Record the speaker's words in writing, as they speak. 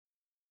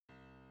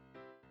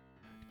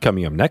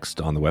Coming up next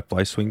on the Wet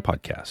Fly Swing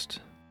podcast.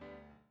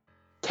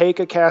 Take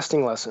a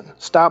casting lesson.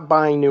 Stop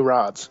buying new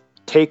rods.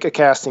 Take a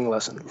casting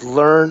lesson.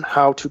 Learn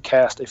how to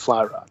cast a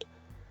fly rod.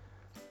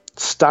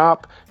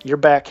 Stop your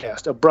back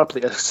cast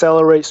abruptly.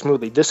 Accelerate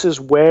smoothly. This is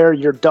where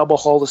your double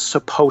hull is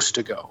supposed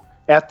to go.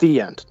 At the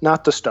end,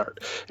 not the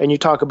start. And you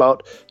talk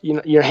about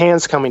your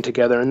hands coming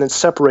together and then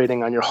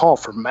separating on your hull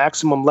for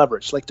maximum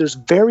leverage. Like, there's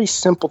very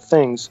simple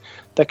things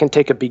that can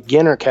take a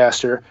beginner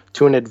caster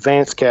to an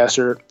advanced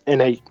caster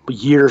in a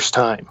year's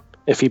time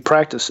if he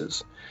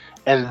practices.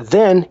 And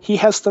then he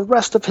has the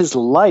rest of his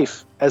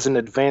life as an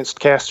advanced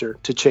caster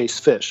to chase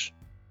fish.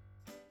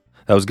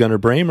 That was Gunnar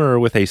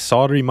Brammer with a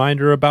solid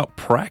reminder about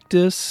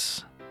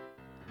practice.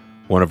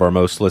 One of our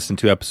most listened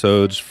to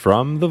episodes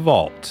from the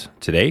vault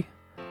today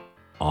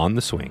on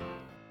the swing.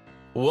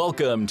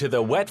 Welcome to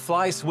the Wet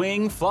Fly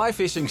Swing Fly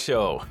Fishing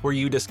Show, where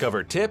you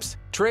discover tips,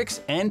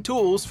 tricks, and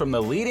tools from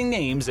the leading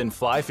names in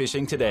fly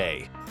fishing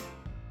today.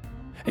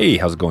 Hey,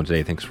 how's it going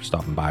today? Thanks for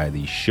stopping by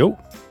the show.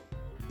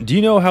 Do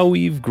you know how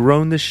we've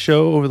grown this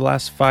show over the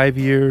last 5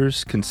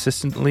 years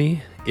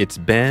consistently? It's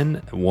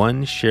been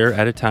one share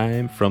at a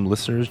time from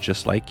listeners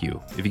just like you.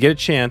 If you get a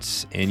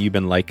chance and you've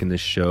been liking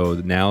this show,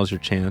 now's your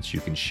chance. You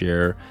can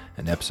share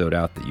an episode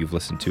out that you've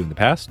listened to in the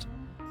past.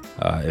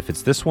 If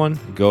it's this one,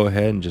 go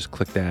ahead and just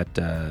click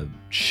that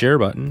share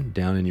button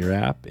down in your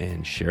app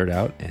and share it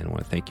out, and I want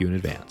to thank you in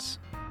advance.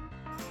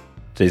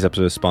 Today's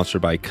episode is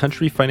sponsored by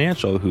Country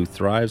Financial, who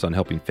thrives on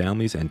helping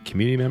families and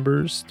community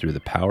members through the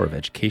power of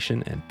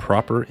education and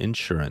proper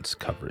insurance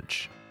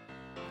coverage.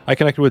 I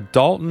connected with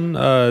Dalton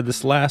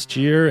this last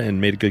year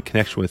and made a good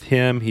connection with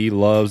him. He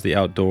loves the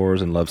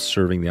outdoors and loves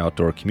serving the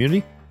outdoor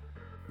community.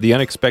 The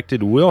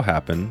unexpected will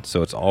happen,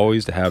 so it's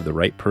always to have the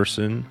right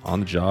person on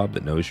the job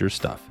that knows your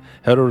stuff.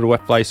 Head over to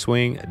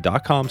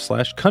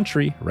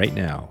wetflyswing.com/country right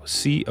now.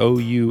 COUNTRY.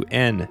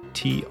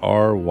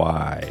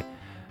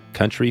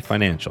 Country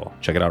Financial.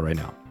 Check it out right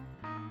now.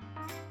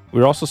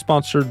 We're also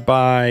sponsored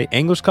by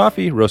Angler's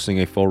Coffee, roasting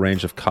a full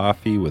range of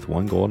coffee with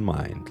one goal in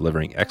mind,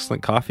 delivering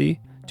excellent coffee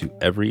to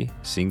every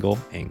single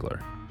angler.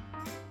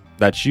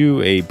 That's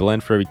you, a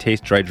blend for every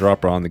taste, dry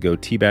dropper on the go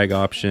teabag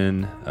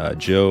option.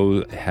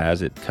 Joe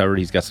has it covered.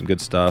 He's got some good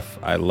stuff.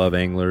 I love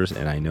Anglers,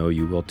 and I know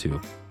you will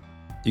too.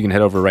 You can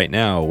head over right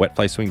now,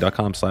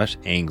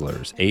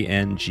 wetflyswing.com/anglers,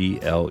 ANGLERS,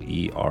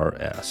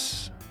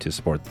 to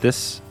support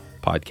this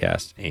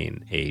podcast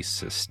in a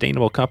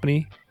sustainable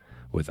company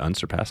with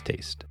unsurpassed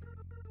taste.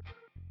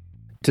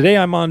 Today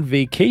I'm on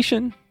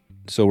vacation,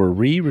 so we're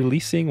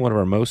re-releasing one of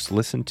our most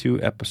listened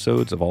to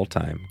episodes of all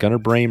time. Gunnar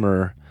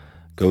Brammer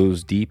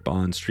goes deep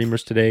on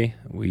streamers today.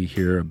 We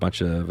hear a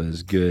bunch of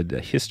his good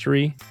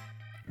history.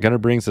 Gunnar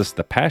brings us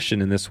the passion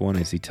in this one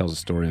as he tells a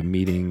story of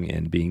meeting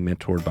and being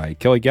mentored by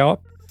Galloup.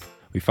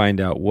 We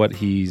find out what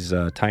he's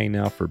tying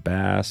now for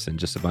bass and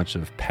just a bunch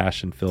of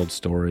passion-filled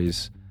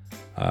stories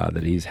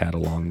that he's had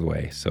along the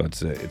way. So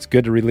it's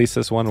good to release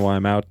this one while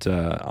I'm out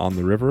on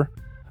the river.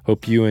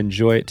 Hope you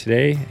enjoy it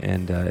today.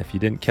 And if you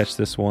didn't catch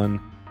this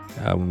one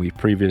when we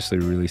previously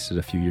released it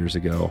a few years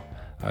ago,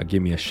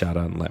 give me a shout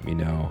out and let me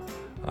know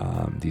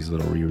these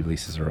little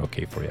re-releases are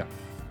okay for you.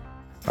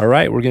 All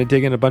right, we're going to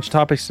dig into a bunch of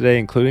topics today,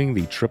 including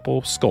the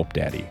triple sculpt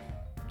daddy.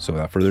 So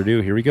without further ado,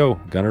 here we go.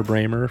 Gunnar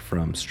Brammer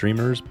from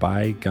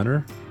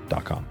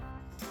streamersbygunnar.com.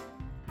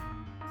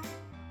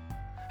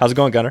 How's it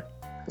going, Gunnar?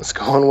 It's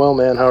going well,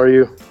 man. How are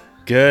you?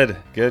 Good.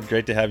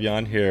 Great to have you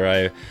on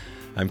here.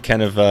 I'm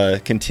kind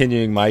of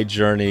continuing my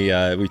journey.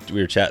 We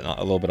were chatting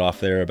a little bit off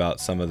there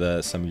about some of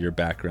your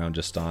background,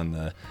 just on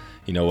the,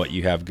 what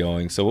you have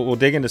going. So we'll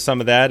dig into some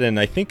of that. And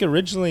I think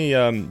originally,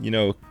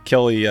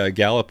 Kelly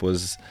Galloup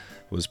was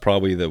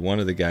probably one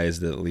of the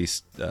guys that at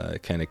least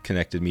kind of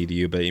connected me to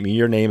you. But I mean,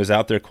 your name is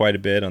out there quite a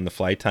bit on the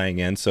fly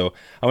tying end. So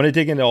I want to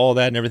dig into all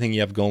that and everything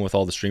you have going with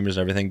all the streamers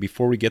and everything.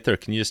 Before we get there,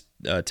 can you just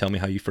tell me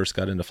how you first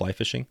got into fly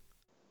fishing?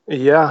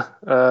 Yeah,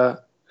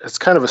 it's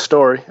kind of a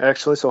story,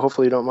 actually, so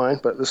hopefully you don't mind,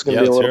 but this is going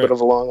to be a little bit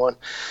of a long one.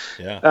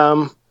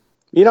 Yeah.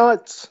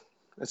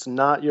 It's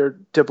not your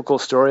typical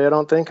story, I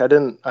don't think. I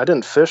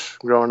didn't fish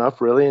growing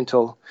up, really,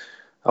 until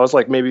I was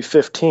like maybe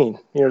 15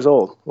 years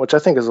old, which I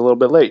think is a little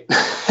bit late.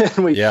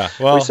 And we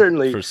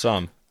certainly, for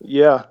some.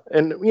 Yeah,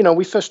 and,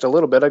 we fished a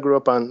little bit. I grew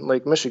up on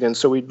Lake Michigan,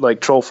 so we'd like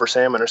troll for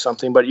salmon or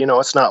something, but,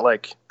 it's not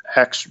like,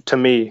 to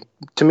me,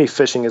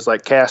 fishing is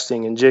like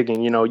casting and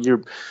jigging.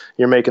 You're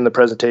making the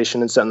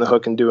presentation and setting the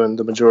hook and doing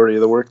the majority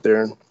of the work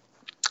there. And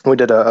we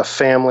did a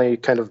family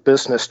kind of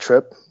business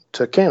trip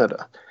to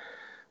Canada.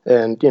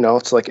 And,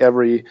 it's like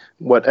every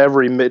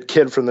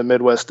kid from the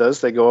Midwest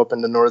does. They go up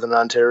into northern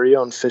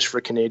Ontario and fish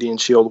for Canadian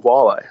shield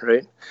walleye,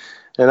 right?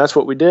 And that's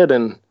what we did.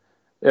 And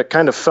I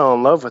kind of fell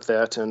in love with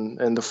that.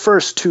 And the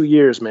first 2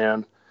 years,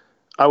 man,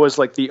 I was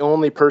like the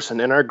only person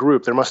in our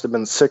group. There must have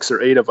been 6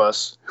 or 8 of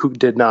us who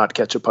did not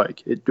catch a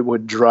pike. It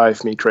would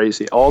drive me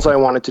crazy. All I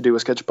wanted to do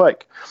was catch a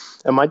pike.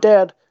 And my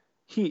dad,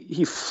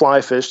 he fly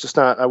fished. It's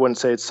not, I wouldn't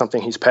say it's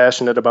something he's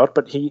passionate about,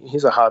 but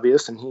he's a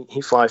hobbyist, and he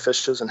fly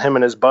fishes, and him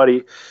and his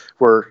buddy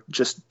were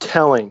just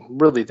telling,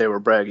 really they were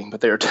bragging,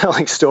 but they were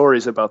telling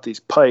stories about these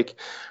pike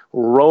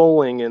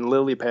rolling in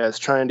lily pads,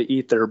 trying to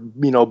eat their,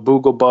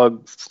 boogle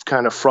bug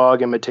kind of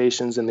frog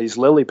imitations in these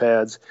lily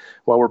pads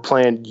while we're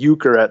playing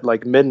euchre at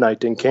like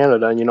midnight in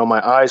Canada. And,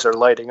 my eyes are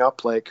lighting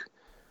up like,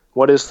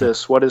 what is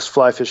this? What is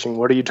fly fishing?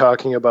 What are you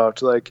talking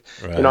about? Like,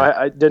 Right.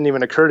 I didn't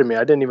even occur to me.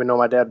 I didn't even know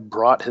my dad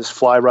brought his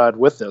fly rod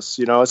with us.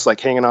 It's like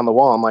hanging on the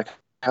wall. I'm like,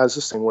 how does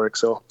this thing work?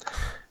 So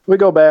we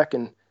go back,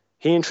 and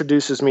he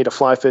introduces me to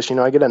fly fishing.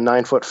 I get a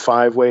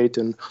 9'5" weight,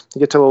 and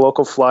get to the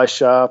local fly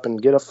shop and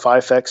get a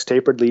 5X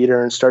tapered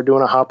leader and start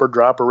doing a hopper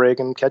dropper rig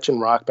and catching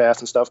rock bass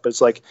and stuff. But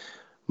it's like,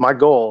 my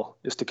goal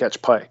is to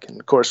catch pike. And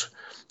of course,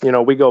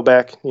 we go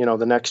back,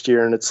 the next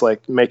year, and it's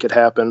like, make it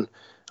happen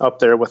up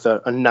there with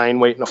a 9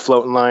 weight and a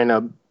floating line,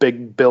 a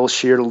big bill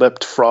shear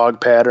lipped frog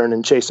pattern,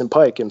 and chasing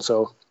pike. And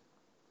so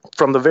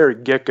from the very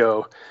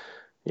get-go,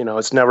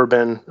 it's never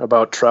been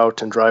about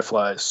trout and dry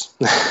flies.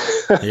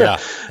 Yeah,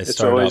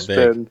 it's always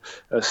been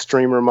a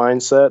streamer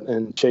mindset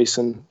and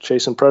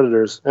chasing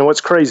predators. And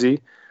what's crazy,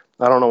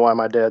 I don't know why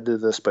my dad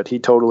did this, but he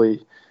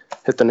totally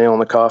hit the nail in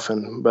the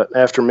coffin. But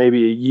after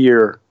maybe a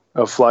year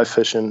of fly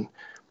fishing,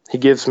 he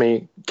gives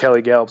me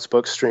Kelly Galloup's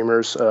book,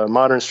 Streamers,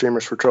 Modern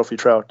Streamers for Trophy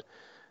Trout.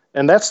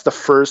 And that's the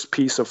first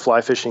piece of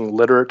fly fishing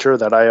literature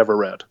that I ever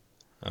read.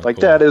 Cool.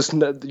 That is,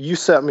 you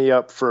set me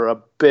up for a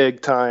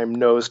big time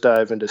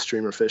nosedive into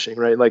streamer fishing,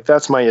 right? Like,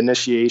 that's my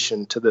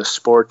initiation to this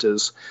sport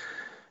is,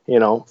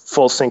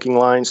 full sinking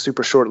lines,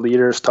 super short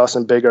leaders,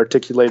 tossing big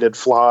articulated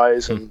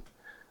flies. And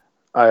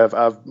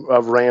I've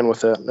ran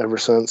with it ever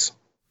since.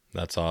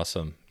 That's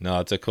awesome.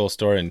 No, it's a cool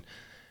story.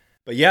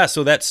 But yeah,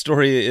 so that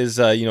story is,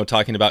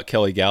 talking about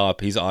Kelly Galloup.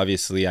 He's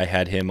obviously, I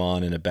had him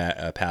on in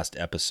a past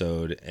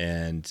episode,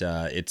 and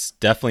it's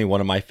definitely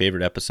one of my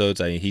favorite episodes.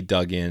 He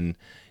dug in,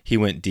 he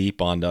went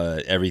deep onto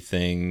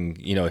everything,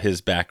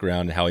 his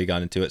background and how he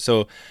got into it.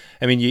 So,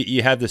 I mean,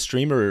 you have the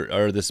streamer,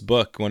 or this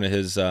book, one of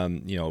his,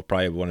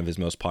 probably one of his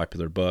most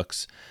popular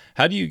books.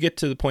 How do you get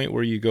to the point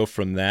where you go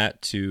from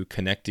that to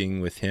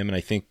connecting with him, and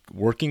I think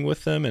working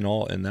with them and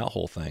that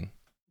whole thing?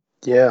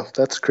 Yeah,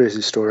 that's a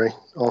crazy story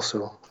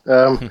also.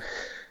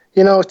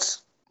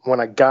 It's when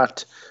I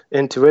got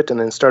into it and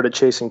then started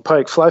chasing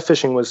pike, fly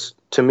fishing was,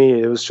 to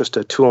me, it was just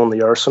a tool in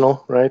the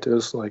arsenal, right? It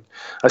was like,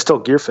 I still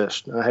gear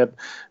fished. I had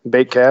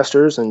bait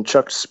casters and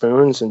chucked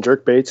spoons and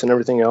jerk baits and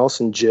everything else,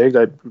 and jigged.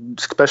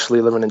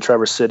 Especially living in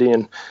Traverse City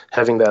and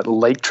having that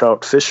lake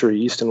trout fishery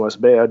east and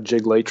west bay, I'd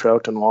jig lake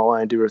trout and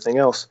walleye and do everything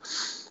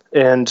else.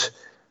 And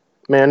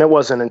man, it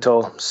wasn't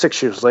until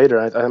 6 years later,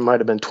 I might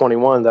have been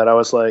 21, that I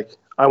was like,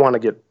 I want to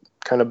get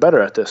kind of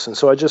better at this. And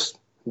so I just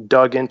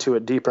dug into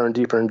it deeper and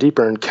deeper and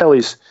deeper. And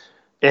Kelly's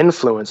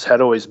influence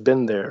had always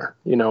been there,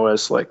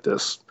 as like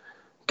this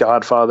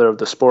godfather of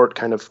the sport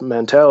kind of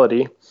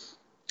mentality.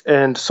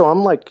 And so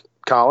I'm like,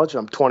 college,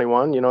 I'm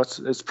 21,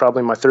 it's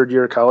probably my third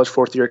year of college,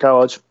 fourth year of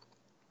college.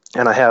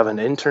 And I have an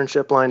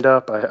internship lined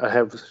up. I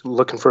have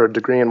looking for a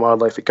degree in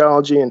wildlife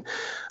ecology, and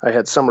I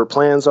had summer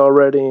plans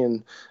already,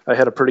 and I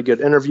had a pretty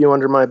good interview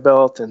under my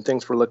belt, and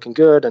things were looking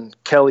good. And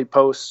Kelly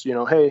posts,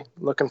 hey,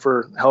 looking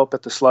for help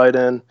at the slide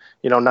in,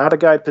 not a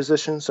guide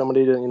position,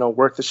 somebody to,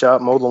 work the shop,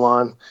 mow the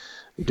lawn,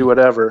 do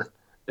whatever.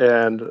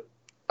 And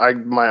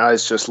my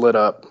eyes just lit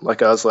up.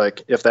 Like, I was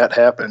like, if that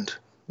happened,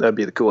 that'd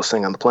be the coolest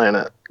thing on the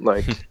planet.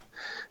 Like,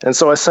 and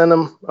so I sent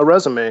him a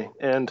resume,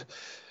 and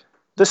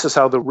this is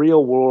how the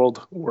real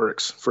world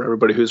works for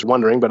everybody who's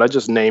wondering, but I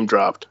just name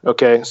dropped.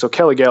 Okay, so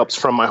Kelly Galloup's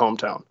from my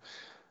hometown.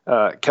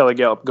 Kelly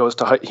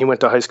Galloup he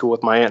went to high school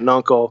with my aunt and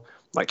uncle.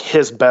 Like,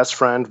 his best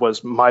friend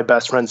was my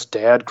best friend's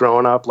dad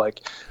growing up.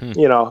 Like, and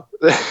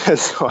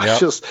so I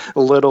just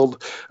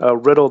riddled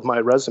my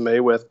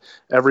resume with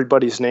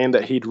everybody's name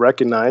that he'd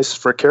recognize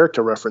for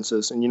character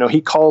references. And,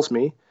 he calls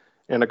me,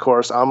 and of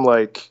course I'm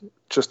like,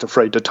 just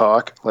afraid to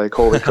talk. Like,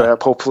 holy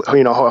crap, hopefully,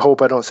 I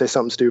hope I don't say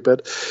something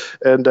stupid.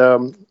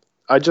 And,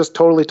 I just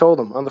totally told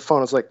him on the phone.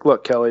 I was like,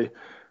 look, Kelly,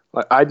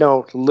 I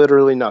know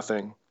literally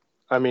nothing.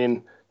 I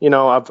mean,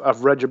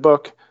 I've read your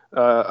book.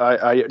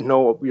 I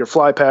know your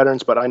fly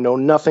patterns, but I know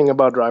nothing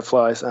about dry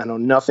flies. I know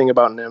nothing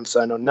about nymphs.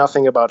 I know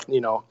nothing about,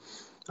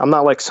 I'm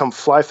not like some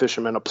fly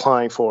fisherman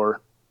applying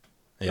for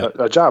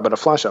a job at a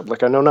fly shop.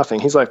 Like, I know nothing.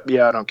 He's like,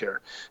 yeah, I don't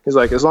care. He's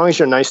like, as long as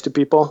you're nice to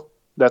people,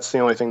 that's the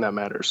only thing that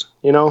matters,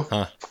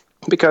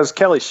 Because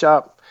Kelly's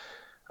shop,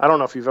 I don't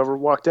know if you've ever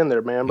walked in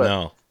there, man, but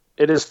no.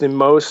 It is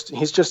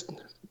he's just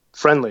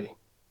friendly.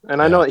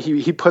 And I know that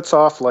he puts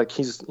off like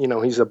he's a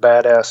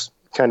badass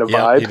kind of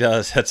vibe. He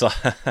does. That's all.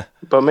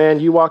 But man,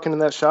 you walk into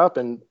that shop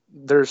and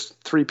there's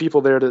 3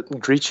 people there to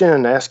greet you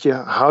and ask you,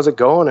 how's it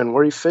going? And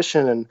where are you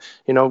fishing? And,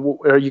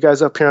 are you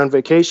guys up here on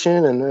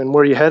vacation? And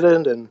where are you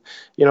headed? And,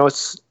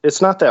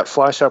 it's not that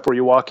fly shop where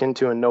you walk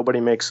into and nobody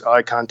makes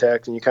eye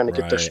contact and you kind of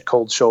get the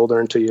cold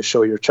shoulder until you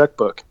show your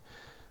checkbook,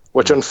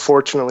 which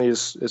unfortunately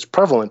is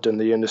prevalent in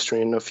the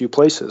industry in a few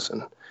places.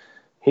 And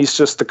he's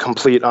just the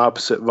complete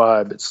opposite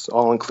vibe. It's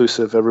all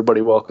inclusive, everybody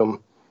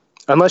welcome.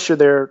 Unless you're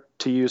there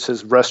to use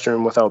his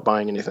restroom without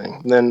buying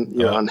anything, then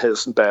you're on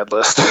his bad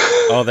list.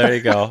 Oh, there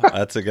you go.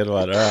 That's a good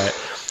one. All right.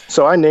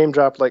 So I name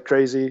dropped like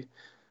crazy.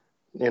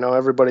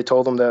 Everybody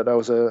told him that I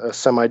was a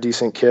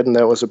semi-decent kid, and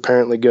that was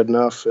apparently good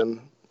enough. And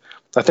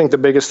I think the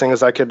biggest thing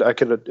is I could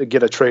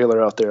get a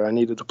trailer out there. I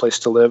needed a place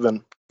to live,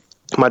 and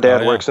my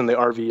dad works in the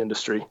RV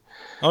industry.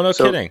 Oh, no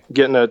kidding.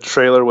 Getting a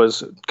trailer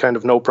was kind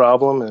of no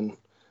problem, and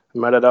I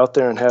met it out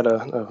there and had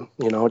a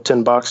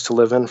tin box to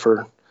live in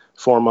for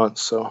 4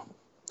 months. So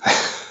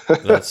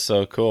that's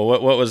so cool.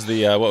 What was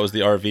the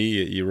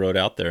RV you rode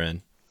out there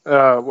in?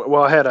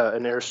 Well, I had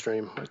an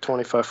Airstream, a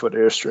 25-foot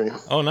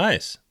Airstream. Oh,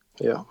 nice.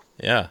 Yeah.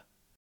 Yeah.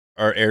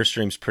 Are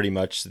Airstreams pretty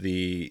much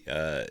the?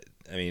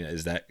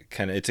 Is that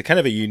it's a kind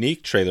of a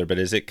unique trailer, but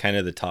is it kind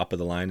of the top of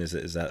the line?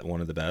 Is that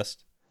one of the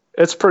best?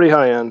 It's pretty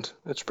high end.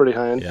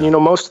 Yeah.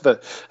 Most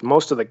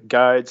of the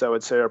guides I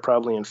would say are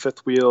probably in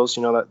fifth wheels,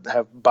 that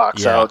have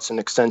box outs and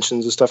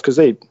extensions and stuff, because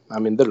they're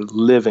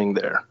living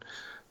there.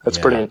 That's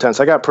pretty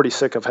intense. I got pretty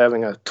sick of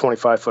having a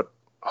 25-foot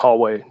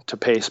hallway to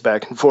pace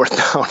back and forth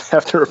down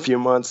after a few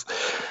months.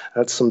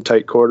 That's some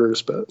tight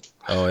quarters, but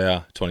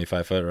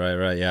 25 foot,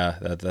 right. Yeah,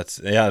 that's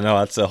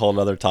a whole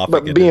other topic.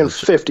 But being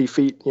 50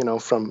 feet,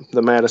 from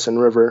the Madison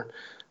River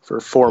for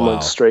 4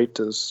 months straight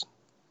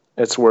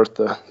it's worth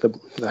the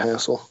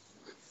hassle,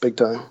 big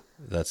time.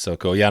 That's so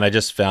cool. Yeah, and I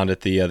just found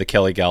it. The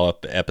Kelly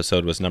Galloup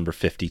episode was number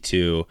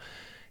 52,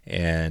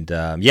 and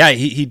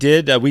he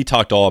did. We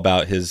talked all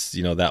about his,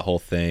 that whole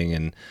thing,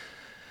 and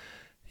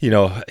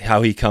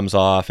how he comes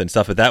off and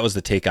stuff. But that was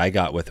the take I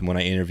got with him when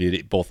I interviewed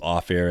it, both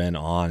off air and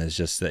on, is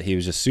just that he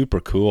was just super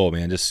cool,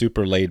 man, just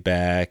super laid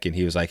back. And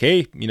he was like,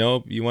 hey,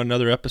 you want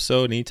another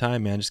episode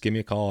anytime, man, just give me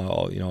a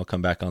call. I'll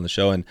come back on the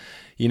show. And,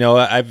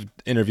 I've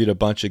interviewed a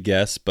bunch of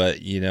guests,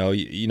 but you know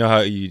how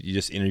you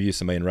just interview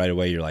somebody and right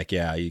away you're like,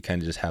 yeah, you kind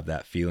of just have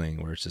that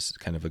feeling where it's just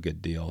kind of a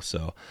good deal.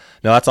 So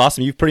no, that's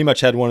awesome. You've pretty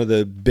much had one of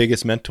the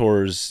biggest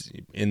mentors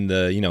in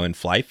in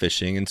fly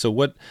fishing. And so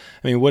what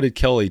did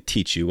Kelly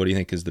teach you? What do you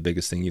think is the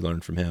biggest thing you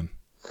learned from him?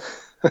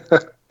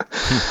 Other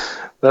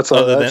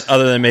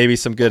than maybe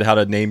some good how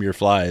to name your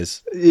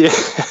flies. Yeah.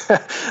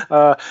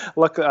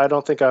 Luckily, I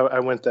don't think I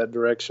went that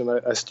direction.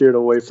 I steered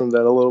away from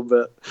that a little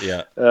bit.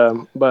 Yeah.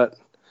 But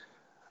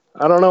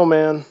I don't know,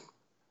 man.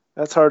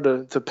 That's hard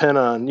to pin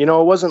on. It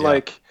wasn't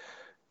like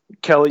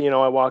Kelly,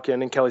 I walk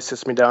in and Kelly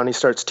sits me down and he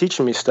starts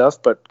teaching me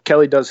stuff, but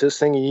Kelly does his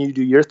thing and you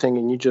do your thing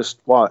and you just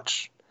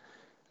watch.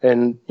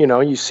 And,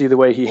 you see the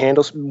way he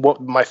handles.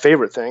 What my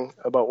favorite thing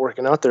about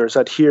working out there is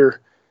I'd hear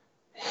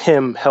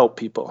him help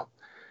people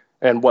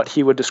and what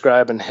he would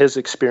describe and his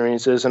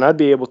experiences. And I'd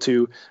be able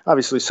to,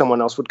 obviously someone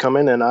else would come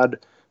in and I'd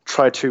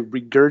try to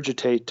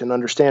regurgitate and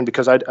understand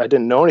because I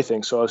didn't know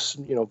anything. So I was,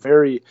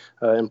 very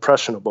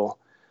impressionable.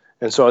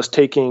 And so I was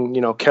taking,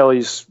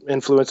 Kelly's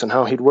influence and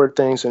how he'd word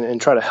things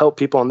and try to help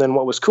people. And then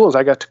what was cool is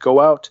I got to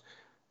go out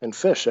and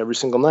fish every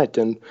single night.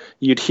 And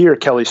you'd hear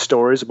Kelly's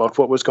stories about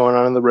what was going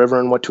on in the river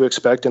and what to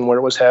expect and where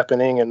it was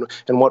happening and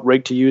what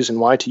rig to use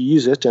and why to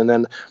use it. And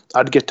then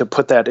I'd get to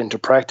put that into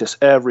practice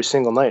every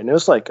single night. And it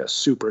was like a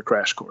super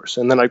crash course.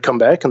 And then I'd come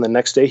back and the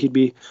next day he'd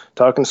be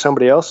talking to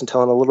somebody else and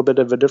telling a little bit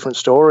of a different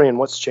story and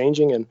what's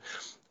changing. And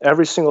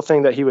every single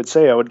thing that he would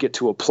say, I would get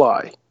to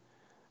apply.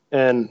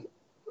 And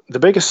the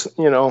biggest,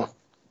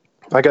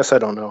 I guess I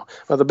don't know.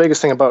 Well, the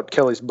biggest thing about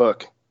Kelly's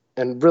book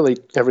and really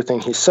everything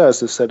he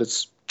says is that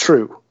it's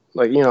true.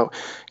 Like,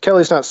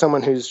 Kelly's not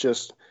someone who's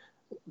just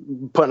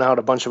putting out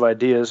a bunch of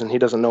ideas and he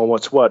doesn't know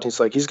what's what.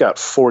 He's like, he's got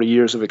 40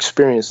 years of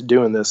experience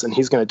doing this. And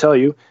he's going to tell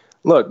you,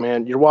 look,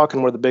 man, you're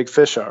walking where the big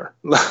fish are.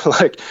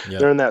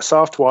 They're in that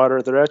soft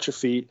water. They're at your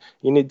feet.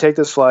 You need to take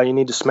this fly. You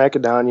need to smack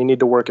it down. You need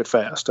to work it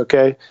fast.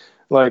 Okay.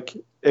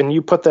 And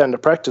you put that into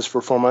practice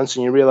for 4 months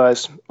and you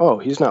realize, oh,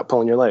 he's not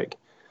pulling your leg.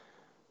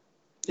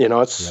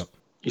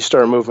 You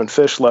start moving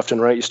fish left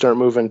and right. You start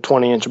moving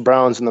 20-inch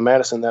browns in the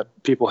Madison that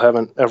people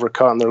haven't ever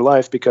caught in their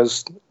life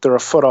because they're a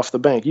foot off the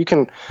bank. You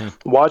can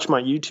watch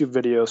my YouTube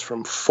videos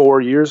from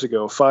 5 years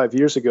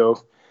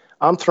ago.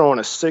 I'm throwing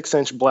a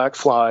 6-inch black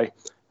fly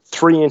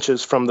 3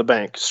 inches from the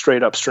bank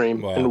straight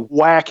upstream and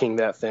whacking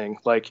that thing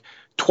like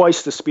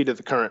twice the speed of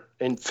the current.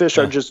 And fish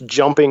are just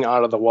jumping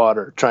out of the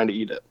water trying to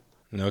eat it.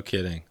 No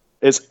kidding.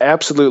 It's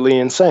absolutely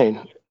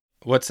insane.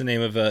 What's the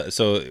name of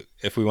so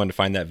if we wanted to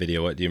find that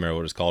video, what do you remember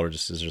what it's called, or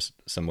is there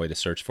some way to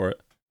search for it?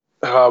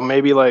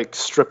 Maybe like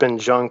stripping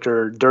junk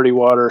or dirty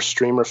water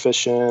streamer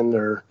fishing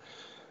or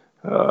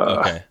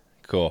Okay,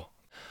 cool.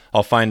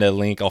 I'll find that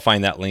link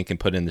and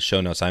put it in the show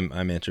notes.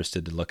 I'm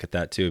interested to look at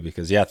that too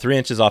because 3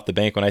 inches off the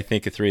bank, when I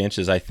think of 3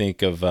 inches, I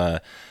think of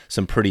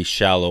some pretty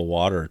shallow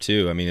water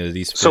too. I mean, are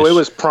these fish... So it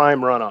was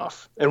prime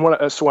runoff. And when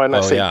I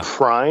say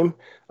prime,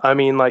 I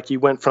mean like you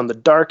went from the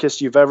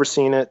darkest you've ever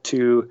seen it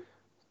to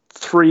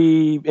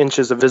 3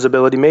 inches of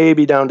visibility,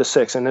 maybe down to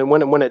 6. And then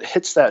when it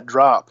hits that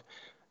drop,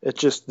 it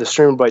just, the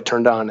stream bite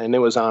turned on and it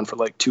was on for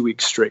like 2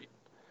 weeks straight.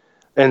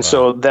 And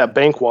so that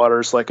bank water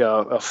is like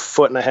a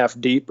foot and a half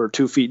deep or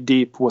 2 feet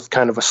deep with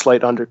kind of a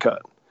slight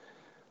undercut.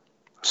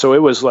 So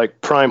it was like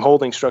prime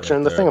holding structure.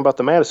 And the thing about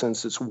the Madison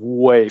is it's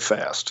way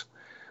fast.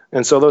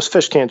 And so those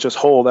fish can't just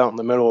hold out in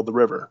the middle of the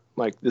river.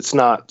 Like, it's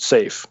not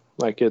safe.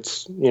 Like,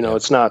 it's,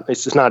 it's not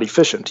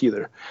efficient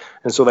either.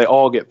 And so they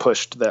all get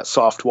pushed to that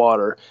soft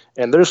water.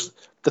 And there's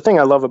the thing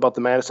I love about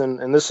the Madison,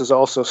 and this is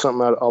also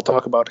something I'll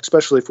talk about,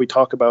 especially if we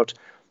talk about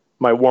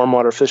my warm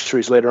water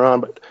fisheries later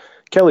on. But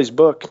Kelly's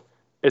book,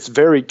 it's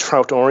very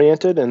trout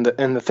oriented. And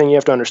the thing you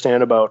have to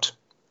understand about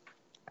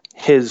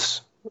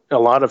a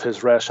lot of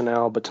his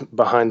rationale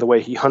behind the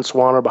way he hunts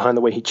water, behind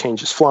the way he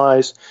changes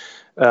flies,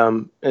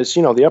 is,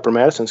 the upper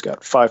Madison's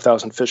got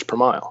 5,000 fish per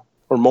mile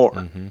or more.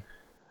 Mm-hmm.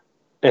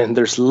 And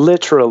there's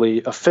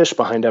literally a fish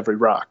behind every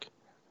rock.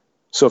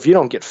 So if you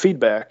don't get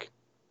feedback,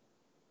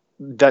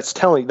 that's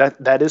telling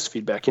that is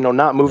feedback.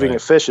 Not moving a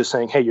fish is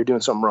saying, hey, you're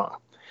doing something wrong.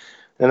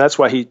 And that's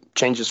why he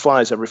changes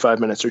flies every 5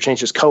 minutes, or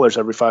changes colors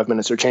every 5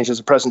 minutes, or changes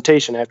the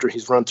presentation after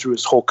he's run through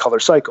his whole color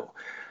cycle.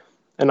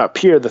 And up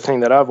here, the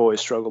thing that I've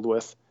always struggled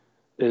with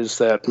is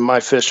that my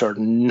fish are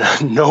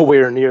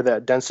nowhere near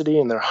that density,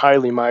 and they're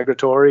highly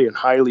migratory and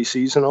highly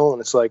seasonal. And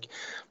it's like,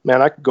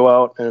 man, I could go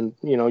out and,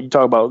 you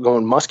talk about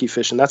going musky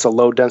fishing, that's a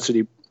low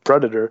density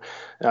predator.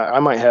 I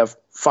might have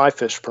 5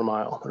 fish per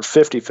mile or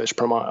 50 fish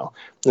per mile.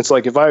 It's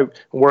like, if I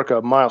work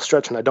a mile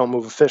stretch and I don't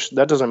move a fish,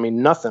 that doesn't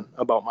mean nothing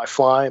about my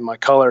fly, my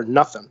color,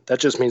 nothing. That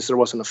just means there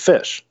wasn't a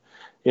fish,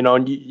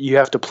 and you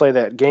have to play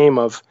that game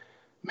of,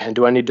 man,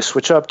 do I need to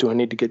switch up? Do I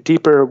need to get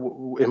deeper?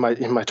 Am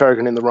I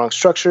targeting the wrong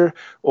structure?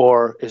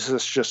 Or is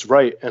this just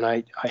right? And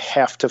I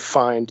have to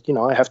find,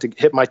 I have to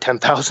hit my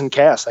 10,000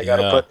 casts. I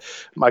got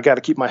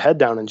to keep my head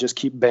down and just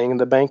keep banging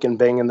the bank and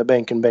banging the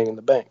bank and banging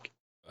the bank.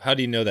 How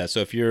do you know that?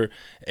 So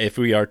if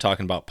we are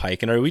talking about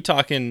pike, and are we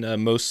talking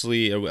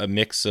mostly a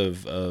mix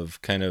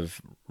of kind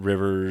of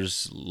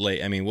rivers,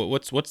 lake? I mean,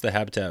 what's the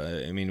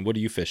habitat? I mean, what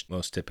do you fish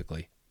most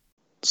typically?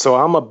 So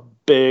I'm a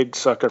big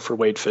sucker for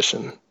wade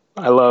fishing.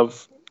 I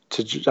love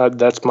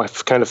that's my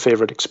kind of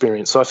favorite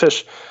experience. So I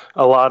fish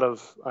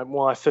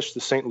I fish the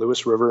St.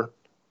 Louis River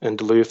in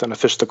Duluth, and I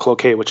fish the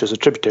Cloquet, which is a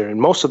tributary. And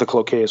most of the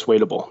Cloquet is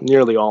wadeable,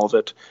 nearly all of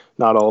it,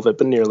 not all of it,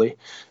 but nearly.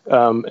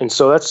 And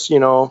so that's,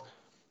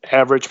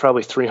 average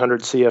probably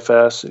 300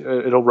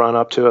 CFS. It'll run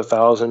up to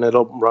 1,000.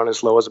 It'll run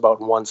as low as about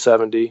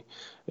 170.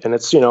 And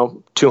it's,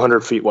 200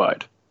 feet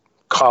wide,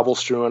 cobble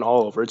strewn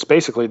all over. It's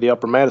basically the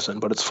upper Madison,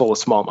 but it's full of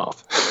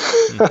smallmouth.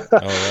 All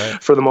right.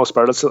 For the most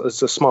part, it's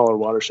a smaller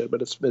watershed,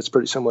 but it's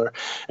pretty similar.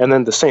 And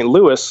then the St.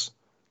 Louis,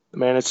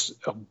 man, it's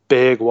a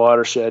big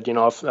watershed.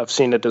 I've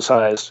seen it as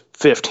high as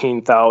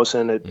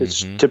 15,000.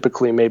 It's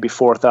typically maybe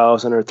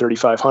 4,000 or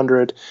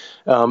 3,500.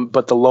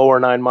 But the lower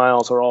 9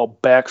 miles are all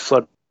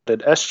backflooded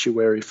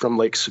estuary from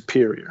Lake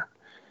Superior.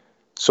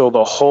 So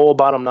the whole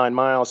bottom 9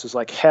 miles is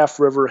like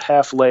half river,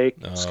 half lake.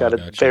 It's got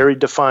a very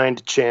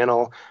defined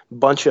channel,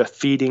 bunch of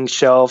feeding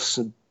shelves,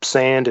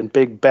 sand and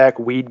big back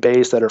weed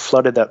bays that are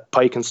flooded that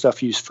pike and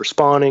stuff use for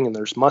spawning, and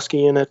there's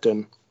muskie in it.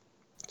 And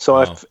so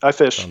I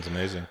fish, sounds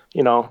amazing.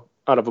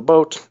 Out of a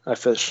boat. I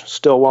fish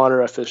still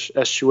water. I fish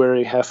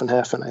estuary, half and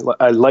half, and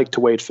I like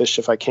to wade fish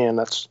if I can.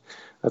 That's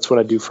what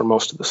I do for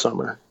most of the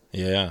summer.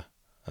 Yeah,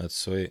 that's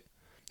sweet.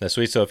 That's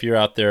sweet. So if you're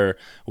out there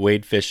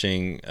wade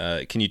fishing,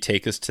 can you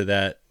take us to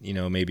that?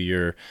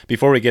 Maybe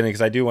before we get in,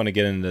 because I do want to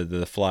get into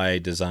the fly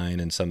design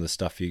and some of the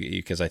stuff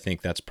because I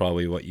think that's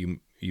probably what you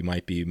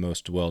might be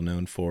most well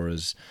known for,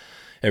 is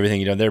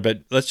everything you've done there.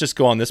 But let's just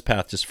go on this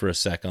path just for a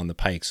sec on the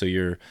pike. So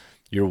you're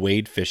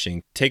wade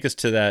fishing. Take us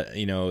to that,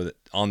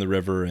 on the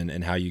river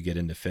and how you get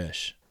into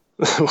fish.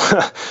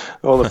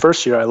 Well, the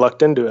first year I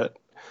lucked into it.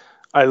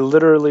 I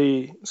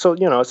literally,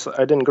 I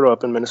didn't grow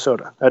up in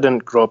Minnesota. I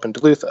didn't grow up in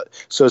Duluth.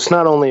 So it's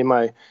not only am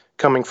I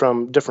coming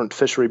from different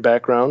fishery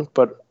background,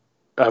 but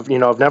I've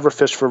never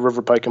fished for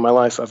river pike in my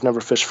life. I've never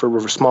fished for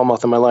river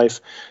smallmouth in my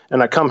life.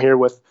 And I come here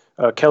with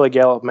a Kelly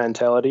Galloup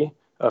mentality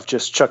of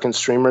just chucking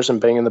streamers and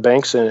banging the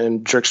banks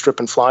and jerk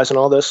stripping flies and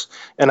all this.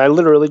 And I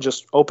literally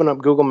just open up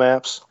Google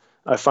Maps.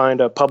 I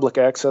find a public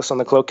access on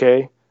the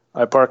Cloquet.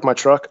 I park my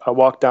truck. I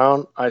walk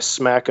down. I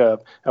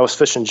was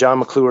fishing John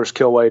McClure's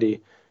Kill Whitey.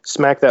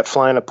 Smack that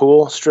fly in a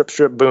pool, strip,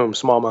 boom,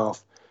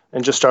 smallmouth,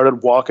 and just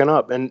started walking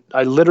up. And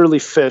I literally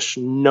fish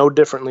no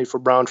differently for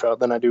brown trout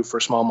than I do for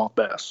smallmouth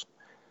bass.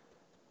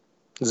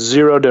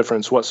 Zero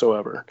difference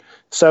whatsoever.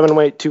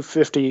 7-weight,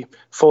 250,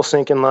 full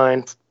sinking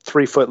line,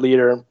 3-foot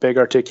leader, big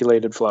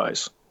articulated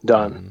flies.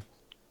 Done.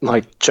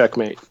 Like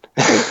checkmate.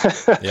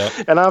 Yep.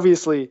 And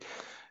obviously,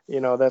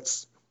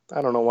 that's,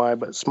 I don't know why,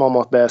 but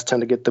smallmouth bass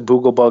tend to get the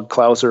booglebug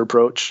clouser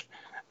approach.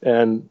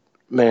 And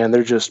man,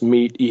 they're just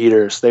meat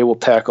eaters. They will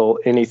tackle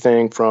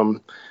anything from,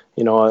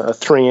 a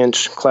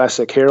 3-inch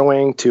classic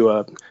hairwing to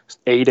a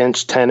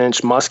 8-inch,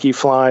 10-inch musky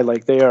fly.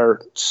 Like, they are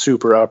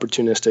super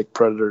opportunistic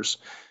predators.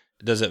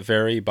 Does it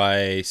vary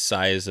by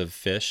size of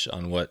fish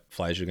on what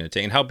flies you're going to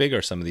take? And how big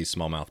are some of these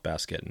smallmouth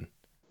bass getting?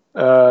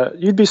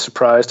 You'd be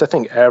surprised. I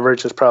think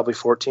average is probably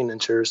 14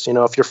 inches.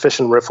 If you're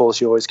fishing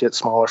riffles, you always get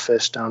smaller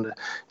fish down to,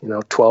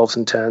 12s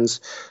and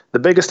 10s. The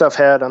biggest I've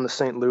had on the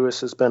St. Louis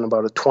has been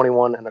about a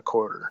 21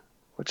 1/4.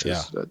 Which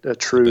is a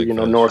true,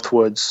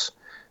 Northwoods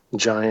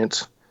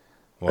giant.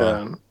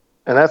 Wow.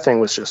 And that thing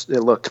was it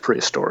looked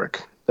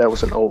prehistoric. That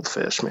was an old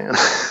fish, man.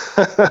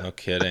 No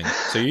kidding.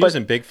 So you're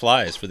using big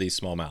flies for these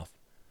smallmouth.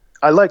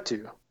 I like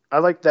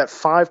that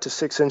 5 to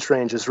 6 inch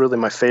range is really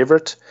my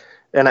favorite.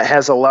 And it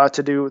has a lot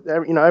to do,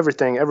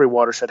 every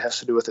watershed has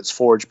to do with its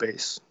forage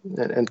base.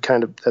 And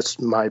kind of, that's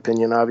my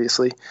opinion,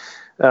 obviously.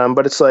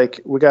 But it's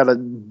like, we got a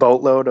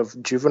boatload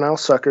of juvenile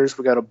suckers.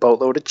 We got a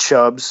boatload of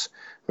chubs.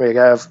 We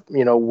have,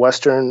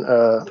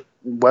 Western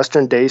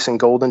dace and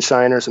golden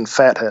shiners and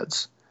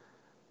fatheads.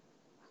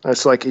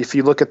 It's like, if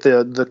you look at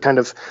the kind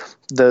of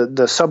the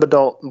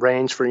subadult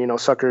range for,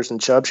 suckers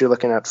and chubs, you're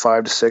looking at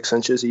 5 to 6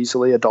 inches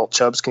easily. Adult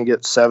chubs can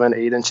get 7,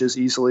 8 inches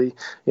easily.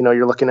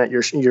 You're looking at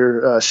your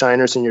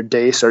shiners and your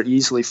dace are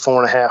easily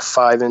 4.5,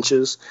 5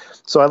 inches.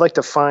 So I like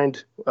to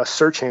find a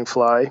searching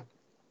fly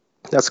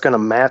that's going to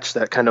match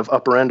that kind of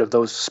upper end of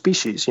those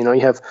species. You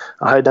have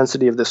a high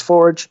density of this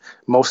forage.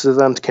 Most of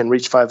them can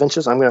reach 5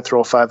 inches. I'm going to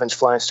throw a 5-inch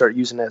fly and start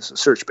using it as a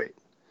search bait.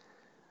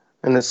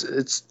 And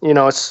it's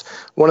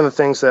one of the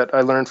things that I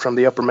learned from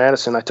the Upper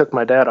Madison. I took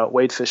my dad out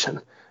wade fishing,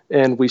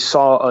 and we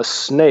saw a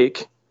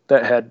snake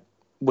that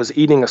was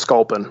eating a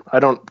sculpin.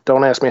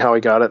 Don't ask me how he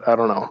got it. I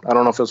don't know. I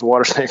don't know if it was a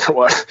water snake or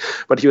what,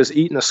 but he was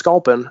eating a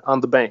sculpin on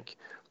the bank.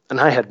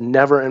 And I had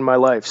never in my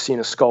life seen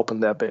a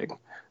sculpin that big.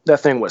 That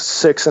thing was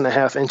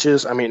 6.5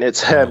 inches. I mean,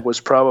 its head was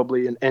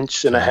probably 1.5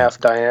 inches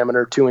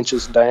diameter, 2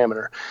 inches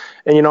diameter.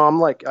 And, I'm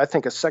like, I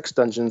think a sex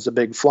dungeon's a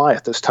big fly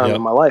at this time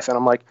in my life. And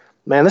I'm like,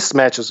 man, this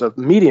matches a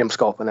medium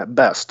sculpin at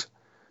best.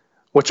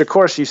 Which, of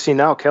course, you see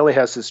now Kelly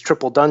has his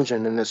triple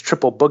dungeon and his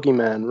triple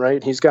boogeyman,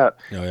 right? He's got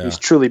these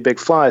truly big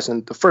flies.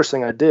 And the first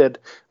thing I did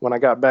when I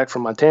got back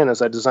from Montana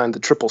is I designed the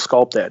triple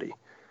Sculpt Daddy.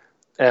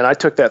 And I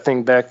took that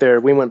thing back there.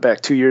 We went back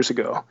 2 years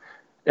ago.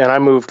 And I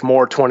moved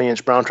more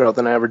 20-inch brown trout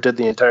than I ever did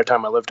the entire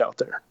time I lived out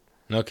there.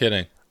 No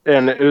kidding.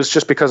 And it was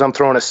just because I'm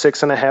throwing a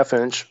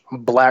 6.5-inch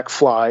black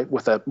fly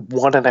with a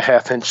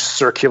 1.5-inch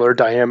circular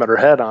diameter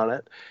head on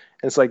it.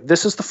 And it's like,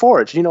 this is the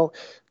forage.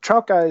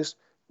 Trout guys,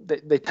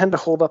 they tend to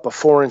hold up a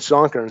 4-inch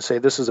zonker and say,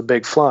 this is a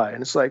big fly.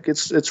 And it's like,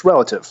 it's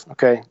relative.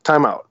 Okay.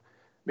 Time out.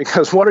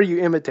 Because what are you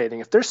imitating?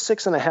 If there's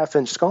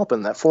 6.5-inch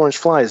sculpin, that 4-inch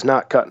fly is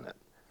not cutting it.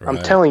 Right.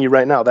 I'm telling you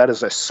right now, that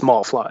is a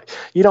small fly.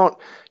 You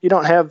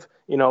don't have,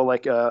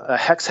 like a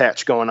hex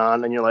hatch going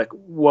on, and you're like,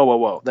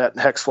 whoa, that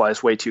hex fly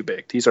is way too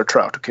big. These are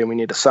trout. Okay, we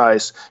need a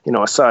size,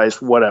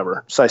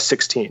 whatever, size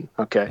 16.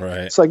 Okay, right.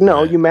 It's like,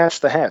 no, you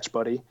match the hatch,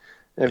 buddy.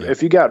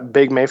 If you got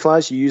big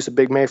mayflies, you use a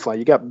big mayfly.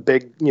 You got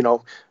big,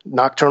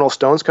 nocturnal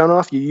stones coming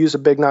off, you use a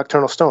big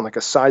nocturnal stone, like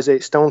a size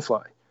 8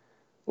 stonefly.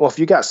 Well, if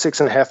you got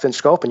 6.5-inch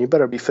sculpin, you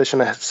better be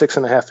fishing a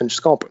 6.5-inch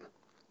sculpin.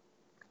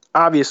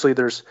 Obviously,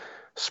 there's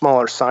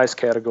smaller size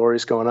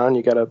categories going on.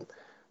 You got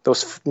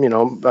those,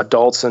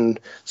 adults and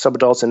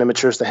subadults and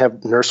immatures that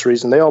have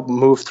nurseries, and they all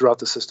move throughout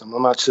the system.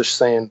 I'm not just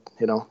saying,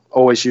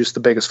 always use the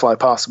biggest fly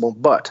possible,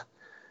 but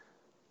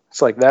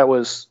it's like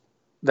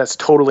that's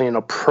totally an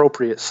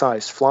appropriate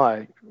size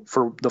fly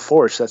for the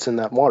forage that's in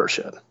that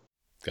watershed.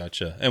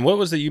 Gotcha. And what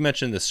was it you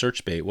mentioned, the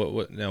search bait?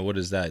 What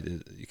is that?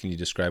 Can you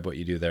describe what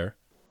you do there?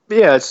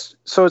 Yeah, it's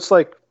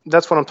like,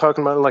 that's what I'm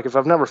talking about. Like, if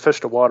I've never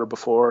fished a water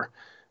before,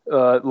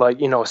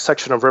 a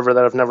section of river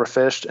that I've never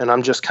fished, and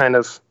I'm just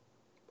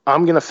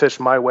I'm going to fish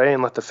my way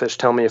and let the fish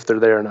tell me if they're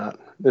there or not.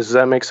 Does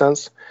that make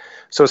sense?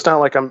 So it's not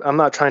like I'm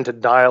not trying to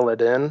dial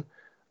it in.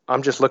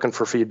 I'm just looking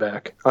for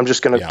feedback. I'm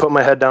just going to put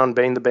my head down,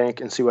 bang the bank,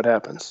 and see what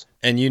happens.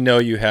 And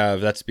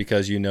that's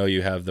because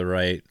you have the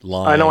right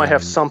line. I know I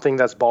have something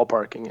that's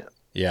ballparking it.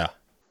 Yeah.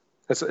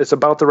 It's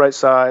about the right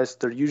size.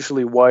 They're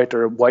usually white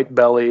or white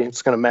belly.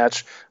 It's going to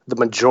match the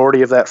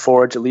majority of that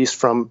forage, at least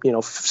from,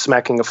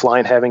 smacking a fly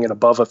and having it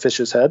above a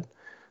fish's head.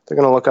 They're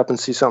going to look up and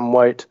see something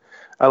white.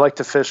 I like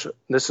to fish.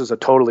 This is a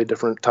totally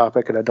different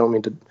topic, and I don't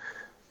mean to.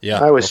 Yeah.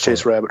 I always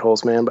chase rabbit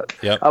holes, man, but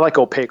I like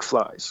opaque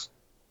flies.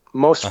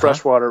 Most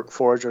freshwater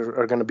foragers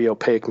are going to be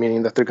opaque,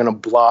 meaning that they're going to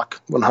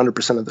block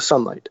 100% of the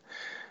sunlight.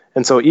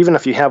 And so even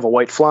if you have a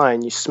white fly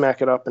and you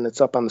smack it up and it's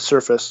up on the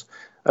surface,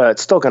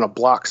 it's still going to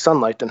block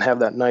sunlight and have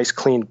that nice,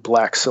 clean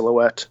black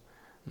silhouette,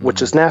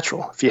 which is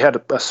natural. If you had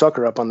a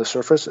sucker up on the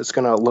surface, it's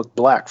going to look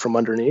black from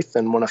underneath.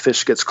 And when a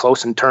fish gets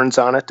close and turns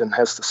on it and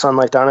has the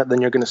sunlight on it,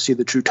 then you're going to see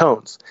the true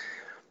tones.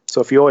 So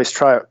if you always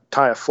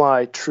tie a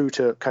fly true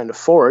to kind of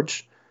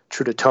forage,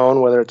 true to tone,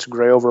 whether it's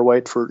gray over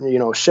white for,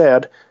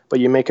 shad, but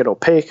you make it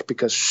opaque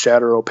because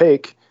shad are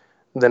opaque,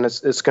 then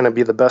it's going to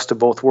be the best of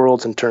both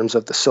worlds in terms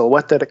of the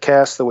silhouette that it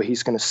casts, the way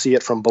he's going to see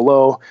it from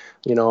below,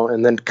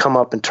 and then come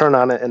up and turn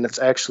on it, and it's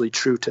actually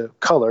true to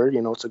color.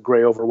 It's a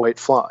gray over white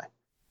fly.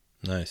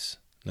 Nice.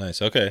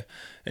 Okay.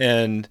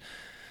 And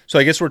so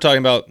I guess we're talking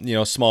about,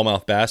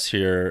 smallmouth bass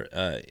here.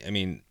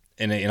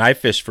 And I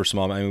fish for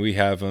smallmouth. I mean, we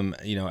have them,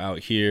 out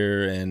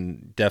here,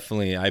 and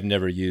definitely I've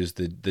never used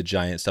the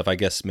giant stuff. I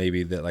guess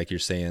maybe that, like you're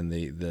saying,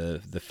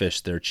 the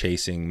fish they're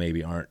chasing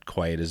maybe aren't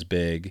quite as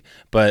big.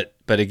 But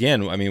but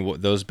again, I mean,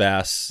 those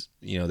bass,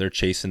 they're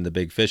chasing the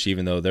big fish,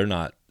 even though they're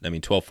not. I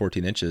mean, 12,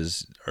 14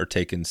 inches are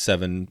taking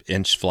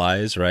 7-inch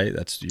flies, right?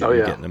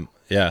 You're getting them.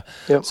 Yeah.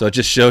 Yep. So it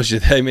just shows you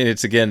that, I mean,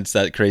 it's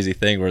that crazy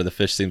thing where the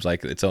fish seems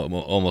like it's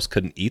almost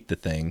couldn't eat the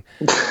thing,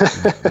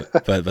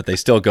 but they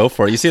still go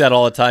for it. You see that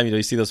all the time.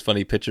 You see those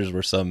funny pictures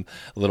where some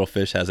little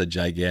fish has a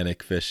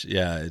gigantic fish.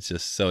 Yeah. It's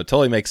just, so it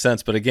totally makes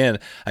sense. But again,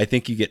 I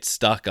think you get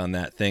stuck on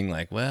that thing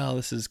like, well,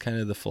 this is kind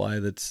of the fly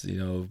that's,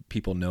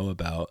 people know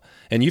about.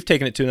 And you've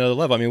taken it to another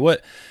level. I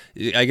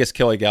mean, I guess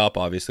Kelly Galloup,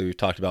 obviously we've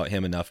talked about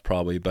him enough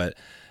probably, but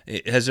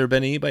has there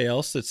been anybody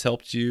else that's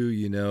helped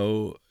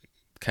you,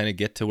 kind of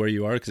get to where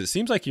you are? Because it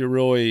seems like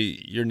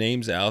your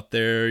name's out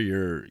there.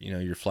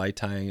 You're fly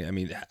tying. I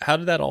mean, how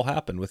did that all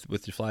happen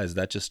with your flies?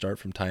 Did that just start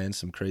from tying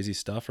some crazy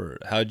stuff, or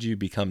how did you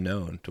become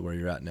known to where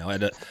you're at now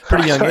at a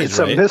pretty young age? It's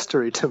a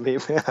mystery to me,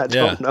 man. I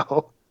don't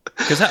know.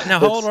 Because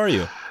how old are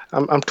you?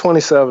 I'm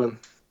 27.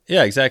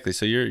 Yeah, exactly.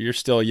 So you're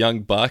still a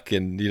young buck,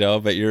 and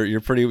but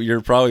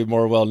you're probably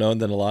more well known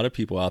than a lot of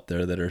people out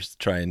there that are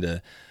trying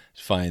to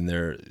find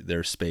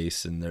their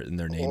space and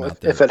their name out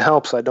there. If it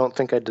helps, I don't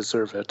think I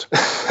deserve it.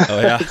 Oh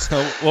yeah.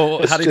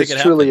 Well, how do you think it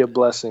It's truly happened? a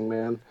blessing,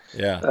 man.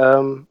 Yeah.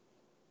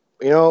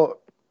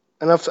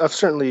 And I've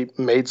certainly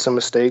made some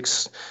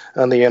mistakes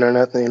on the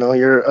internet.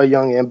 You're a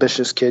young,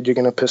 ambitious kid. You're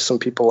going to piss some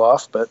people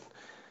off, but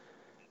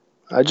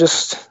I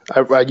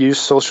use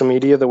social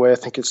media the way I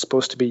think it's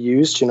supposed to be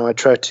used. I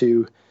try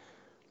to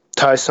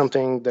tie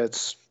something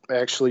that's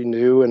actually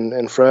new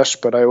and fresh,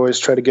 but I always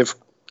try to give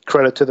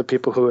credit to the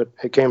people who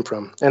it came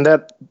from. And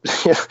that,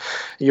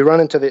 you run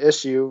into the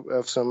issue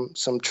of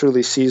some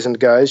truly seasoned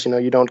guys.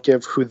 You don't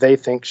give who they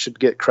think should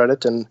get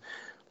credit, and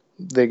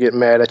they get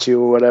mad at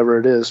you or whatever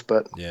it is.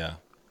 But yeah,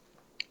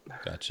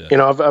 gotcha.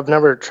 I've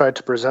never tried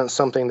to present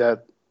something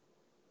that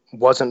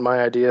wasn't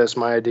my idea as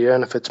my idea.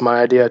 And if it's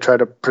my idea, I try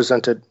to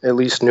present it at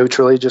least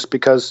neutrally, just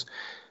because,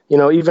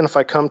 even if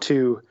I come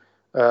to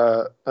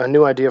a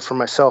new idea for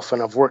myself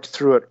and I've worked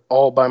through it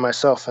all by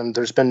myself and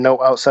there's been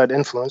no outside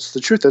influence, the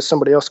truth is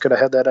somebody else could have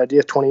had that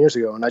idea 20 years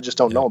ago and I just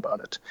don't know about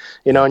it.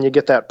 And you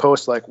get that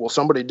post like, well,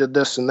 somebody did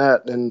this and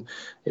that, and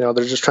they're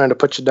just trying to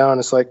put you down.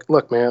 It's like,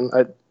 look, man,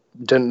 I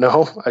didn't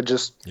know.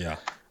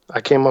 I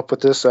came up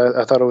with this.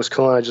 I thought it was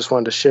cool and I just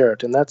wanted to share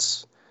it. And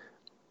that's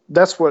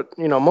what,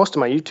 most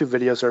of my YouTube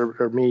videos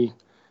are me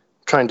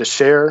trying to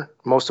share.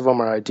 Most of them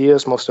are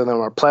ideas. Most of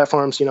them are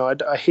platforms.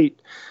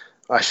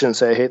 I shouldn't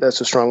say I hate, that's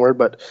a strong word,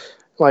 but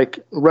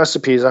like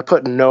recipes, I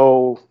put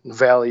no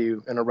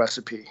value in a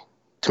recipe.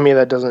 To me,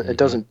 it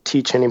doesn't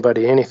teach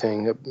anybody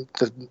anything.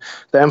 The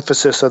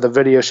emphasis of the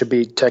video should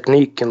be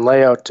technique and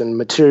layout and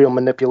material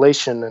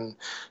manipulation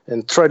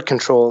and thread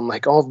control and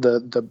like all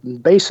the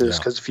bases.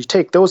 Because if you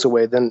take those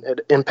away, then it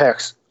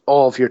impacts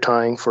all of your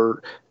tying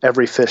for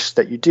every fish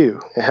that you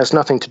do. It has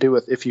nothing to do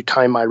with if you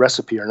tie my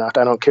recipe or not.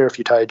 I don't care if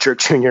you tie a jerk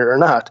junior or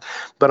not,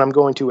 but I'm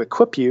going to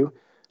equip you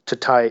to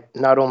tie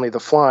not only the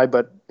fly,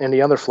 but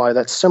any other fly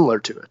that's similar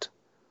to it.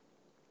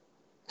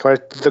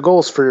 Right? The goal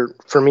is for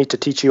me to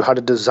teach you how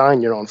to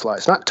design your own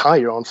flies, not tie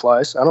your own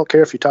flies. I don't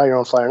care if you tie your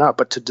own fly or not,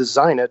 but to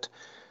design it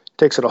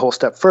takes it a whole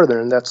step further.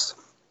 And that's,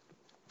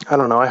 I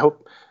don't know,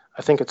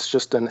 I think it's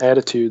just an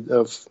attitude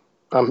of,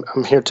 I'm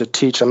here to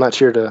teach. I'm not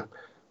here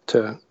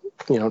to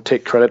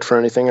take credit for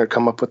anything or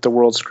come up with the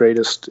world's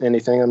greatest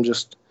anything. I'm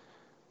just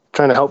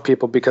trying to help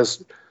people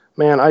because,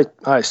 man,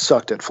 I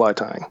sucked at fly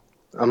tying.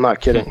 I'm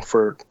not kidding,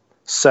 for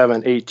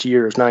 7, 8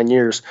 years, 9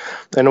 years.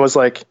 And it was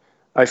like,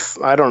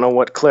 I don't know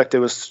what clicked. It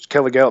was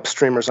Kelly Galloup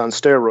Streamers on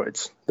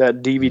Steroids,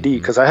 that DVD,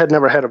 because I had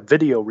never had a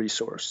video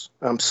resource.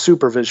 I'm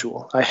super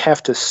visual. I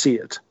have to see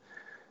it.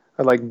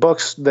 I like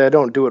books, they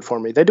don't do it for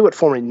me. They do it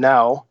for me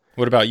now.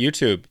 What about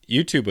YouTube?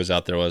 YouTube was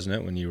out there, wasn't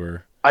it, when you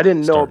were I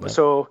didn't know.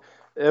 So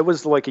it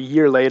was like a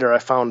year later I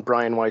found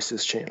Brian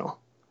Weiss's channel.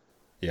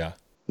 Yeah.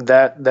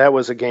 That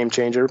was a game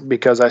changer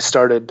because I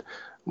started,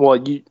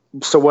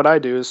 so what I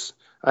do is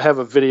I have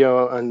a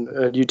video on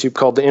YouTube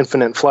called The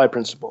Infinite Fly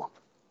Principle.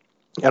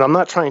 And I'm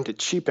not trying to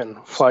cheapen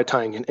fly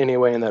tying in any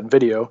way in that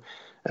video.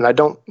 And I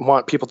don't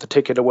want people to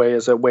take it away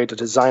as a way to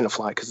design a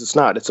fly, because it's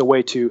not. It's a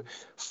way to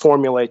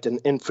formulate an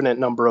infinite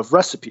number of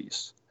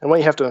recipes. And what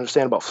you have to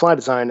understand about fly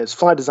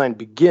design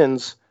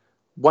begins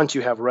once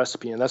you have a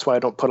recipe. And that's why I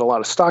don't put a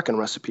lot of stock in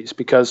recipes,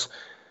 because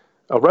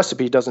a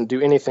recipe doesn't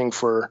do anything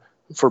for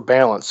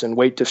balance and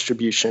weight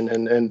distribution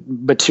and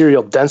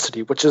material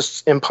density, which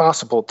is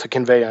impossible to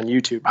convey on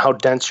YouTube, how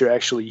dense you're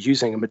actually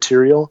using a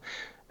material.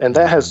 And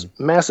that has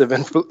massive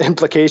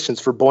implications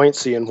for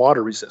buoyancy and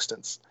water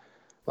resistance.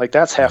 Like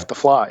that's half the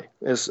fly,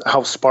 is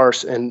how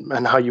sparse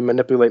and how you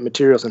manipulate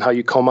materials and how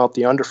you comb out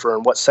the underfur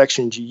and what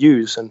sections you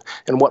use and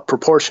what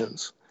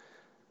proportions.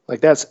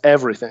 Like that's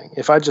everything.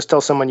 If I just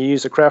tell someone you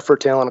use a craft fur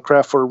tail and a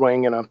craft fur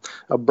wing and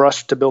a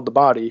brush to build the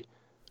body,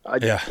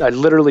 I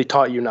literally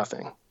taught you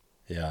nothing.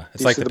 Yeah,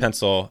 it's like the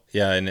pencil.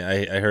 Yeah, and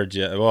I heard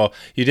you. Well,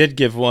 you did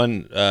give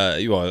one, a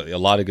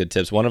lot of good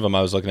tips. One of them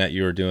I was looking at,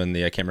 you were doing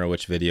I can't remember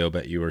which video,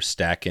 but you were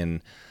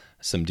stacking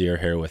some deer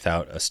hair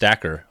without a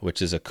stacker,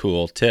 which is a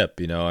cool tip.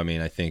 I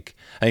mean, I think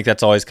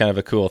that's always kind of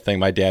a cool thing.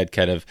 My dad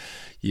kind of,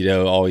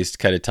 always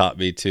kind of taught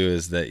me too,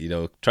 is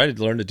that, try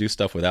to learn to do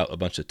stuff without a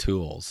bunch of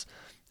tools.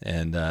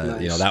 And,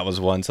 Nice. that was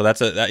one. So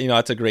that's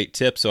a great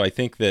tip. So I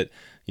think that,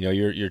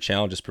 your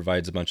channel just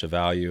provides a bunch of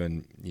value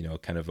and,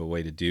 kind of a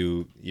way to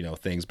do,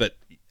 things. But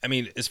I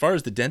mean, as far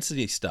as the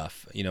density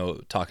stuff,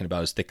 talking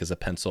about as thick as a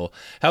pencil,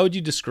 how would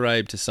you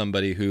describe to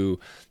somebody who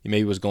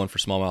maybe was going for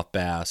smallmouth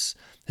bass,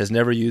 has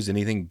never used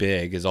anything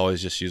big, has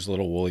always just used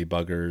little woolly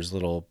buggers,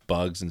 little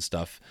bugs and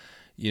stuff,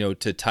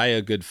 to tie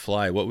a good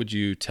fly? What would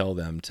you tell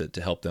them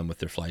to help them with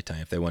their fly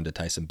tying if they wanted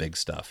to tie some big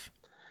stuff?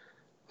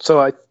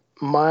 So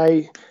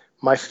my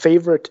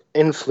favorite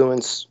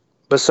influence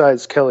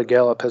besides Kelly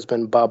Galloup has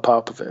been Bob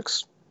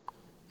Popovic's.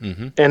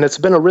 Mm-hmm. And it's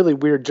been a really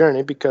weird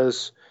journey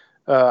because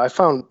I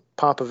found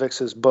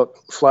Popovic's book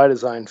Fly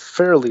Design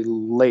fairly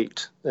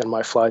late in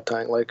my fly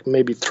tying, like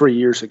maybe 3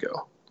 years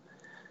ago.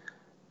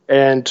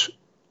 And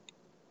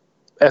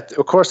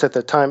of course at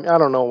the time, I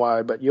don't know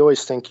why, but you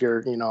always think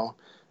you're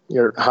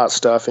hot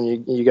stuff,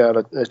 and you got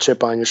a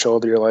chip on your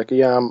shoulder. You're like,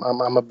 yeah,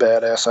 I'm a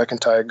badass. I can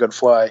tie a good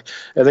fly.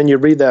 And then you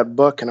read that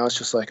book, and I was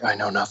just like, I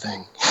know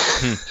nothing.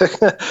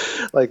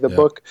 Like the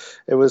book,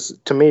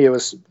 to me, it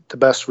was the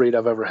best read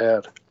I've ever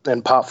had.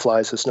 And Pop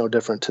Flies is no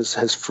different.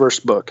 His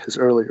first book, his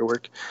earlier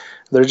work,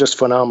 they're just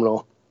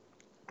phenomenal.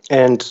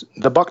 And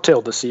the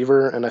bucktail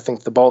deceiver, and I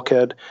think the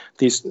bulkhead,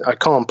 I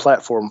call them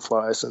platform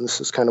flies, and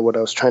this is kind of what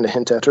I was trying to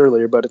hint at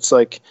earlier, but it's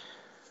like,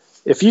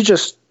 if you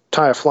just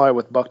tie a fly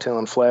with bucktail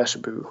and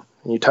flashabou,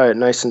 and you tie it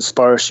nice and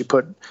sparse, you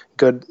put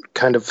good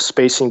kind of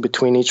spacing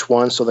between each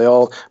one so they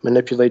all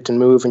manipulate and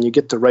move, and you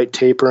get the right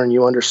taper, and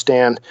you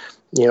understand,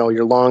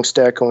 your long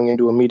stack going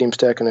into a medium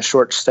stack and a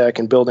short stack,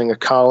 and building a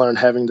collar and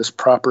having this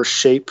proper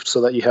shape so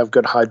that you have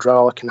good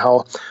hydraulic, and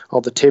how all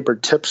the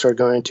tapered tips are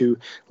going to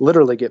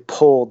literally get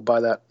pulled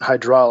by that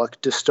hydraulic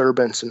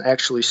disturbance and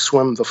actually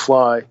swim the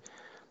fly.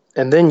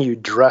 And then you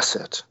dress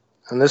it.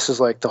 And this is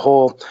like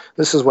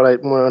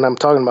when I'm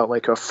talking about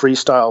like a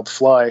freestyled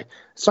fly,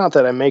 it's not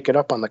that I make it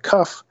up on the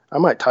cuff. I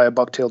might tie a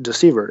bucktail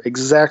deceiver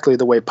exactly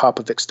the way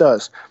Popovic's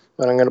does.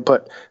 But I'm going to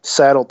put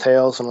saddle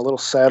tails and a little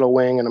saddle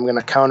wing, and I'm going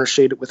to counter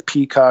shade it with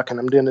peacock, and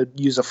I'm going to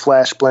use a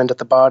flash blend at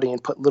the body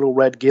and put little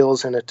red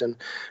gills in it and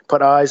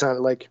put eyes on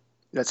it. Like,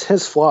 that's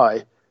his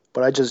fly,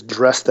 but I just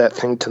dress that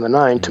thing to the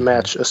nine to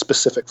match a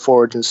specific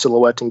forage and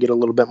silhouette and get a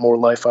little bit more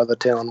life out of the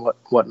tail and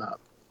whatnot.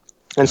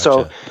 And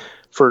so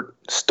for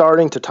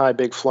starting to tie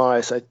big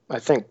flies, I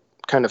think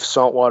kind of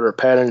saltwater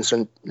patterns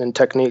and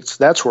techniques,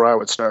 that's where I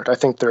would start. I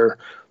think they're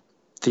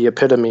the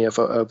epitome of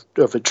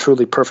a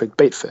truly perfect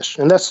bait fish.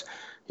 And that's,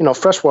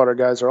 freshwater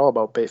guys are all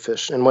about bait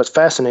fish. And what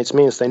fascinates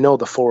me is they know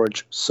the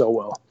forage so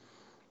well.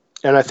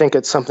 And I think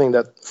it's something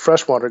that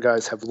freshwater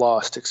guys have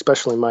lost,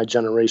 especially my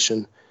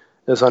generation,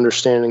 is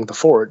understanding the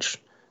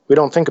forage. We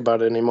don't think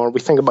about it anymore.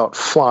 We think about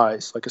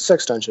flies, like a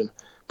sextungeon.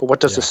 But what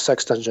does a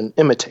sextungeon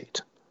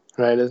imitate?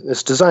 Right?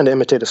 It's designed to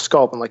imitate a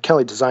scalp, and like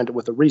Kelly designed it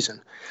with a reason.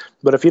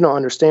 But if you don't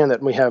understand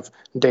that we have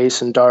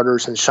dace and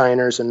darters and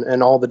shiners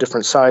and all the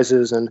different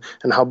sizes and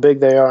how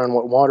big they are and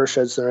what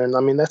watersheds they're in, I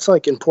mean, that's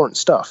like important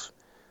stuff.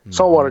 Mm-hmm.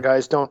 Saltwater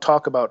guys don't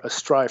talk about a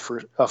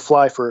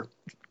fly for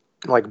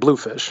like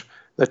bluefish.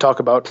 They talk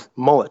about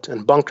mullet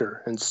and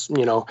bunker and,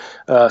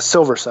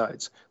 silver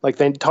sides. Like,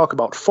 they talk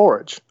about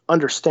forage,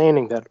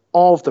 understanding that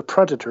all of the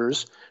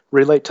predators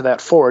relate to that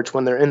forage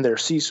when they're in there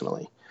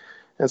seasonally.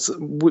 I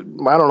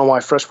don't know why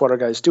freshwater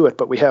guys do it,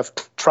 but we have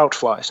trout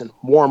flies and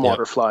warm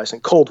water flies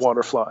and cold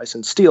water flies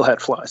and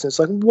steelhead flies. And it's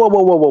like,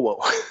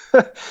 whoa.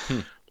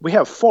 We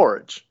have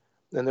forage,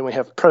 and then we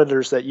have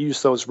predators that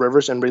use those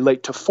rivers and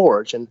relate to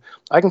forage. And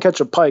I can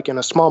catch a pike and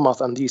a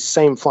smallmouth on these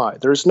same fly.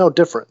 There's no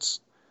difference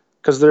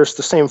because there's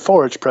the same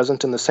forage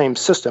present in the same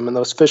system, and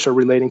those fish are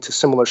relating to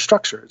similar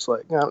structures.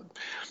 Like,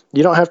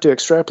 you don't have to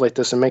extrapolate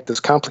this and make this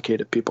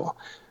complicated, people.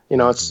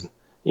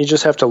 You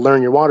just have to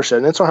learn your watershed,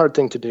 and it's a hard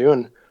thing to do.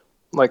 And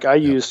like I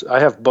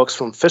have books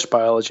from fish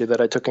biology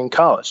that I took in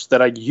college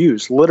that I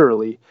use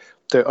literally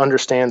to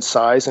understand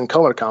size and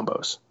color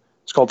combos.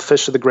 It's called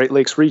Fish of the Great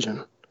Lakes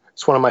Region.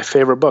 It's one of my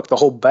favorite books. The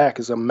whole back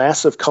is a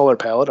massive color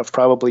palette of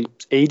probably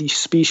 80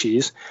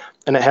 species,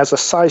 and it has a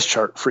size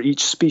chart for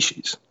each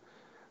species.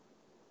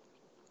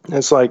 And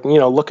it's like,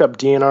 look up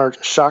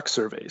DNR shock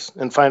surveys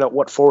and find out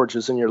what forage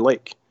is in your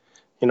lake.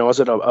 Is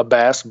it a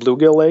bass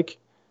bluegill lake?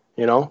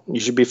 You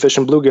should be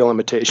fishing bluegill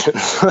imitations.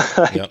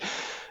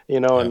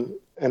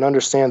 And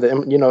understand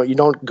that, you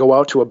don't go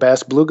out to a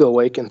bass bluegill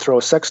lake and throw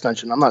a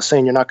sextungeon. I'm not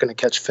saying you're not going to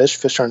catch fish.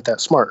 Fish aren't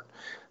that smart.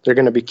 They're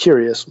going to be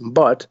curious,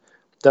 but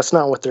that's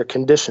not what they're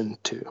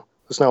conditioned to.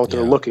 That's not what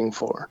they're looking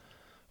for.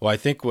 Well, I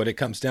think what it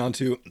comes down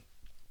to,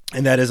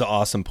 and that is an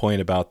awesome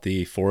point about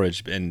the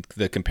forage, and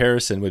the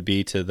comparison would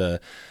be to the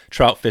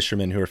trout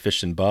fishermen who are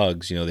fishing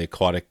bugs, the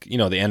aquatic,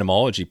 the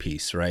entomology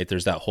piece, right?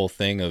 There's that whole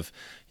thing of,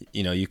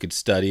 you could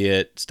study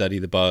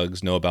the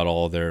bugs, know about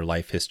all their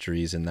life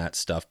histories and that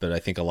stuff. But I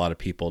think a lot of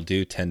people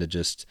do tend to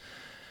just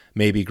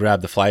maybe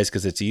grab the flies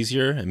because it's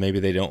easier, and maybe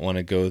they don't want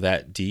to go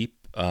that deep.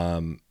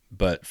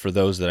 But for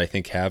those that I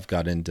think have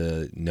got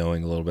into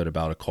knowing a little bit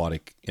about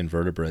aquatic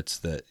invertebrates,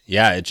 that,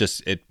 yeah,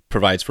 it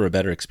provides for a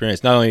better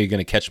experience. Not only are you going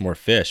to catch more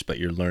fish, but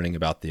you're learning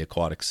about the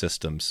aquatic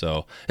system.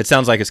 So it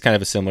sounds like it's kind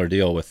of a similar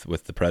deal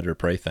with the predator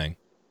prey thing.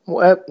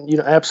 Well,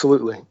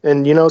 absolutely.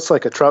 And, it's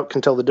like a trout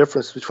can tell the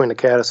difference between a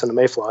caddis and a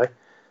mayfly.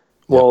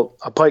 Well,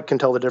 a pike can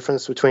tell the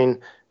difference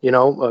between,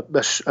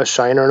 a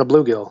shiner and a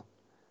bluegill.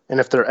 And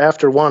if they're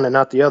after one and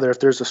not the other, if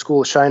there's a school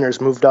of shiners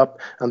moved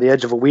up on the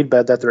edge of a weed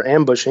bed that they're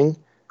ambushing,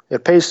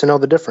 it pays to know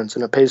the difference,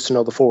 and it pays to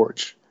know the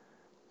forage,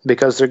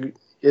 because there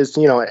is,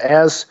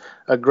 as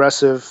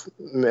aggressive,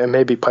 and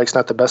maybe pike's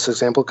not the best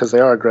example because they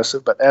are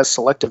aggressive, but as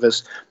selective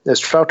as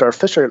trout are,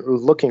 fish are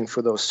looking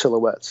for those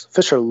silhouettes.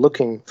 Fish are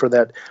looking for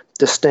that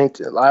distinct.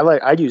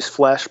 I use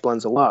flash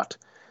blends a lot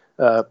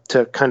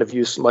to kind of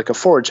use like a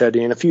forage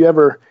eddy. And I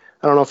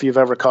don't know if you've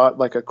ever caught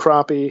like a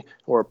crappie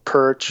or a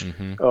perch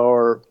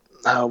or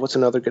what's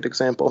another good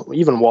example?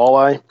 Even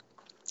walleye,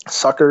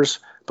 suckers.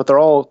 But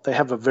they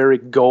have a very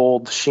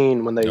gold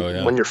sheen when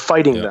when you're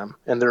fighting them,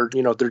 and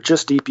they're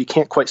just deep. You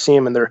can't quite see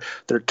them, and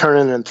they're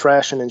turning and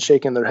thrashing and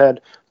shaking their head.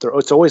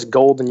 It's always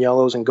gold and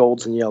yellows and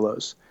golds and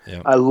yellows.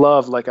 Yep. I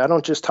love, I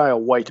don't just tie a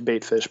white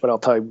bait fish, but I'll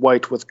tie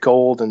white with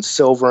gold and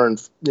silver and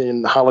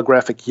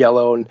holographic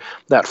yellow, and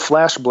that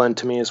flash blend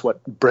to me is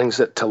what brings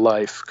it to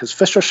life. Because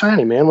fish are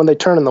shiny, man. When they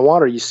turn in the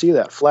water, you see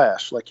that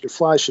flash. Like your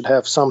fly should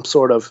have some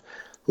sort of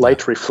light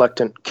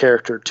reflectant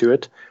character to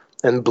it.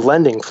 And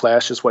blending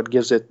flash is what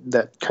gives it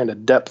that kind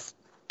of depth.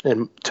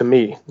 And to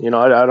me,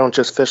 I don't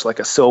just fish like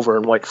a silver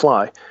and white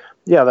fly.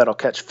 Yeah, that'll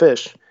catch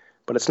fish,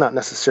 but it's not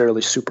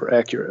necessarily super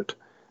accurate.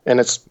 And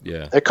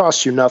it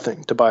costs you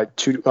nothing to buy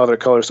 2 other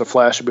colors of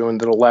flash blue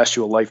that'll last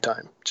you a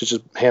lifetime to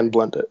just hand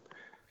blend it.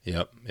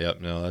 Yep.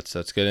 No,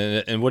 that's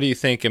good. And what do you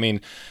think? I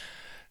mean,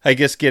 I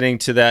guess getting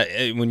to that,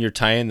 when you're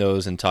tying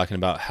those and talking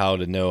about how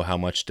to know how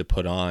much to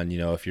put on,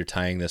 if you're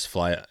tying this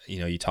fly,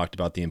 you talked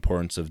about the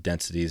importance of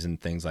densities and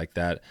things like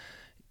that.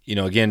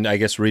 Again, I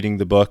guess reading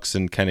the books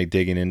and kind of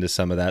digging into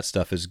some of that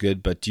stuff is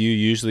good, but do you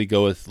usually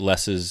go with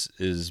less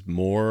is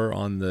more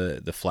on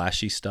the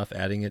flashy stuff,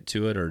 adding it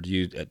to it, or do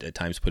you at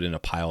times put in a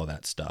pile of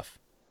that stuff?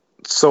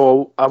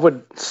 So I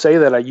would say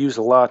that I use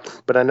a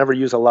lot, but I never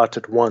use a lot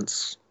at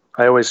once.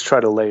 I always try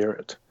to layer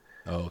it.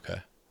 Oh, okay.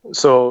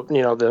 So,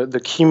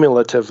 the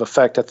cumulative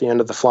effect at the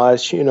end of the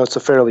flies, it's a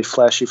fairly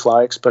flashy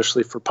fly,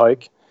 especially for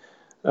pike.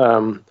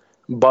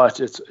 But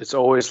it's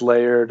always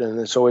layered, and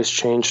it's always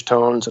changed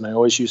tones, and I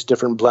always use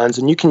different blends.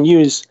 And you can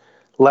use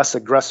less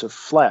aggressive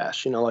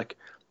flash, like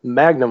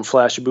Magnum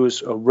flash blue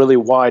is a really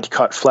wide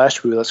cut flash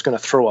blue that's going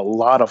to throw a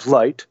lot of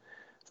light,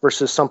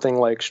 versus something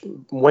like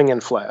wing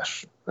and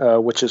flash,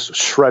 which is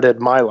shredded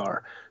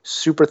mylar.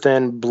 Super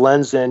thin,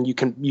 blends in. You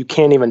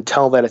can't even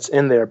tell that it's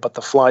in there, but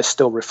the fly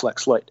still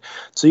reflects light.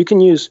 So you can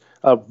use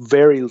a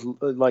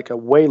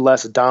way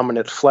less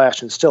dominant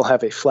flash and still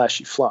have a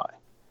flashy fly.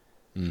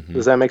 Mm-hmm.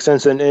 Does that make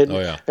sense? And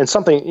and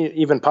something,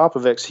 even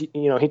Popovic's, he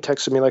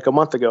texted me like a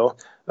month ago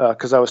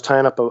because I was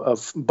tying up a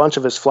bunch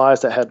of his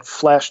flies that had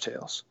flash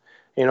tails.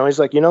 He's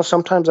like,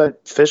 sometimes I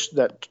fish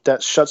that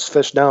shuts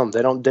fish down.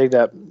 They don't dig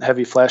that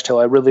heavy flash tail.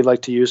 I really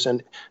like to use,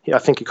 and I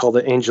think he called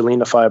it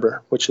Angelina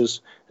fiber,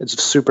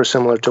 it's super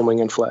similar to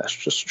wing and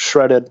flash, just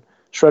shredded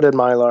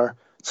mylar,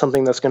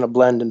 something that's going to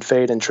blend and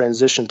fade and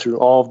transition through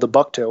all of the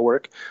bucktail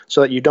work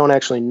so that you don't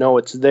actually know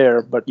it's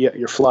there, but yet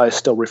your fly is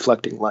still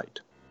reflecting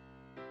light.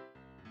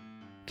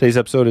 Today's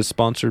episode is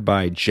sponsored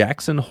by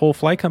Jackson Hole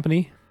Fly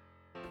Company.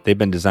 They've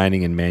been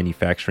designing and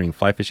manufacturing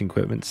fly fishing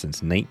equipment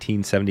since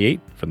 1978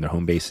 from their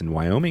home base in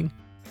Wyoming.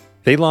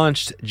 They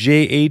launched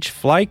JH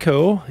Fly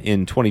Co.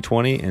 in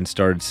 2020 and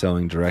started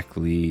selling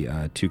directly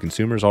to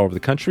consumers all over the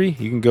country.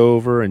 You can go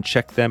over and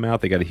check them out.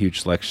 They got a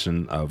huge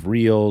selection of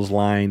reels,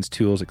 lines,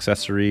 tools,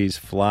 accessories,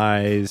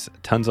 flies,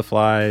 tons of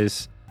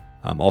flies,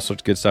 all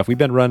sorts of good stuff. We've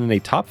been running a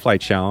top fly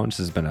challenge.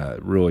 This has been a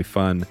really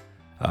fun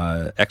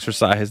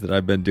exercise that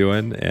I've been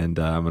doing, and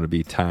I'm going to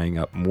be tying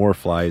up more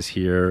flies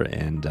here,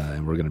 and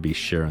we're going to be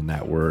sharing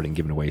that word and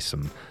giving away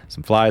some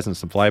flies and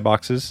some fly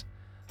boxes.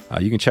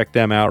 You can check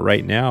them out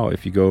right now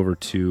if you go over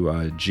to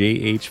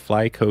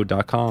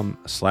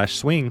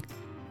jhflyco.com/swing,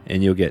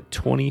 and you'll get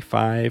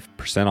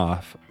 25%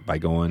 off by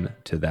going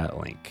to that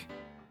link.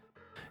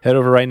 Head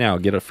over right now,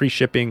 get a free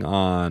shipping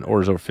on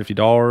orders over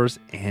 $50,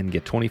 and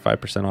get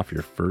 25% off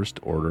your first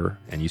order,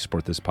 and you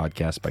support this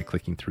podcast by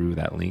clicking through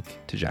that link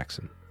to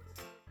Jackson.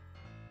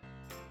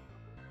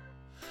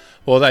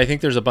 Well, I think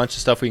there's a bunch of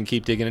stuff we can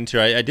keep digging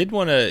into. I did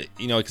want to,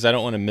 because I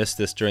don't want to miss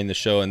this during the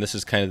show, and this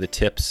is kind of the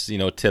tips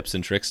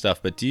and trick stuff.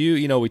 But do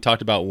you, we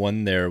talked about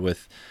one there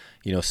with,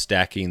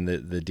 stacking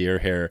the deer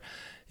hair.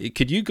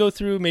 Could you go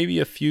through maybe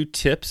a few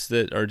tips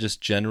that are just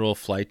general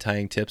fly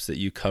tying tips that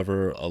you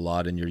cover a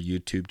lot in your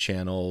YouTube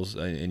channels,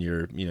 in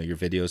your, your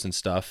videos and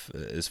stuff,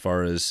 as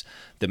far as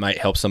that might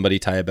help somebody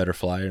tie a better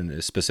fly?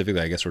 And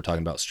specifically, I guess we're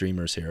talking about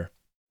streamers here.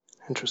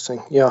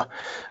 Interesting. Yeah.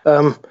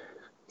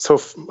 So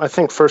I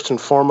think first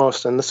and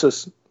foremost, and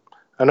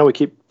I know we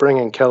keep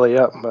bringing Kelly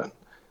up, but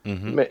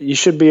you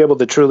should be able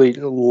to truly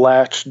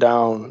latch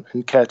down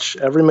and catch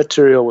every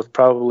material with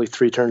probably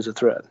 3 turns of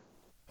thread.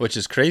 Which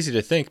is crazy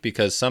to think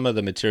because some of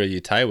the material you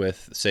tie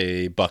with,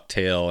 say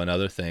bucktail and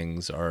other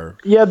things, are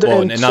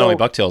and not only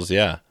bucktails,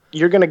 yeah.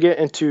 You're going to get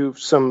into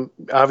some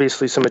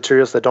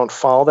materials that don't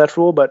follow that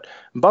rule, but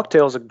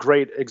bucktail is a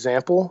great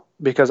example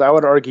because I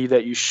would argue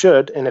that you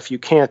should, and if you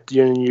can't,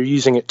 you're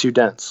using it too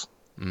dense.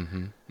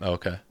 Mm-hmm.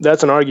 Okay.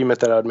 That's an argument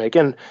that I would make.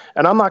 And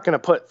I'm not going to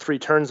put 3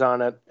 turns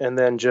on it and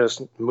then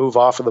just move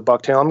off of the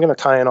bucktail. I'm going to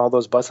tie in all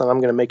those butts and I'm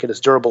going to make it as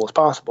durable as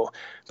possible.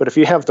 But if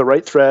you have the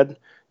right thread,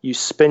 you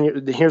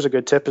spin here's a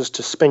good tip is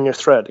to spin your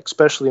thread,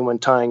 especially when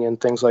tying in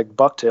things like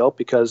bucktail,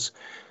 because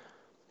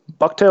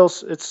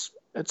bucktails,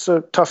 it's a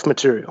tough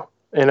material.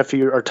 And if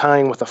you are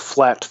tying with a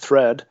flat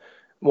thread,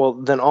 well,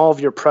 then all of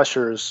your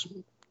pressure is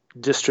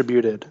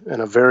distributed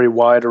in a very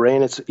wide array,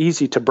 and it's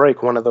easy to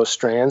break one of those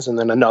strands and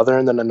then another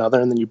and then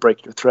another, and then you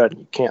break your thread and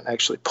you can't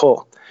actually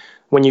pull.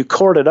 When you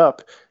cord it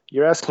up,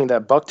 you're asking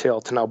that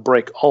bucktail to now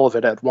break all of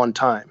it at one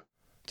time.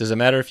 Does it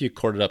matter if you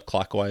cord it up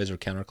clockwise or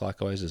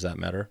counterclockwise? Does that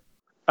matter?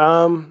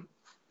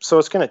 So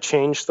it's going to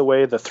change the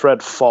way the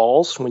thread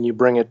falls when you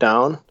bring it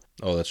down.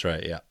 Oh, that's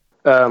right, yeah.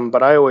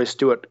 But I always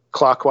do it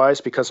clockwise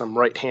because I'm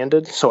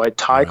right-handed, so I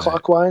tie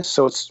clockwise.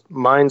 So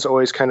mine's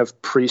always kind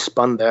of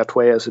pre-spun that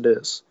way as it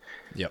is.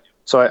 Yep.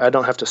 So I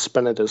don't have to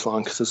spin it as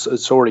long because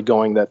it's already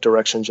going that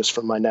direction just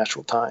from my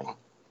natural tying.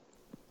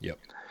 Yep.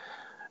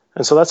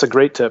 And so that's a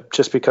great tip,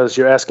 just because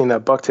you're asking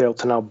that bucktail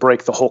to now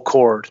break the whole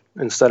cord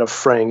instead of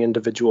fraying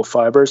individual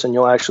fibers, and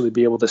you'll actually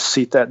be able to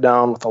seat that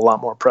down with a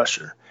lot more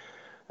pressure.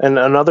 And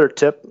another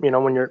tip,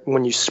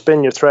 when you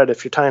spin your thread,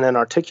 if you're tying an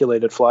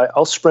articulated fly,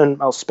 I'll spin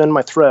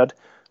my thread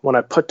when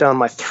I put down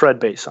my thread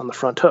base on the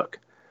front hook.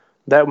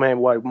 That way,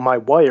 my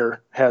wire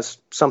has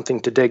something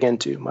to dig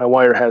into. My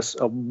wire has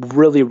a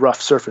really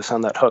rough surface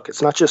on that hook.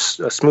 It's not just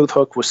a smooth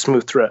hook with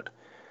smooth thread,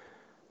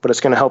 but it's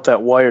going to help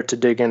that wire to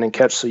dig in and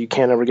catch, so you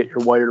can't ever get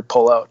your wire to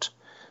pull out.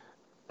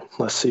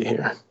 Let's see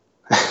here.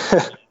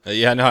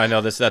 Yeah, no, I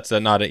know that's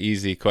not an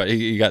easy question.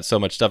 You got so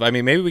much stuff. I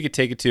mean, maybe we could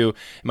take it to, it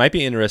might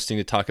be interesting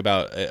to talk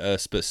about a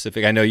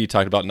specific, I know you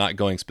talked about not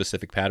going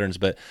specific patterns,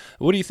 but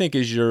what do you think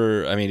is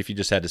if you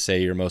just had to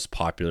say your most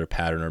popular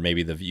pattern, or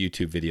maybe the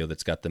YouTube video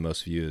that's got the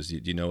most views,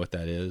 do you know what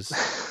that is?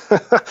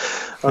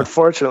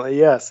 Unfortunately,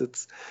 yes.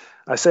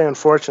 I say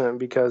unfortunate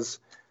because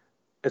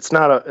it's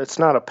not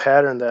a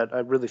pattern that I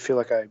really feel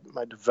like I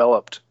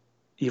developed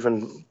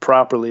even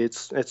properly.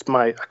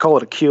 I call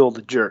it a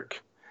keeled jerk.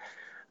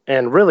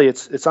 And really,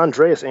 it's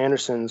Andreas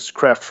Anderson's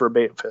craft for a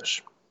bait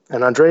fish.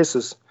 And Andreas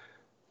is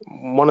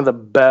one of the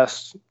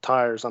best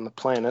tyers on the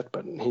planet,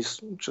 but he's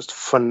just a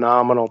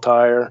phenomenal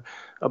tyer,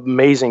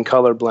 amazing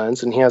color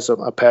blends, and he has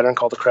a pattern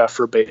called the craft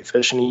for a bait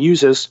fish, and he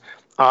uses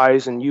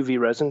eyes and UV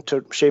resin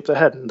to shape the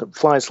head. And the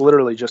fly is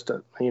literally just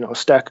a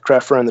stack of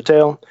craft fur in the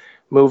tail,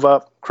 move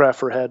up, craft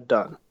fur head,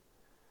 done.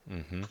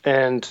 Mm-hmm.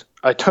 And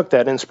I took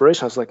that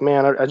inspiration. I was like,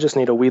 man, I just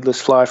need a weedless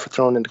fly for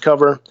throwing into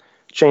cover.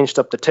 Changed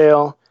up the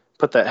tail,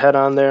 put that head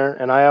on there,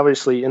 and I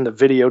obviously in the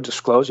video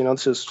disclose,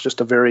 this is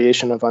just a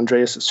variation of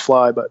Andreas's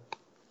fly, but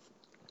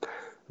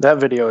that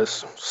video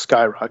is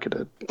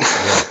skyrocketed.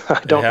 Yeah,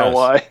 I don't know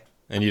why.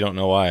 And you don't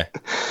know why.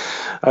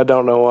 I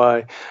don't know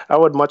why. I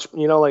would much,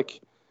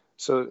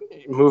 so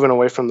moving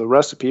away from the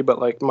recipe, but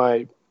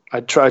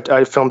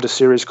I filmed a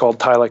series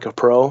called Tie Like a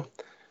Pro,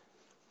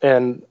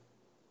 and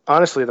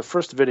honestly, the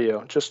first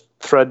video, just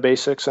thread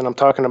basics, and I'm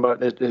talking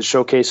about it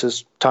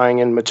showcases tying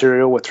in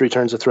material with 3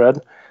 turns of thread.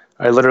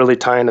 I literally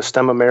tie in a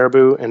stem of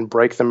marabou and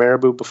break the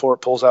marabou before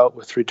it pulls out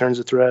with 3 turns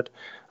of thread.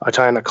 I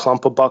tie in a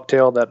clump of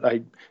bucktail that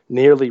I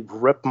nearly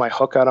rip my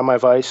hook out of my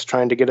vise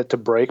trying to get it to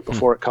break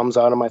before it comes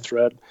out of my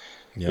thread.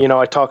 Yep.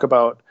 I talk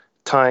about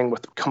tying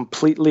with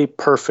completely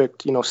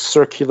perfect,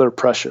 circular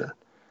pressure.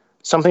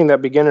 Something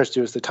that beginners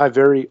do is they tie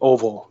very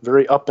oval,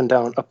 very up and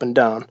down,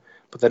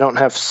 but they don't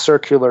have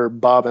circular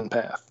bobbin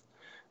path.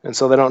 And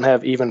so they don't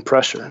have even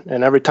pressure.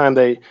 And every time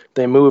they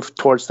move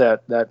towards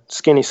that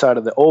skinny side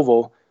of the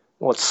oval,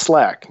 well, it's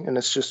slack, and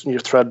it's just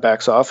your thread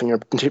backs off, and your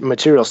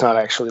material's not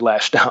actually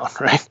lashed down,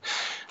 right?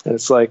 And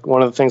it's like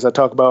one of the things I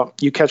talk about,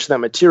 you catch that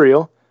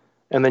material,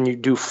 and then you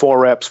do 4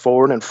 wraps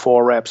forward and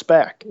 4 wraps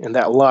back, and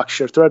that locks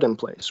your thread in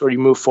place. Or you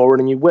move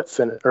forward and you whip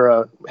fin it, or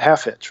a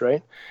half hitch,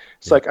 right?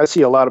 It's like I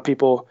see a lot of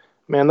people,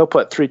 man, they'll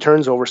put 3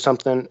 turns over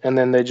something, and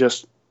then they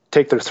just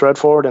take their thread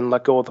forward and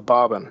let go of the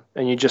bobbin,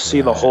 and you just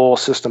see the whole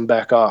system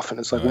back off, and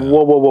it's like,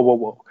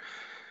 whoa.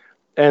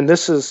 And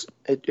this is,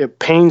 it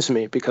pains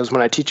me, because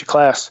when I teach a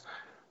class,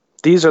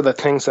 these are the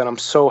things that I'm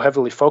so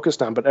heavily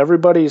focused on, but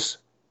everybody's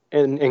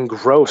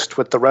engrossed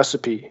with the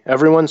recipe.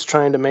 Everyone's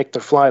trying to make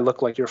their fly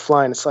look like your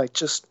fly, and it's like,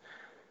 just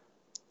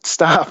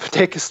stop,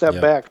 take a step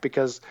back,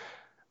 because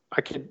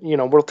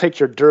we'll take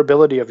your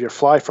durability of your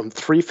fly from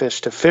 3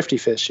 fish to 50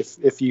 fish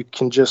if you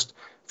can just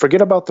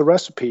forget about the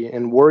recipe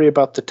and worry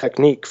about the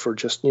technique for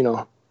just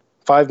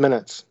 5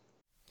 minutes.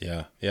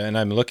 Yeah, and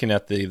I'm looking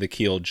at the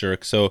keel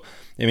jerk. So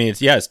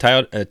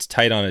it's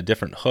tied on a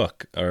different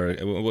hook, or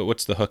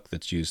what's the hook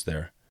that's used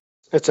there?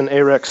 It's an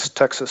Arex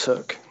Texas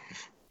hook.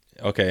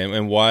 Okay,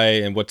 and why?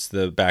 And what's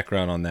the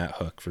background on that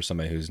hook for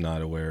somebody who's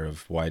not aware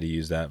of why to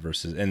use that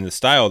versus? And the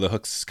style of the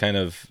hook's kind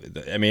of.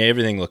 I mean,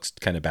 everything looks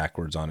kind of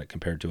backwards on it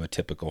compared to a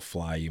typical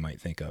fly you might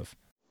think of.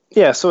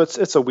 Yeah, so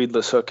it's a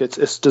weedless hook.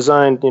 It's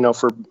designed,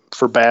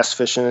 for bass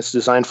fishing. It's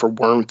designed for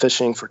worm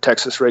fishing, for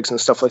Texas rigs and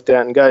stuff like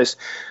that. And guys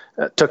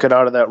took it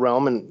out of that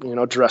realm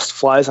and dressed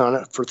flies on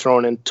it for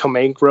throwing in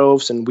tomato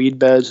groves and weed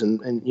beds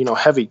and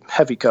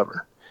heavy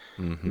cover.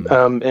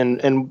 Mm-hmm.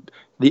 And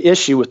the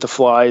issue with the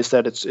fly is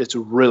that it's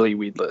really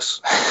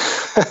weedless,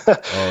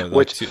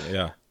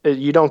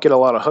 you don't get a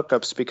lot of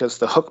hookups because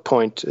the hook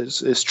point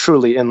is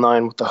truly in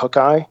line with the hook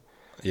eye.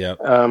 Yeah.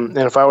 And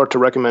if I were to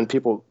recommend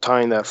people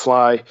tying that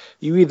fly,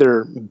 you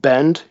either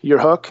bend your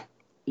hook,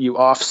 you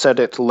offset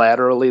it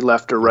laterally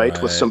left or right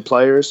with some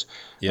pliers,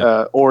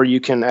 or you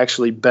can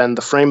actually bend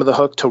the frame of the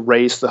hook to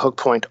raise the hook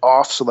point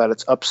off so that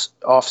it's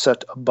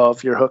offset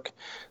above your hook.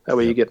 That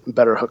way you get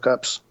better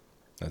hookups.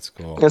 That's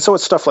cool. And so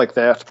it's stuff like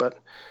that, but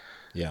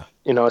yeah,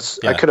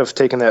 I could have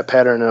taken that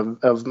pattern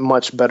of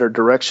much better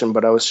direction,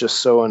 but I was just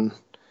so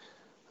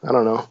I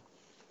don't know.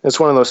 It's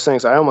one of those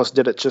things. I almost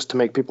did it just to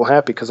make people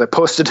happy because I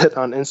posted it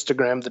on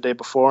Instagram the day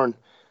before and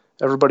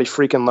everybody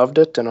freaking loved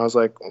it. And I was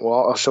like,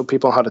 well, I'll show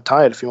people how to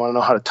tie it if you want to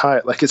know how to tie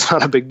it. Like, it's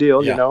not a big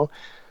deal,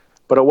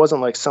 but it wasn't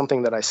like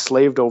something that I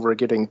slaved over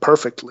getting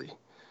perfectly.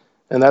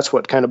 And that's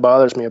what kind of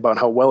bothers me about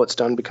how well it's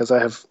done, because I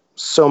have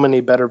so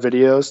many better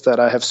videos that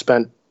I have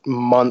spent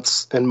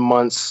months and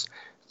months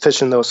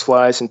fishing those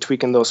flies and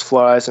tweaking those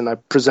flies. And I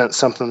present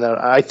something that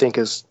I think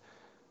is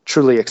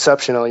truly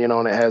exceptional,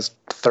 and it has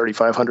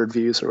 3,500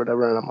 views or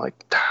whatever, and I'm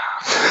like,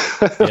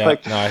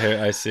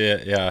 I see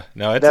it. Yeah,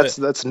 no,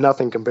 that's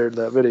nothing compared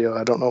to that video.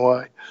 I don't know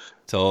why.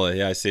 Totally,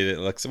 yeah, I see it.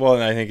 It looks well,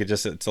 and I think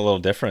it's a little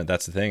different.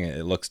 That's the thing.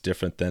 It looks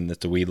different than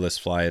the weedless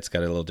fly. It's got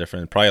a little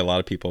different. Probably a lot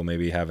of people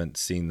maybe haven't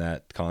seen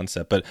that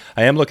concept, but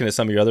I am looking at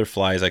some of your other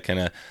flies. I kind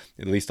of,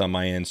 at least on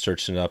my end,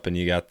 searching it up, and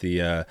you got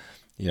the.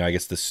 I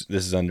guess this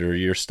is under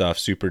your stuff,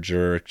 Super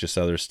Jerk, just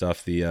other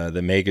stuff. The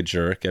Mega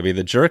Jerk. I mean,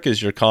 the Jerk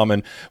is your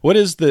common. What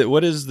is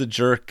the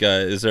Jerk?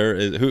 Is there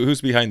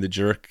who's behind the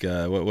Jerk?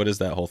 What is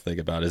that whole thing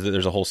about? Is it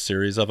there's a whole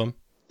series of them?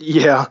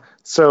 Yeah.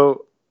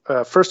 So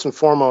first and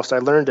foremost, I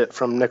learned it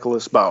from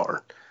Nicholas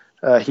Bauer.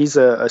 He's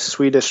a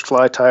Swedish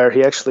fly tyer.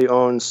 He actually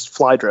owns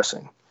Fly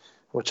Dressing,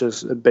 which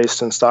is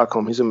based in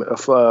Stockholm. He's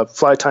a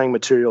fly tying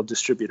material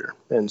distributor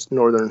in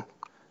northern.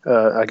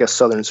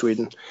 Southern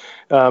Sweden.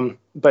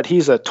 But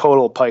he's a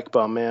total pike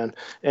bum, man.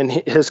 And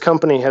his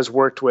company has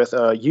worked with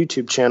a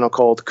YouTube channel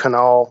called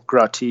Canal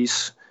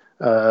Gratis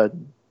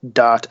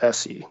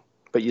 .se,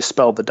 but you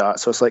spell the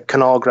dot. So it's like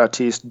Canal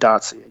Gratis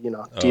 .se,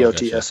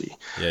 DOTSE.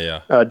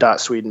 Yeah.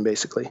 Dot Sweden,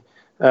 basically.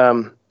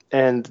 And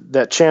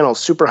that channel's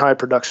super high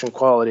production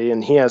quality,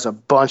 and he has a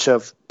bunch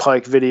of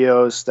pike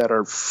videos that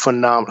are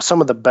phenomenal.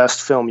 Some of the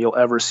best film you'll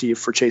ever see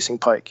for chasing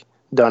pike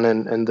done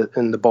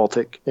in the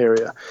Baltic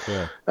area.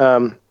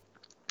 Yeah.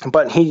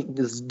 But he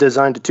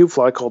designed a tube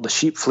fly called the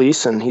sheep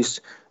fleece, and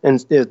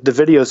the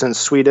video's in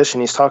Swedish,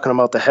 and he's talking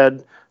about the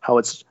head, how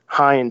it's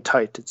high and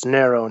tight, it's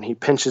narrow, and he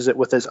pinches it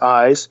with his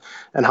eyes,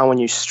 and how when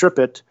you strip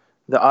it,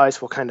 the eyes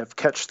will kind of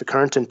catch the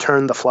current and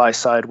turn the fly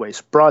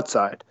sideways,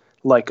 broadside,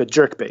 like a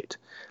jerkbait.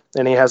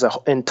 And he has an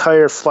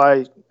entire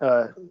fly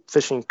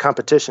fishing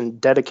competition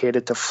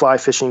dedicated to fly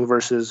fishing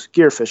versus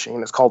gear fishing,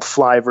 and it's called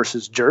Fly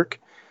versus Jerk.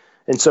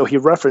 And so he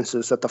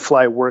references that the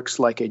fly works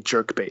like a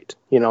jerkbait.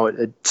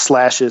 It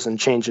slashes and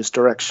changes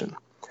direction.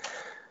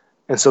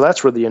 And so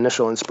that's where the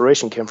initial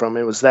inspiration came from.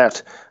 It was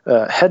that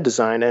head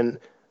design. And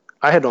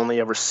I had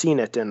only ever seen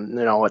it in,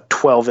 a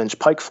 12-inch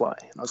pike fly.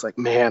 And I was like,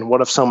 man,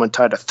 what if someone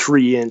tied a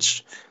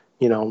 3-inch,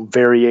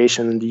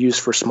 variation to use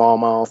for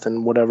smallmouth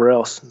and whatever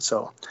else? And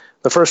so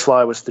the first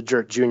fly was the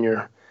Jerk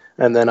Junior.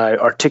 And then I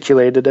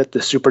articulated it,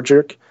 the Super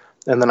Jerk.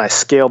 And then I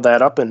scaled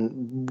that up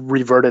and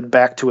reverted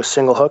back to a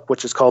single hook,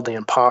 which is called the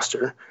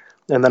Imposter.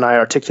 And then I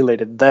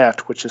articulated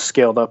that, which is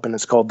scaled up, and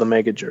it's called the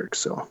Mega Jerk.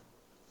 So,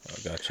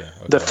 gotcha.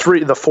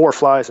 Okay. The four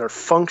flies are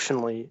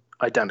functionally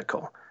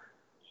identical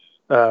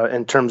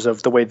in terms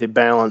of the way they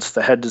balance,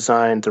 the head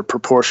design. They're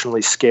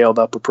proportionally scaled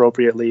up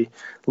appropriately.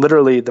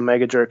 Literally, the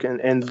Mega Jerk,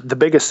 and the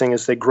biggest thing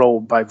is they grow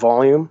by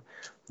volume.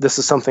 This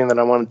is something that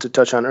I wanted to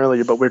touch on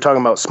earlier, but we were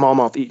talking about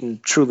smallmouth eating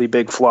truly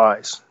big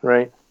flies,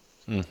 right?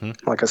 Mm-hmm.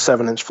 Like a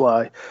 7-inch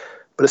fly.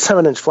 But a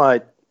 7-inch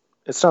fly,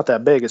 it's not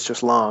that big, it's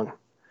just long.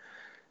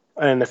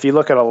 And if you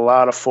look at a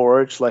lot of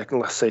forage, like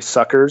let's say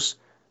suckers,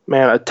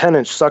 man, a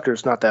 10-inch sucker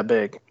is not that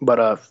big, but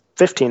a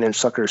 15-inch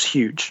sucker is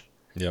huge.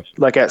 Yep.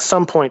 Like at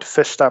some point,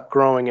 fish stop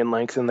growing in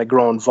length and they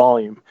grow in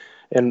volume.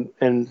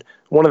 And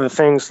one of the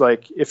things,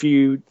 like if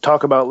you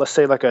talk about, let's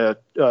say like a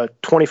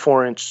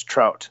 24-inch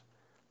trout,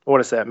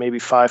 what is that? Maybe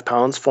 5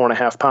 pounds,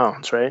 4.5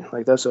 pounds, right?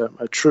 Like that's a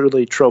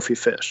truly trophy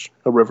fish,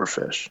 a river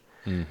fish.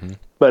 Mm-hmm.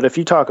 But if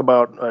you talk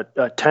about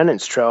a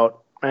 10-inch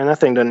trout, man, that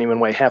thing doesn't even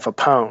weigh half a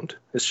pound.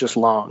 It's just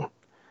long.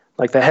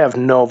 Like they have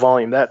no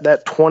volume.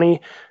 That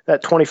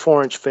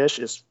 24-inch fish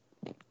is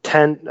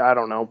I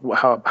don't know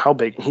how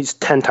big. He's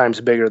 10 times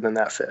bigger than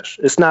that fish.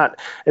 It's not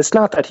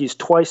that he's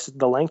twice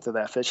the length of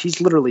that fish. He's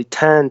literally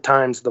 10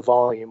 times the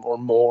volume or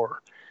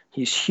more.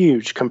 He's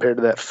huge compared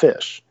to that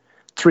fish.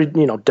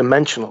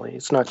 Dimensionally.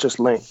 It's not just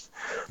length.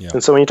 Yeah.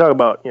 And so when you talk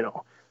about,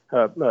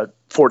 a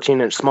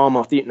 14-inch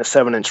smallmouth eating a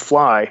 7-inch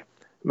fly,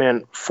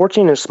 man,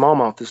 14-inch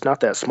smallmouth is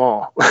not that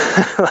small.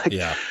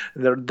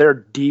 They're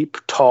deep,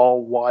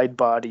 tall,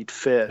 wide-bodied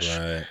fish.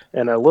 Right.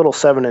 And a little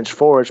 7-inch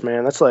forage,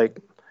 man, that's like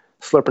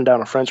slurping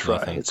down a French fry.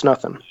 Nothing. It's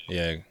nothing.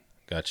 Yeah,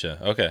 gotcha.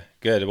 Okay,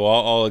 good. Well,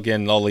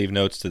 I'll leave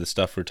notes to the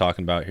stuff we're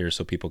talking about here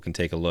so people can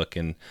take a look.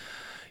 And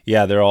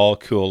yeah, they're all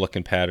cool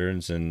looking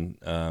patterns and,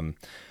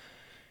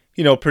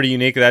 pretty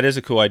unique. That is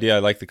a cool idea. I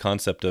like the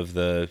concept of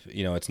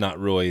it's not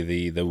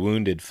really the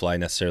wounded fly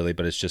necessarily,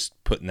 but it's just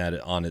putting that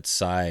on its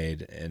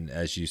side. And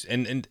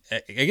and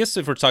I guess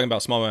if we're talking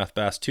about smallmouth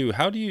bass too,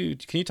 can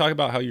you talk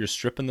about how you're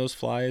stripping those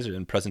flies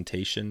in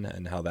presentation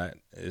and how that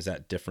is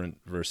different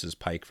versus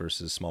pike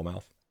versus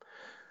smallmouth?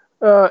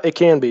 It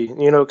can be,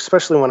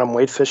 especially when I'm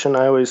wade fishing.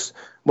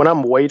 When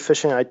I'm wade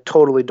fishing, I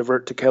totally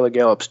divert to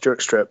Gallup's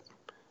jerk strip.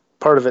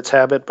 Part of it's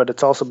habit, but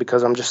it's also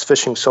because I'm just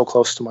fishing so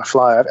close to my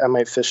fly. I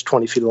might fish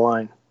 20 feet of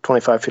line,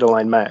 25 feet of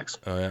line max.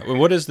 Oh yeah. Well,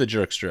 what is the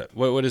jerk strip?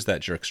 What is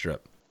that jerk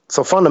strip?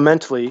 So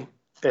fundamentally,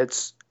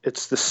 it's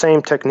the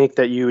same technique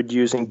that you would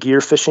use in gear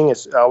fishing.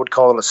 I would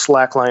call it a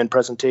slack line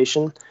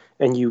presentation,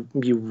 and you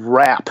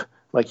wrap,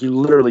 like you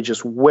literally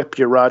just whip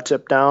your rod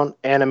tip down,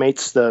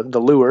 animates the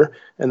lure,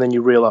 and then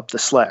you reel up the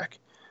slack.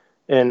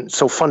 And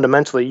so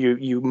fundamentally,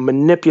 you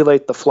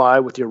manipulate the fly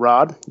with your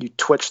rod, you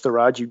twitch the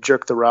rod, you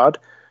jerk the rod,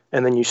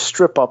 and then you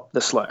strip up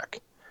the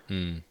slack.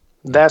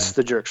 That's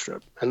the jerk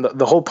strip. And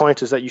the whole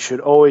point is that you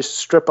should always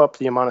strip up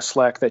the amount of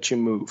slack that you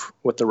move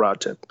with the rod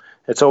tip.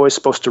 It's always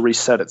supposed to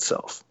reset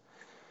itself.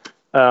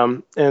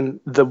 And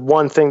the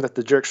one thing that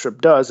the jerk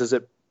strip does is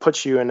it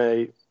puts you in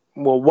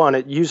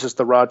it uses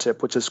the rod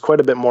tip, which is quite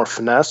a bit more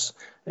finesse,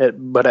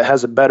 but it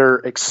has a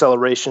better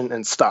acceleration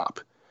and stop.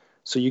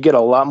 So you get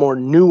a lot more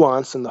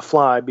nuance in the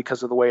fly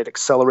because of the way it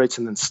accelerates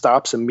and then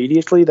stops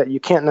immediately that you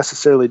can't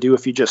necessarily do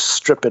if you just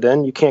strip it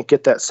in. You can't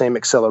get that same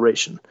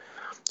acceleration.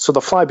 So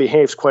the fly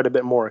behaves quite a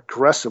bit more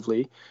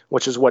aggressively,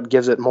 which is what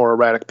gives it more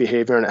erratic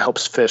behavior, and it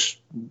helps fish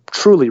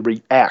truly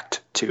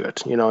react to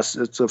it.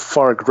 It's a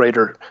far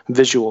greater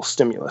visual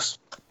stimulus.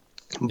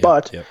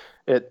 But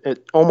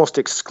it almost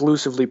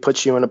exclusively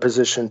puts you in a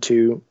position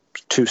to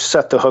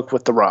set the hook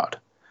with the rod.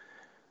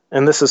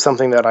 And this is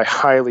something that I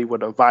highly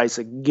would advise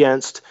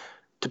against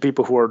to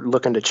people who are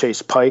looking to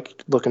chase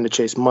pike, looking to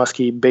chase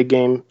muskie, big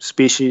game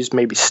species,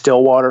 maybe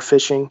stillwater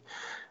fishing.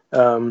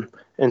 And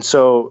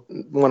so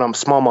when I'm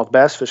smallmouth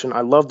bass fishing, I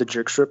love the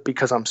jerk strip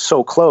because I'm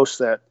so close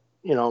that,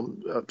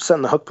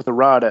 setting the hook with the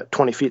rod at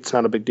 20 feet is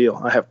not a big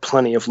deal. I have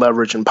plenty of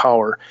leverage and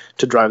power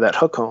to drive that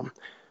hook home.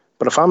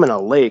 But if I'm in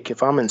a lake,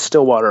 if I'm in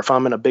stillwater, if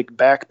I'm in a big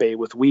back bay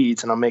with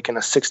weeds and I'm making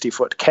a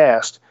 60-foot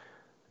cast,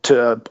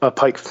 to a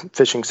pike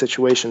fishing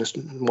situation is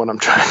what I'm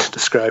trying to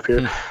describe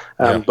here.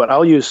 But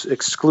I'll use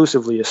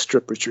exclusively a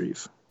strip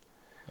retrieve.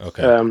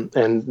 Okay.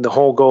 And the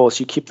whole goal is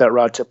you keep that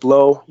rod tip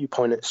low, you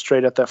point it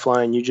straight at that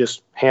fly, and you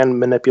just hand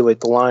manipulate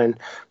the line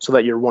so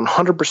that you're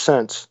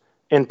 100%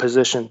 in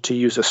position to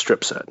use a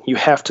strip set. You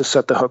have to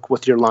set the hook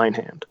with your line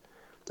hand.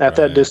 At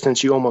that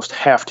distance, you almost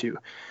have to.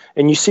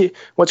 And you see,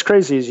 what's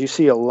crazy is you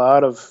see a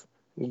lot of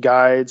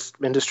guides,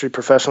 industry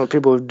professional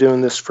people who've been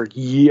doing this for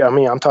years. I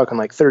mean, I'm talking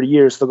like 30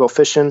 years. They'll go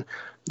fishing,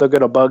 they'll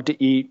get a bug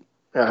to eat,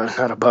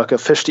 a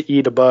fish to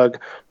eat a bug,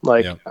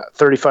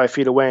 35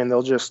 feet away, and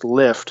they'll just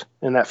lift,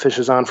 and that fish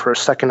is on for a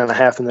second and a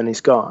half, and then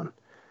he's gone.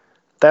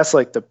 That's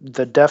like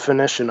the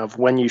definition of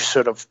when you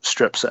should have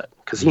strip set,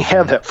 because he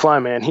had that fly,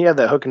 man. He had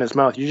that hook in his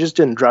mouth. You just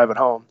didn't drive it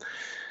home.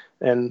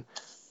 And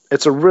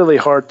it's a really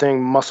hard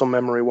thing, muscle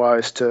memory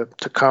wise, to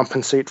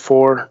compensate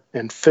for.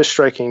 And fish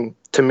striking,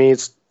 to me,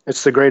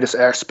 it's the greatest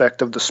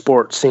aspect of the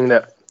sport, seeing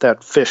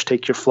that fish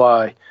take your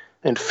fly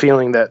and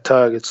feeling that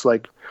tug. It's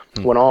like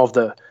when all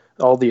the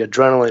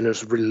adrenaline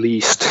is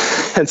released.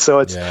 And so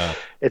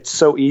it's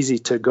so easy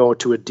to go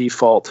to a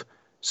default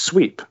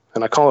sweep.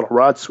 And I call it a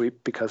rod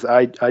sweep because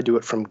I do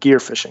it from gear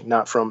fishing,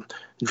 not from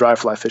dry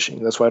fly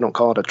fishing. That's why I don't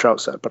call it a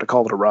trout set, but I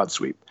call it a rod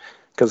sweep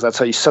because that's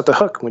how you set the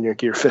hook when you're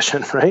gear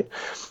fishing, right?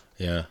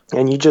 Yeah.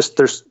 And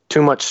there's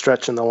too much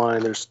stretch in the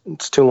line.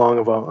 It's too long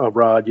of a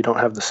rod. You don't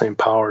have the same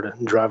power to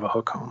drive a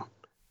hook home.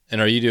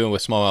 And are you doing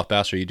with smallmouth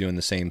bass? Are you doing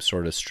the same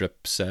sort of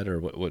strip set, or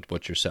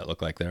what's your set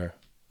look like there?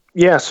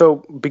 Yeah.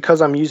 So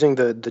because I'm using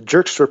the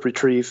jerk strip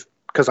retrieve,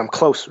 because I'm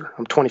closer,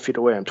 I'm 20 feet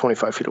away, I'm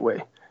 25 feet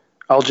away,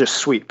 I'll just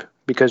sweep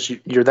because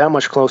you're that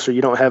much closer.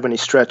 You don't have any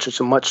stretch. It's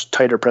a much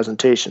tighter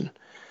presentation.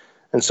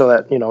 And so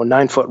that,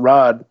 9-foot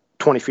rod,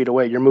 20 feet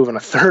away, you're moving a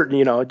third,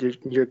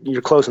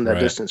 you're closing that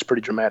distance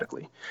pretty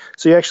dramatically.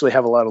 So you actually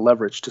have a lot of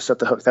leverage to set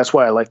the hook. That's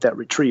why I like that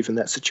retrieve in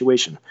that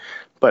situation.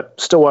 But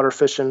stillwater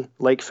fishing,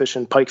 lake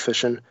fishing, pike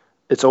fishing,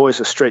 it's always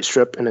a straight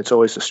strip and it's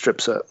always a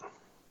strip set.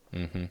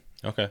 Mm-hmm.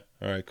 Okay.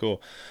 All right,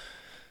 cool.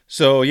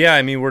 So yeah,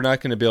 I mean, we're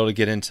not going to be able to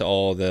get into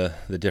all the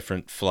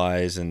different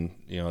flies, and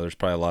there's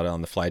probably a lot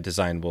on the fly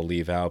design we'll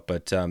leave out.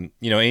 But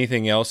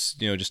anything else?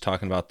 Just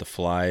talking about the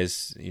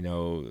flies,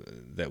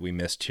 that we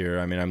missed here.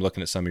 I mean, I'm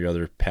looking at some of your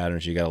other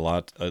patterns. You got a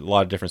lot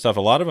of different stuff.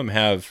 A lot of them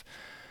have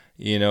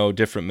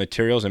different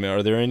materials. I mean,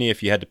 are there any?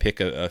 If you had to pick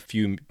a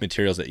few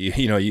materials that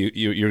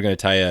you're going to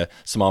tie a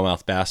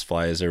smallmouth bass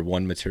fly, is there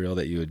one material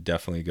that you would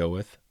definitely go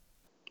with?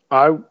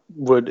 I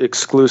would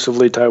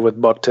exclusively tie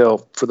with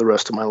bucktail for the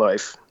rest of my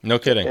life. No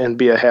kidding. And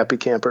be a happy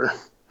camper.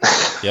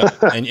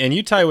 Yep. And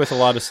you tie with a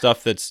lot of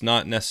stuff that's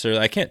not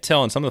necessarily, I can't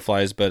tell on some of the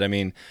flies, but I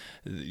mean,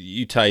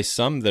 you tie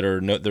some that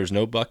there's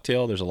no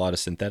bucktail, there's a lot of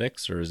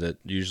synthetics, or is it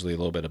usually a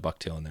little bit of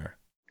bucktail in there?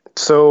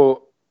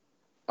 So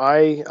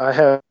I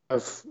have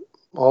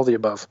all the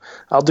above.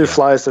 I'll do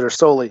flies that are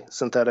solely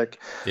synthetic.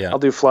 Yeah. I'll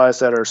do flies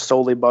that are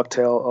solely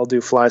bucktail. I'll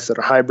do flies that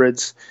are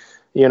hybrids.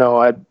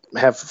 I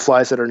have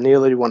flies that are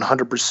nearly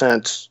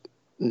 100%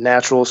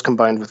 naturals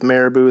combined with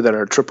marabou that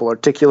are triple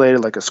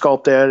articulated, like a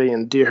Sculpt Daddy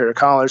and deer hair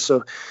collar.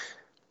 So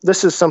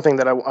this is something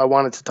that I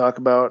wanted to talk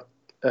about,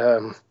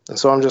 and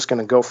so I'm just going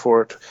to go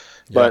for it.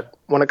 Yeah. But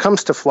when it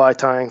comes to fly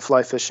tying,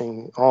 fly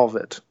fishing, all of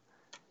it,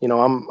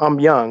 I'm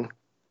young,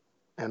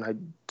 and I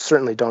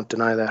certainly don't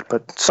deny that.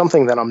 But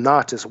something that I'm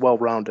not is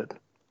well-rounded,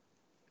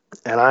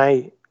 and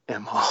I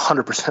am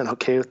 100%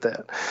 okay with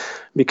that,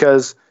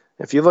 because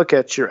if you look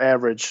at your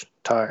average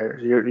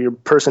tyer, your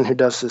person who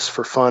does this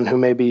for fun, who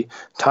maybe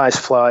ties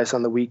flies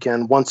on the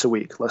weekend once a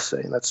week, let's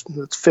say, that's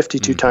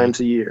 52 times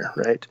a year,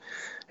 right?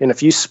 And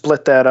if you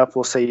split that up,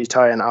 we'll say you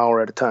tie an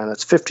hour at a time.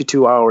 That's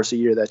 52 hours a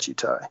year that you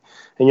tie.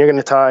 And you're going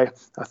to tie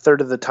a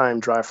third of the time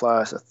dry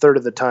flies, a third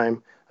of the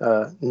time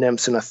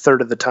nymphs, and a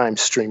third of the time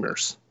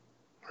streamers,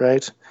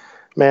 right?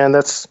 Man,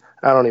 I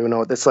don't even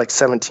know. That's like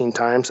 17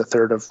 times, a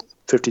third of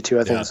 52.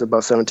 I think it's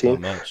about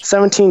 17.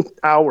 17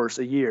 hours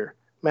a year.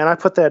 Man, I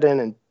put that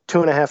in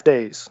 2.5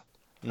 days.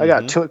 I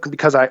got two,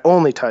 because I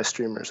only tie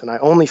streamers and I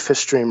only fish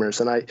streamers.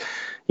 And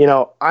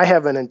I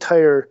have an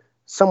entire,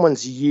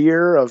 someone's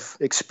year of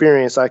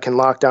experience I can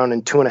lock down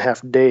in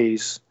 2.5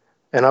 days.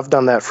 And I've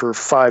done that for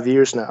 5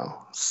 years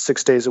now,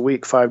 6 days a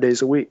week, 5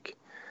 days a week.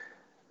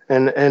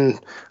 And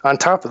on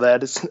top of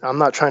that, I'm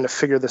not trying to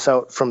figure this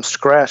out from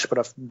scratch, but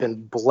I've been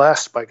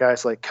blessed by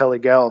guys like Kelly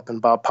Galloup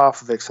and Bob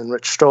Popovics and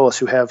Rich Stolas,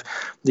 who have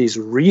these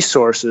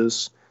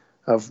resources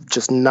of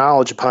just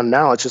knowledge upon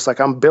knowledge. It's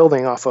like I'm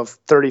building off of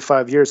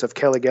 35 years of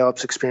Kelly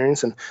Gallup's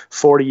experience and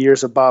 40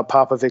 years of Bob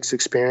Popovic's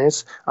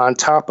experience, on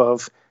top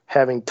of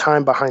having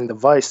time behind the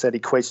vise that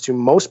equates to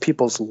most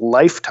people's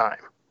lifetime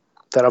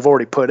that I've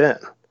already put in.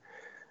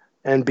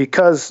 And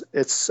because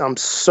I'm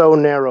so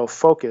narrow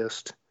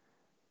focused,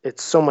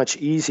 it's so much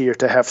easier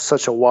to have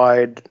such a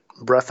wide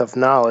breadth of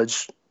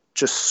knowledge,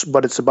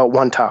 but it's about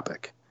one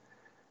topic.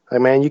 Like,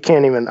 man,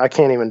 I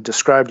can't even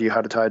describe to you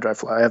how to tie a dry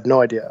fly. I have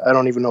no idea. I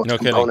don't even know what the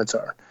components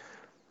are.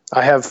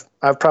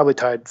 I've probably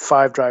tied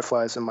 5 dry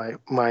flies in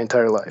my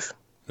entire life.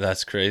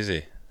 That's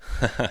crazy.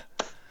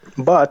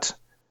 But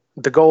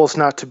the goal is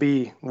not to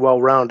be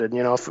well-rounded.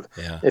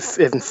 If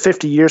in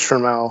 50 years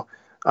from now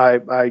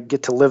I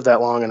get to live that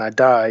long and I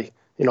die,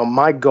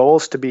 my goal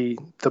is to be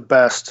the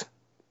best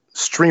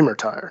streamer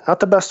tyer, not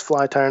the best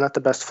fly tyer, not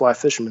the best fly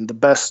fisherman, the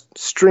best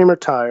streamer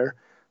tyer,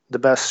 the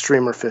best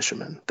streamer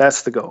fisherman.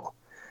 That's the goal.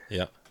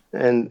 Yeah.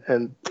 And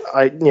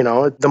I,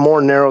 the more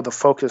narrow the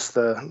focus,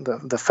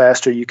 the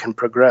faster you can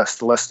progress.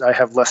 The less I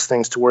have less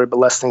things to worry about,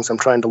 less things I'm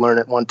trying to learn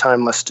at one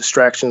time, less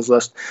distractions,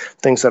 less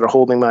things that are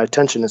holding my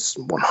attention. It's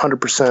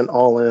 100%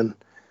 all in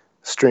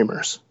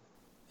streamers.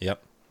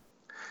 Yep.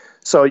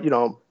 So,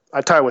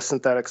 I tie with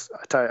synthetics.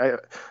 I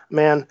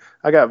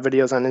got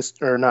videos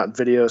on not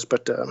videos,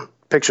 but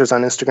pictures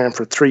on Instagram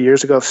for 3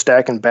 years ago of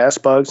stacking bass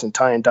bugs and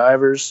tying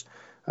divers.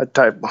 I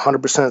tie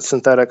 100%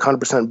 synthetic,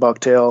 100%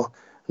 bucktail,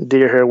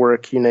 deer hair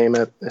work, you name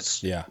it.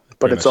 It's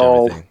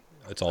all everything.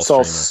 It's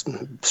all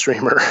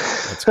streamer.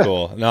 That's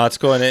cool. No, it's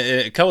cool. And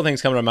a couple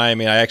things come to mind. I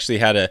mean, I actually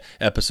had an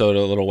episode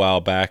a little while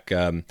back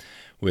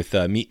with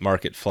Meat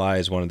Market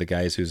Flies, one of the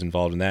guys who's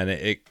involved in that.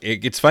 And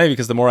it's funny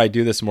because the more I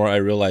do this, the more I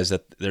realize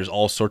that there's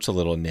all sorts of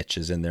little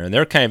niches in there, and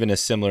they're kind of in a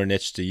similar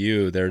niche to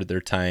you. They're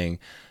tying,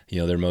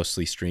 they're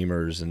mostly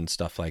streamers and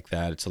stuff like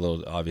that. It's a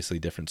little obviously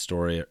different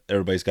story.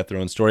 Everybody's got their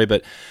own story,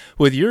 but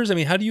with yours, I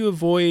mean, how do you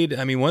avoid?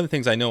 I mean, one of the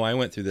things I know I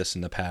went through this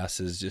in the past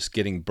is just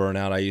getting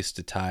burnout. I used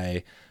to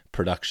tie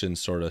production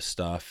sort of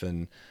stuff,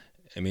 and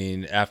I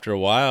mean, after a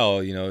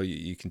while,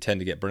 you can tend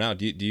to get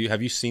burnout.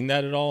 Have you seen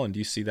that at all? And do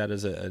you see that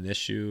as an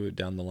issue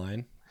down the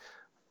line?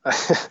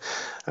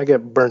 I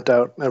get burnt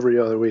out every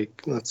other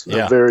week. That's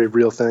a very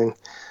real thing.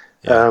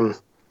 Yeah.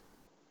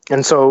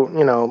 And so,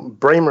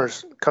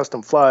 Brammer's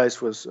custom flies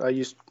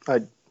I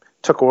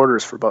took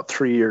orders for about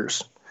 3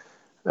 years,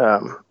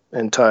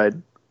 and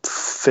tied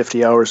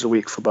 50 hours a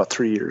week for about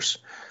 3 years.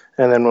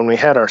 And then when we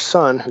had our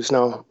son, who's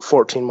now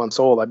 14 months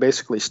old, I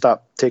basically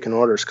stopped taking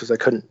orders because I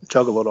couldn't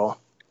juggle it all.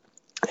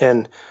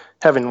 And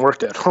having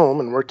worked at home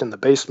and worked in the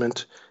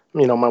basement,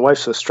 my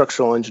wife's a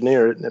structural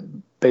engineer, and it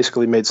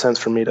basically made sense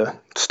for me to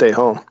stay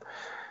home.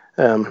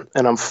 And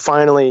I'm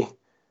finally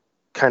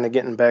kind of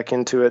getting back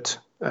into it.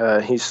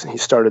 He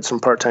started some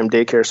part-time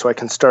daycare, so I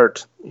can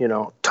start,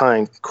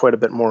 tying quite a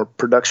bit more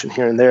production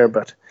here and there.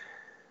 But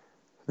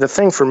the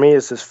thing for me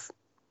is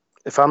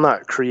if I'm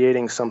not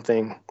creating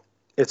something,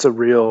 it's a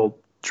real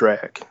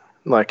drag.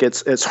 Like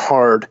it's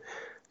hard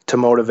to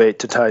motivate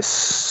to tie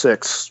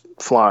 6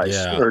 flies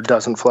or a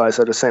dozen flies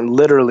at a time.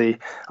 Literally,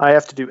 I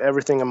have to do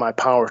everything in my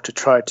power to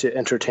try to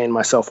entertain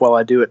myself while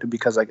I do it,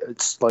 because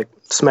it's like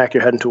smack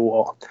your head into a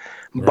wall.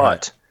 Right.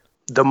 But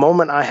the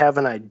moment I have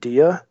an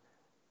idea,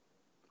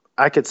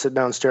 I could sit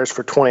downstairs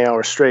for 20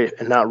 hours straight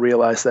and not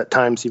realize that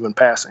time's even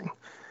passing,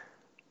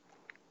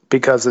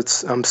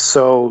 because I'm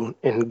so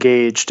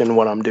engaged in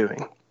what I'm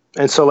doing.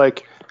 And so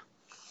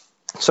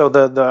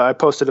I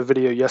posted a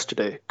video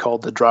yesterday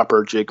called the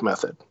dropper jig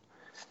method.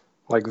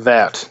 Like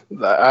that.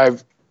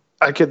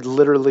 I could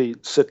literally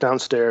sit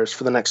downstairs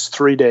for the next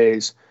 3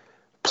 days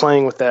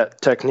playing with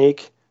that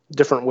technique,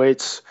 different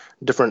weights,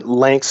 different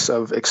lengths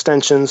of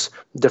extensions,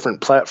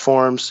 different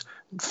platforms,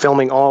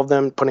 filming all of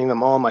them, putting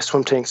them all in my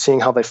swim tank, seeing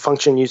how they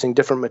function, using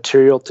different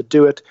material to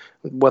do it,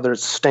 whether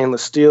it's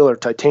stainless steel or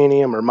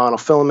titanium or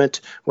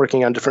monofilament,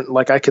 working on different,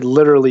 I could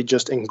literally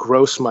just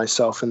engross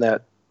myself in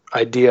that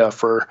idea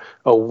for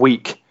a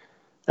week.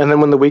 And then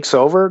when the week's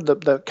over,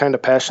 that kind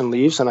of passion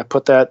leaves, and I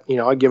put that,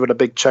 I give it a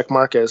big check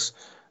mark as,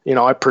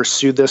 I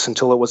pursued this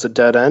until it was a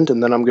dead end,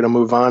 and then I'm going to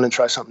move on and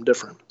try something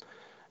different.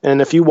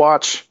 And if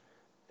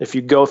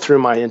you go through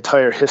my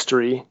entire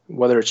history,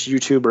 whether it's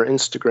YouTube or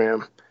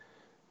Instagram,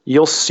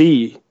 you'll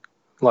see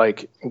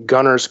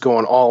Gunnar's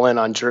going all in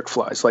on jerk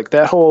flies. Like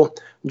that whole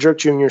Jerk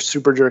Junior,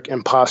 Super Jerk,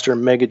 Imposter,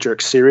 Mega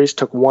Jerk series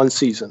took 1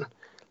 season,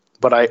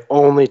 but I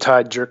only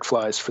tied jerk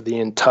flies for the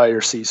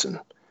entire season.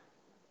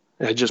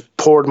 I just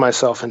poured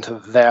myself into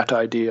that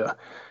idea.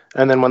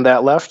 And then when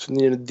that left,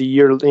 the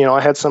year, I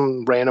had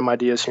some random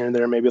ideas here and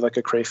there, maybe like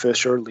a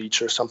crayfish or a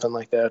leech or something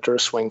like that, or a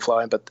swing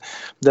fly. But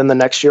then the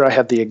next year I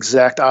had the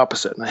exact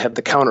opposite, and I had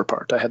the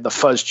counterpart. I had the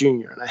Fuzz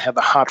Junior, and I had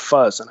the Hot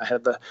Fuzz, and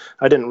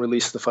I didn't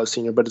release the Fuzz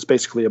Senior, but it's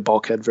basically a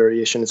bulkhead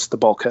variation. It's the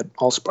bulkhead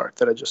Allspark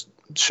that I just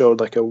showed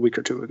like a week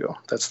or two ago.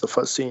 That's the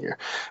Fuzz Senior.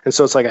 And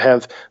so it's like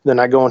then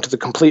I go into the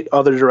complete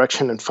other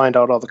direction and find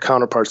out all the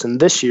counterparts. And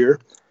this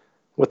year,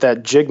 with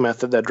that jig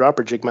method, that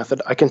dropper jig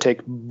method, I can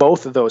take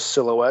both of those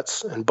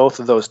silhouettes and both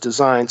of those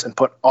designs and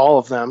put all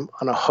of them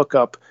on a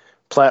hookup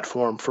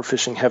platform for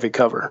fishing heavy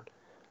cover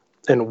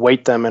and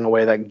weight them in a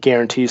way that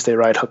guarantees they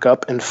ride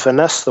hookup, and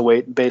finesse the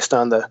weight based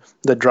on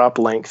the drop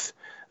length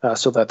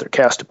so that they're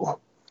castable.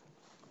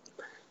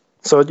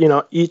 So,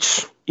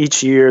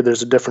 each year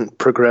there's a different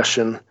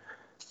progression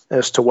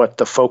as to what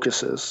the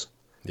focus is.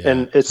 Yeah,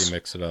 and you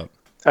mix it up.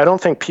 I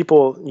don't think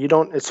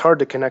it's hard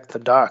to connect the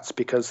dots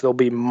because they'll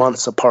be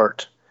months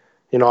apart.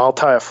 I'll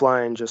tie a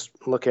fly and just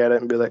look at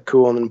it and be like,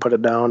 cool, and then put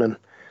it down, and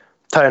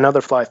tie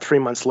another fly 3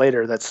 months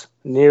later that's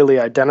nearly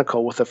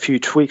identical with a few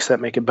tweaks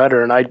that make it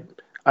better. And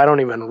I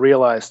don't even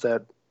realize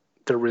that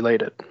they're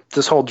related.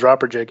 This whole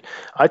dropper jig,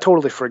 I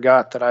totally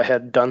forgot that I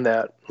had done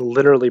that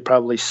literally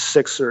probably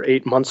 6 or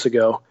 8 months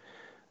ago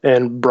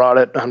and brought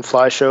it on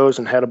fly shows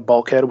and had a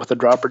bulkhead with a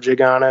dropper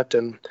jig on it.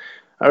 And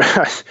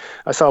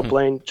I saw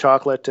Blaine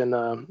Chocolate,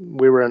 and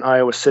we were in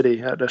Iowa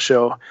City at a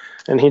show,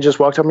 and he just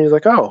walked up and he's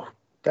like, "Oh,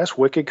 that's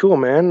wicked cool,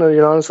 man."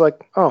 It's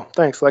like, "Oh,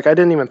 thanks." Like, I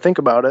didn't even think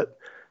about it.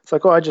 It's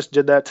like, "Oh, I just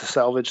did that to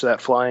salvage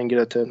that fly and get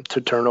it to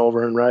turn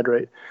over and ride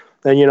right."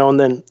 And, and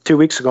then 2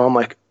 weeks ago, I'm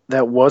like,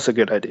 that was a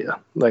good idea.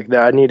 Like,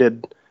 that I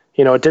needed,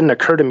 it didn't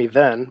occur to me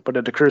then, but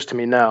it occurs to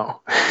me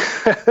now.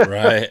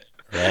 Right.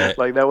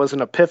 Like, that was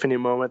an epiphany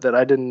moment that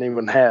I didn't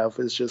even have.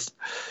 It's just...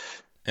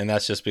 And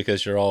that's just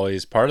because you're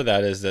always, part of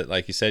that is that,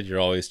 like you said, you're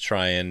always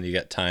trying, you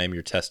got time,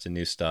 you're testing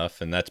new stuff.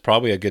 And that's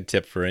probably a good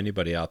tip for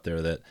anybody out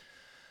there, that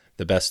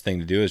the best thing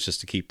to do is just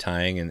to keep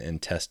tying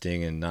and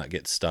testing and not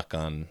get stuck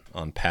on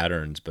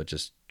patterns, but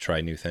just try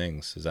new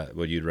things. Is that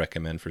what you'd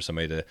recommend for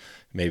somebody to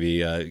maybe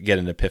get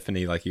an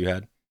epiphany like you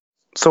had?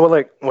 So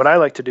what I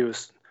like to do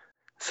is,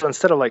 so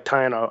instead of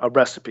tying a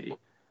recipe,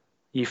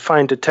 you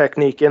find a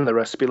technique in the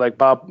recipe, like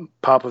Bob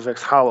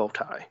Popovich's hollow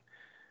tie.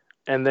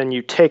 And then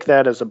you take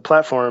that as a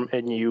platform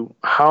and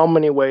how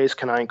many ways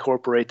can I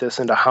incorporate this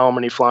into how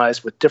many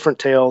flies with different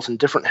tails and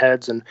different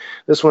heads? And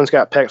this one's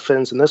got pec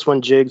fins and this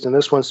one jigs and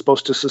this one's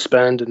supposed to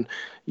suspend. And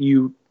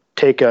you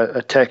take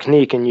a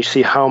technique and you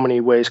see how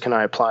many ways can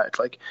I apply it.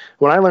 Like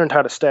when I learned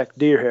how to stack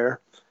deer hair,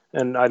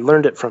 and I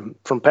learned it from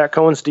Pat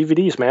Cohen's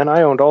DVDs, man.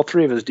 I owned all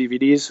 3 of his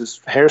DVDs,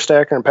 his hair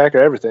stacker and packer,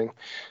 everything.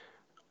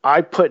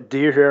 I put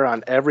deer hair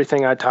on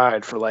everything I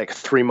tied for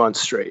 3 months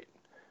straight.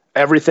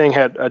 Everything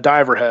had a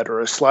diver head or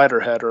a slider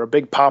head or a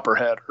big popper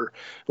head or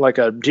like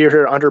a deer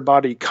hair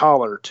underbody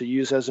collar to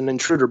use as an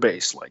intruder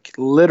base. Like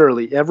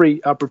literally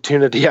every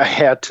opportunity I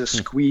had to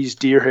squeeze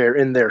deer hair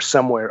in there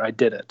somewhere, I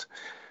did it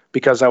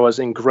because I was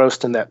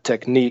engrossed in that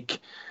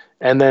technique.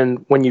 And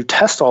then when you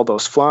test all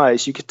those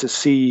flies, you get to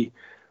see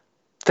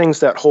things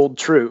that hold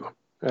true.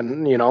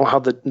 And, how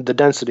the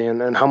density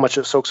and how much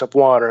it soaks up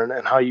water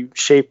and how you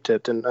shaped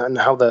it and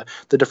how the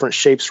different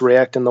shapes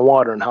react in the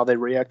water and how they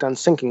react on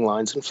sinking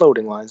lines and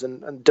floating lines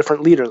and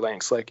different leader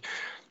lengths. Like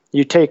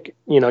you take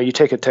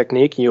a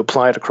technique and you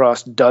apply it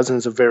across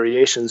dozens of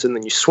variations, and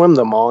then you swim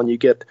them all, and you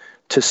get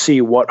to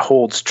see what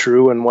holds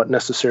true and what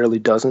necessarily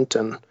doesn't.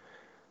 And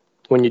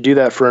when you do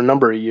that for a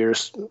number of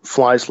years,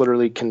 flies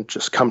literally can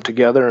just come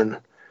together. And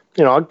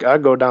I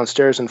go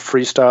downstairs and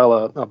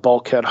freestyle a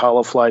bulkhead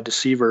hollow fly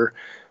deceiver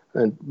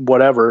and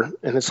whatever,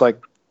 and it's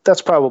like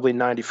that's probably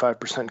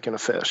 95% going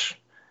to fish.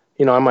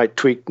 I might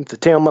tweak the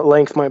tail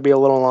length, might be a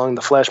little long,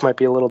 the flash might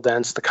be a little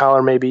dense, the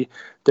collar maybe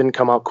didn't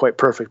come out quite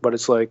perfect, but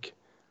it's like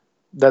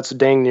that's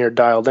dang near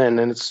dialed in.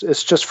 And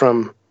it's just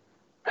from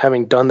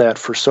having done that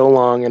for so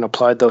long and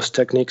applied those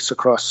techniques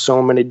across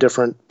so many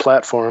different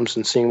platforms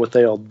and seeing what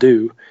they all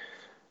do.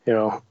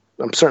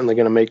 I'm certainly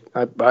going to make,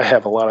 I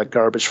have a lot of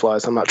garbage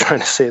flies. I'm not trying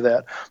to say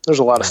that. There's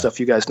a lot of stuff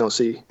you guys don't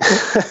see.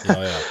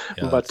 Yeah,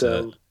 but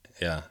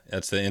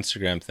that's the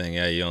Instagram thing.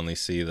 Yeah, you only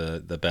see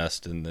the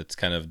best, and it's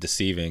kind of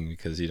deceiving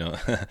because you don't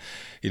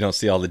you don't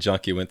see all the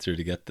junk you went through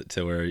to get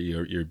to where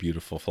your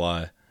beautiful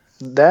fly.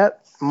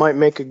 That might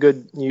make a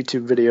good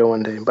YouTube video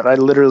one day. But I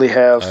literally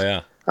have. Oh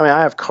yeah. I mean,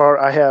 I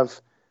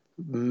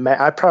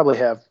probably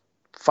have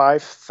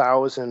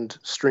 5,000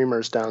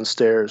 streamers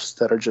downstairs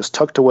that are just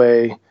tucked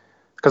away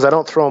because I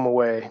don't throw them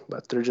away,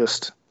 but they're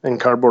just in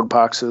cardboard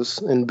boxes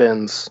in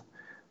bins.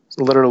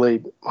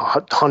 Literally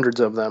hundreds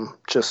of them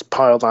just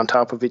piled on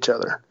top of each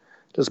other.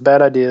 Just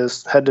bad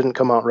ideas. Head didn't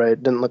come out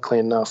right. Didn't look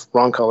clean enough.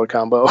 Wrong color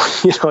combo.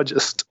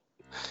 Just.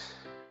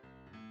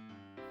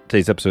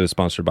 Today's episode is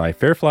sponsored by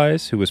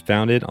Fairflies, who was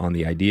founded on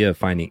the idea of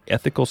finding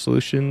ethical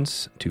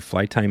solutions to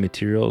fly tying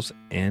materials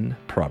and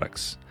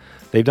products.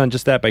 They've done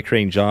just that by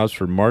creating jobs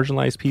for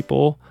marginalized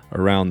people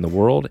around the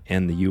world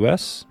and the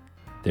U.S.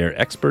 They're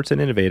experts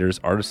and innovators,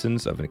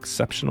 artisans of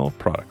exceptional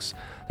products.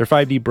 Their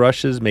 5D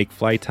brushes make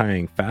fly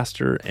tying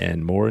faster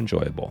and more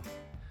enjoyable.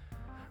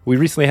 We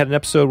recently had an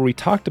episode where we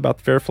talked about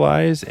the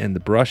Fairflies and the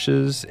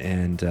brushes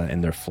and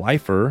their fly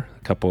fur. A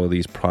couple of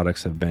these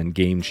products have been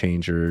game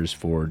changers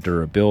for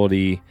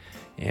durability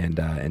and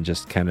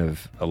just kind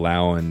of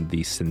allowing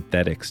the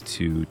synthetics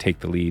to take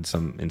the lead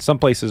in some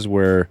places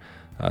where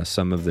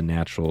some of the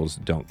naturals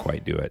don't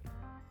quite do it.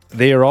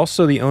 They are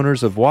also the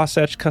owners of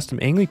Wasatch Custom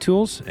Angling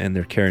Tools, and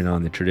they're carrying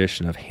on the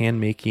tradition of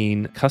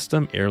hand-making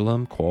custom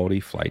heirloom quality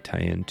fly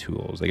tie-in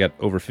tools. They got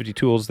over 50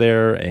 tools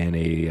there, and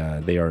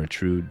they are a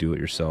true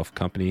do-it-yourself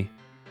company.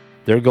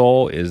 Their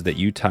goal is that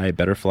you tie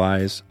better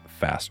flies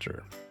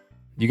faster.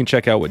 You can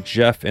check out what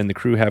Jeff and the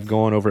crew have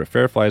going over at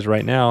Fairflies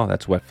right now.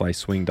 That's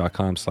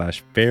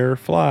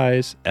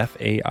wetflyswing.com/fairflies,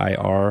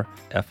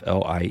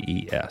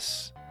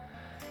 FAIRFLIES.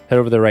 Head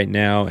over there right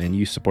now, and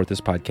you support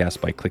this podcast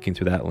by clicking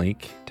through that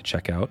link to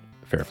check out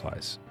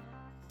Fairflies.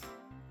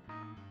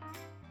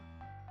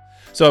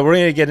 So we're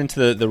going to get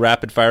into the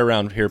rapid fire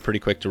round here pretty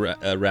quick to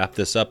wrap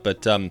this up.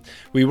 But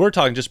we were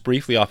talking just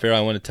briefly off air.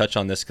 I want to touch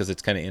on this because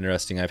it's kind of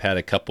interesting. I've had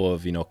a couple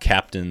of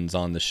captains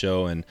on the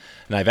show, and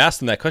I've asked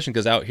them that question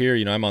because out here,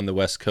 I'm on the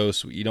West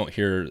Coast. You don't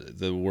hear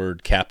the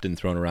word captain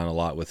thrown around a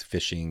lot with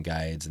fishing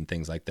guides and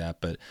things like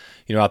that. But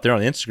out there on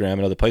Instagram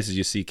and other places,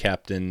 you see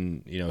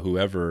captain,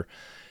 whoever.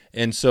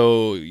 And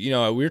so,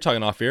 we were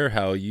talking off air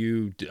how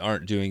you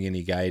aren't doing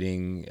any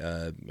guiding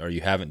or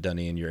you haven't done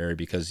any in your area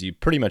because you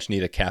pretty much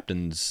need a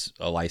captain's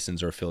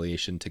license or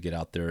affiliation to get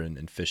out there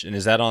and fish. And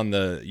is that on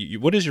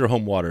what is your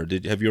home water?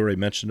 Have you already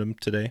mentioned them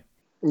today?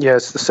 Yeah,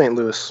 it's the St.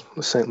 Louis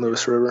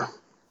River.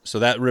 So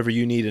that river,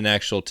 you need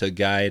to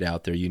guide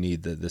out there. You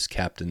need this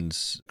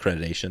captain's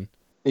accreditation.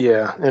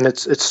 Yeah, and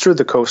it's through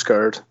the Coast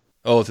Guard.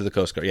 Oh, through the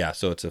Coast Guard. Yeah,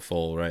 so it's a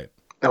full, right.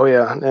 Oh,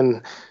 yeah.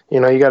 And,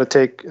 you got to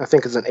take, I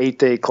think it's an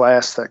 8-day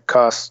class that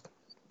costs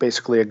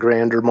basically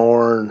 $1,000 or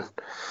more. And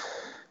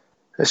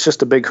it's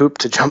just a big hoop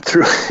to jump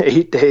through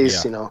 8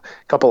 days, a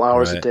couple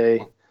hours a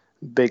day,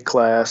 big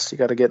class. You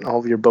got to get all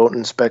of your boat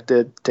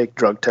inspected, take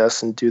drug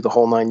tests and do the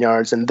whole 9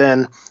 yards. And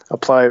then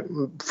apply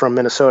from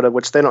Minnesota,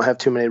 which they don't have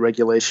too many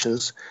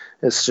regulations.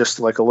 It's just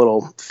like a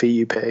little fee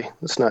you pay.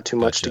 It's not too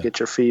much to get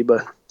your fee,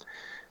 but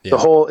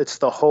it's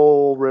the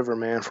whole river,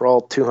 man, for all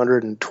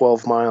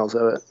 212 miles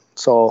of it.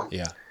 It's all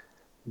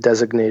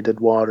designated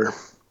water.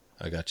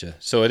 I gotcha.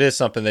 So it is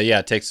something that,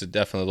 it takes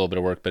definitely a little bit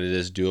of work, but it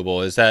is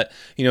doable. Is that,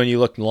 when you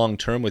look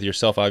long-term with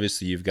yourself,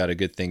 obviously you've got a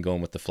good thing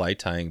going with the fly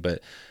tying,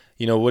 but,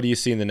 what do you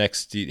see in the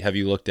next, have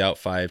you looked out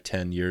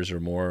 5-10 years or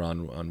more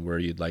on where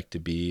you'd like to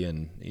be?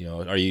 And,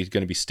 are you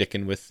going to be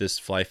sticking with this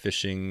fly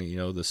fishing,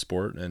 the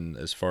sport and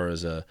as far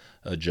as a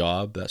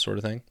job, that sort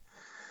of thing?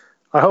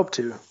 I hope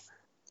to.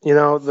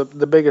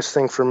 The biggest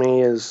thing for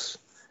me is,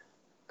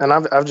 and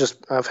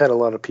I've had a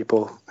lot of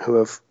people who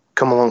have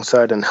come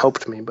alongside and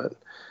helped me, but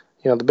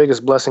the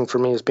biggest blessing for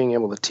me is being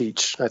able to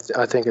teach.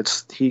 I think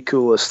it's the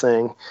coolest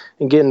thing,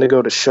 and getting to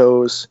go to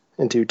shows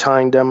and do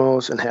tying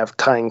demos and have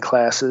tying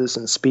classes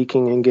and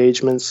speaking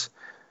engagements.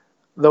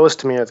 Those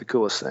to me are the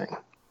coolest thing.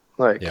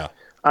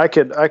 I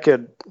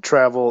could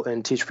travel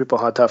and teach people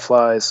how to tie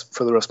flies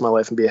for the rest of my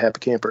life and be a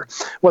happy camper.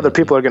 Whether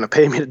people are going to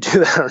pay me to do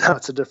that or not,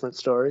 it's a different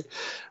story.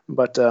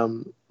 But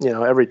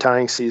every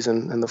tying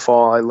season in the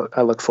fall,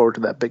 I look forward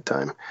to that big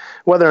time.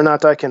 Whether or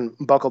not I can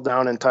buckle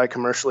down and tie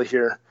commercially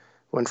here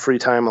when free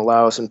time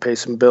allows and pay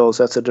some bills,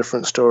 that's a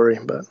different story.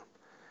 But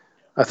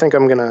I think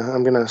I'm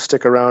gonna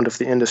stick around if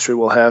the industry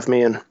will have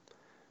me and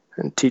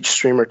teach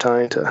streamer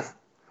tying to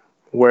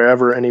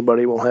wherever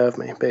anybody will have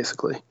me,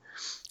 basically.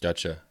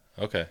 Gotcha.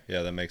 Okay.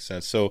 Yeah, that makes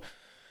sense. So,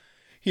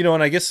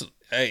 and I guess,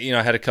 I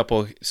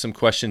had some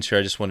questions here.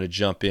 I just want to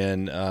jump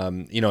in,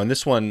 and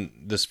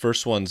this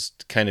first one's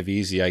kind of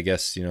easy, I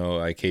guess.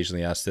 I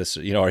occasionally ask this,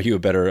 are you a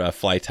better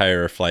fly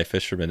tire or fly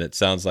fisherman? It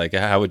sounds like.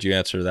 How would you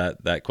answer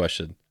that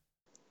question?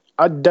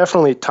 I'd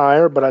definitely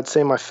tire, but I'd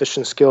say my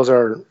fishing skills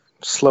are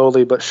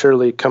slowly but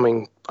surely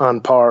coming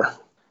on par,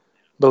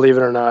 believe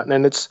it or not.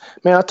 And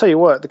I'll tell you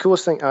what, the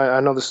coolest thing, I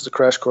know this is a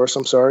crash course,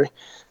 I'm sorry,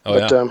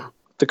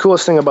 the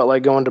coolest thing about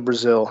like going to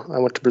Brazil, I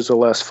went to Brazil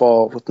last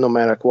fall with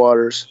nomadic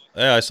waters.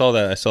 Yeah, I saw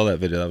that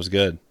video. That was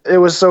good. It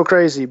was so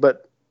crazy,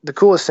 but the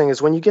coolest thing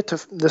is when you get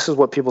to, this is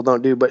what people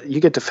don't do, but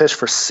you get to fish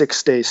for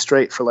 6 days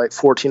straight for like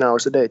 14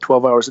 hours a day,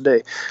 12 hours a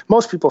day.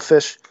 Most people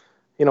fish,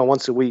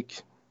 once a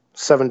week,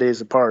 7 days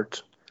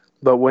apart.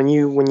 But when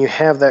you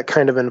have that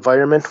kind of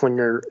environment, when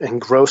you're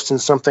engrossed in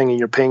something and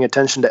you're paying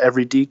attention to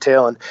every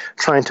detail and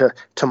trying to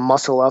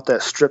muscle out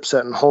that strip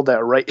set and hold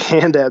that right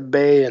hand at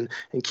bay and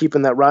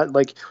keeping that rod,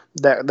 like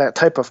that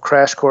type of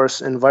crash course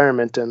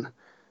environment, and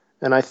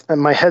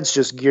my head's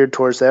just geared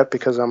towards that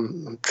because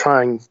I'm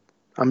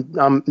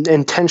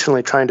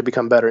intentionally trying to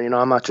become better.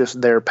 I'm not just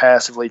there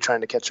passively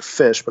trying to catch a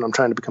fish, but I'm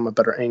trying to become a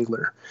better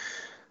angler.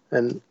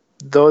 And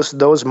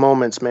those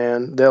moments,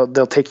 man,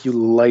 they'll take you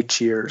light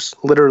years,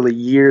 literally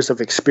years of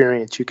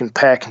experience you can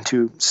pack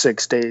into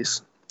 6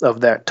 days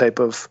of that type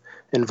of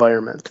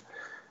environment.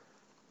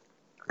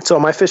 So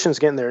my fishing's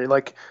getting there.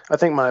 Like, I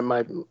think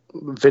my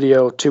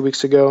video 2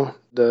 weeks ago,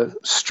 the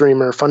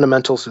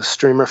fundamentals of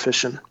streamer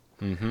fishing,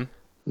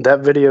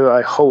 that video,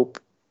 I hope,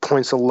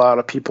 points a lot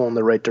of people in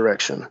the right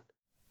direction.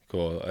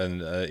 Cool.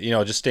 And,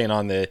 just staying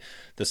on the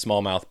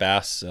smallmouth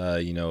bass,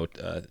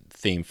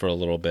 theme for a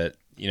little bit,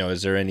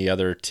 is there any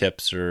other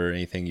tips or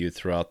anything you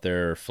throw out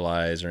there, or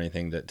flies or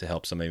anything to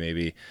help somebody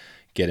maybe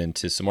get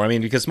into some more? I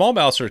mean, because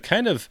smallmouths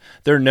are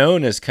they're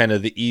known as kind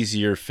of the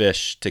easier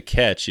fish to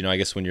catch, I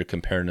guess when you're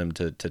comparing them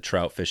to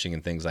trout fishing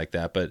and things like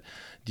that. But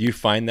do you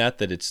find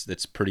that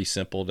it's pretty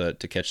simple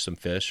to catch some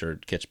fish or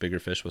catch bigger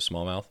fish with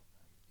smallmouth?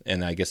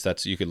 And I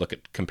guess you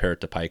could compare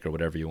it to pike or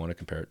whatever you want to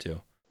compare it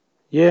to.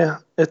 Yeah,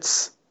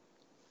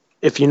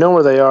 if you know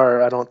where they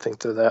are, I don't think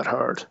they're that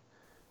hard.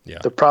 Yeah.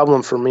 The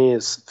problem for me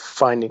is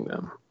finding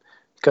them,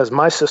 because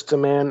my system,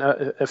 man,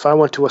 if I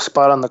went to a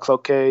spot on the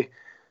Cloquet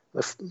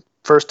the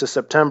 1st of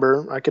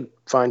September, I could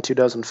find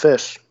 24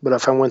 fish. But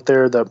if I went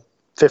there the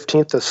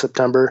 15th of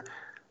September,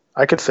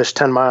 I could fish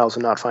 10 miles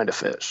and not find a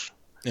fish.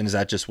 And is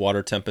that just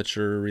water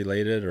temperature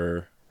related,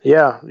 or?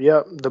 Yeah.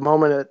 The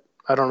moment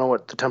I don't know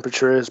what the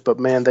temperature is, but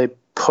man, they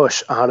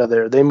push out of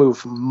there. They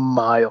move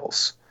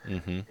miles.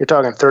 Mm-hmm. You're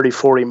talking 30,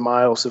 40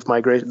 miles of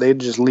migration. They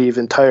just leave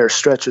entire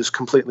stretches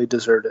completely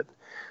deserted.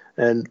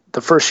 And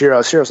the first year I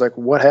was here, I was like,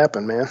 what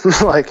happened, man?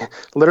 Like,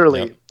 literally,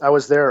 yep. I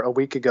was there a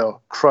week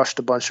ago, crushed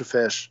a bunch of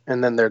fish,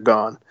 and then they're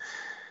gone.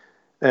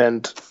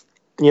 And,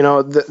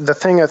 the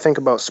thing I think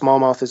about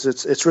smallmouth is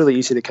it's really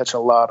easy to catch a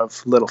lot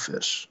of little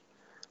fish.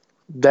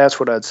 That's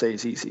what I'd say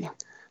is easy.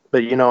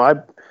 But,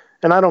 I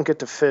don't get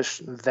to fish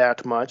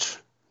that much,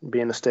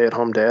 being a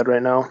stay-at-home dad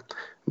right now,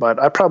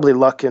 but I probably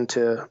luck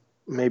into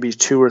maybe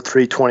 2 or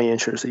 3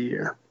 20-inchers a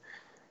year.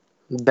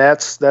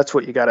 That's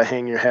what you got to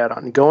hang your hat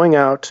on. Going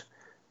out,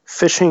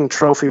 fishing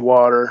trophy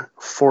water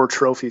for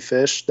trophy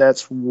fish,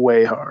 that's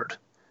way hard.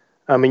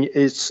 I mean,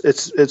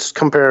 it's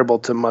comparable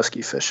to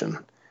muskie fishing.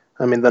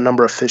 I mean, the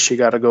number of fish you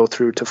got to go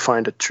through to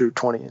find a true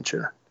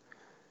 20-incher.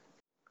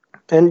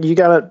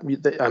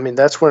 And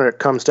that's where it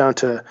comes down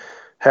to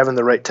having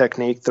the right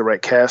technique, the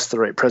right cast, the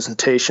right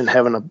presentation,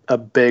 having a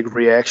big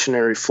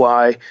reactionary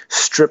fly,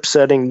 strip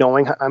setting,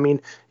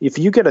 if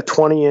you get a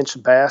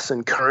 20-inch bass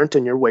in current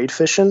and you're wade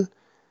fishing,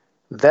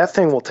 that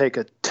thing will take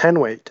a 10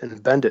 weight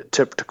and bend it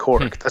tip to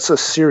cork. That's a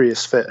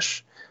serious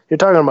fish. You're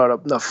talking about a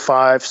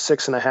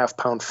 6.5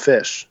 pound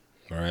fish.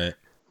 Right.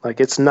 Like,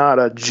 it's not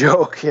a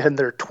joke, and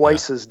they're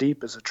twice as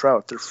deep as a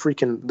trout. They're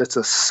it's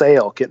a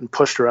sail getting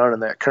pushed around in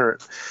that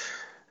current.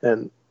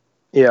 And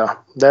yeah,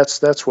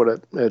 that's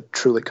what it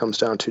truly comes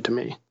down to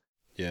me.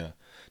 Yeah.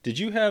 Did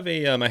you have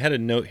I had a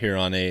note here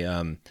on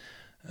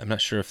I'm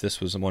not sure if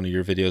this was one of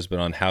your videos, but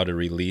on how to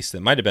release.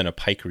 It might have been a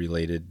pike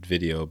related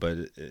video,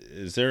 but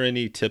is there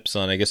any tips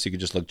on, I guess you could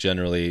just look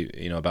generally,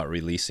 about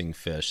releasing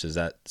fish? Is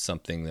that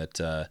something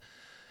that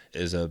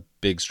is a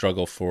big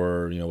struggle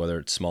for, whether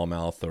it's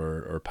smallmouth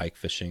or pike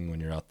fishing when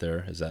you're out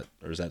there? Is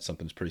that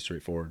something that's pretty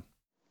straightforward?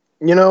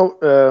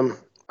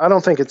 I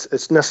don't think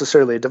it's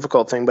necessarily a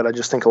difficult thing, but I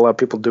just think a lot of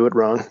people do it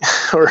wrong.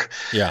 Or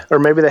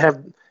maybe they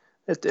have,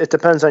 it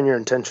depends on your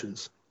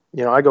intentions.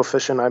 I go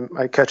fishing,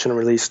 I catch and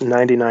release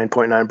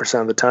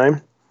 99.9% of the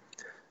time.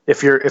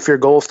 If your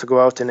goal is to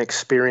go out and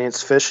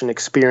experience fish and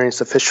experience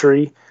the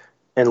fishery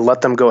and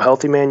let them go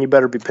healthy, man, you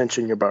better be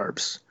pinching your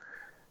barbs.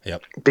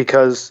 Yep.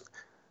 Because,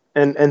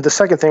 and the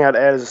second thing I'd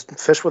add is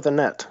fish with a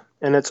net.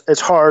 And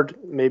it's hard,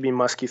 maybe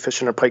musky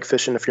fishing or pike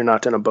fishing if you're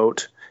not in a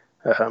boat.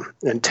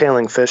 And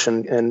tailing fish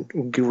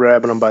and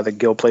grabbing them by the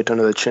gill plate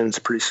under the chin is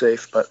pretty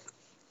safe. But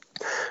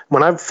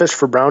when I fished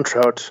for brown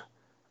trout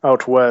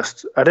out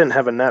west, I didn't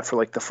have a net for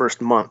like the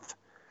first month.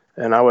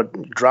 And I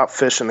would drop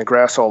fish in the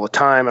grass all the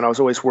time, and I was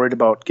always worried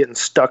about getting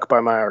stuck by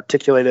my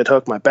articulated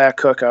hook, my back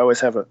hook. I always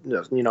have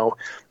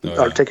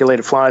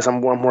articulated flies.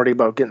 I'm worried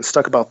about getting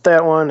stuck about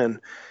that one, and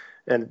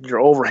you're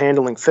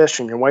overhandling fish,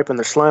 and you're wiping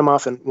their slime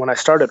off. And when I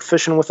started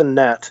fishing with a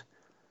net,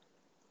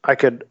 I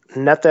could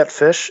net that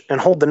fish and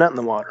hold the net in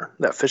the water.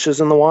 That fish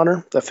is in the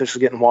water. That fish is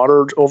getting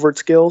water over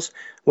its gills.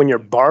 When your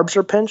barbs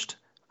are pinched,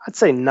 I'd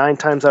say 9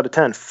 times out of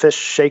 10, fish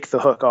shake the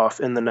hook off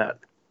in the net.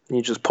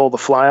 You just pull the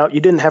fly out.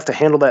 You didn't have to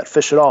handle that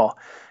fish at all.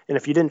 And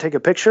if you didn't take a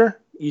picture,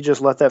 you just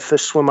let that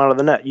fish swim out of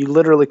the net. You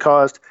literally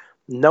caused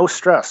no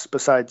stress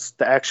besides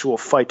the actual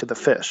fight to the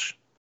fish.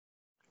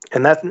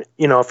 And that,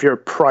 if you're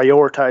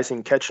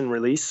prioritizing catch and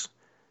release,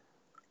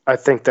 I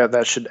think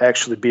that should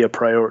actually be a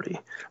priority.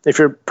 If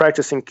you're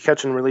practicing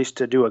catch and release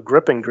to do a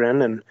grip and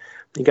grin and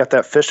you got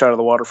that fish out of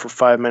the water for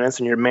 5 minutes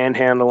and you're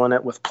manhandling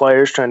it with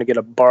pliers trying to get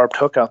a barbed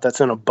hook out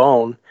that's in a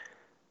bone,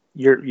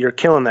 you're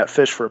killing that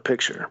fish for a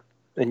picture.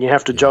 And you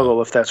have to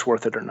juggle if that's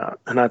worth it or not.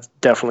 And I'd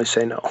definitely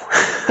say no.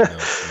 No,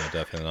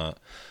 definitely not.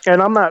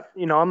 And I'm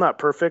not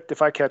perfect.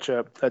 If I catch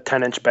a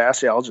 10-inch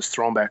bass, I'll just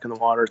throw them back in the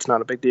water. It's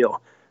not a big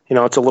deal.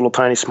 It's a little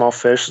tiny small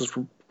fish.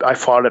 I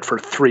fought it for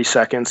 3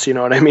 seconds. You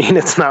know what I mean?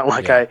 It's not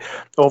like I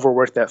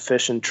overworked that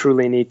fish and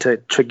truly need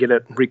to get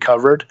it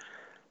recovered.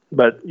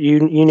 But you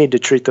need to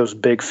treat those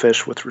big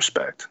fish with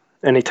respect.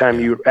 Anytime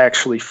you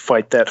actually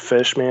fight that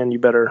fish, man, you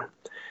better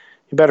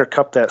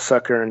cup that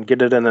sucker and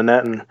get it in the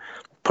net and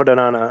put it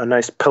on a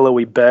nice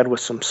pillowy bed with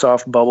some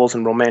soft bubbles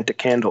and romantic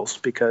candles,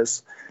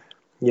 because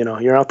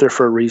you're out there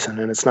for a reason,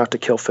 and it's not to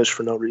kill fish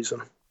for no reason.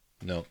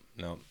 No,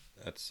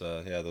 that's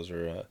those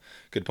are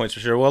good points for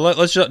sure. Well,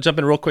 let's jump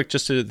in real quick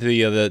just to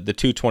the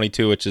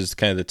 222, which is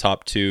kind of the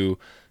top 2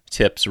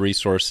 tips,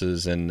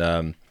 resources,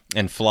 and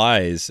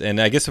flies. And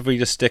I guess if we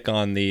just stick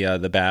on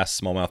the bass,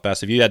 smallmouth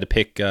bass, if you had to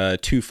pick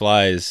 2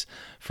 flies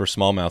for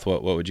smallmouth,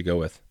 what would you go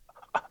with?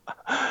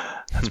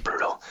 That's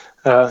brutal.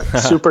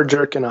 Super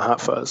jerk and a hot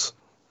fuzz.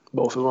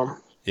 Both of them.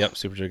 Yep,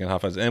 super jerk and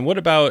hot fuzz. And what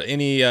about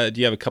any, do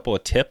you have a couple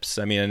of tips?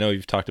 I mean, I know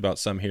you've talked about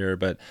some here,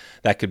 but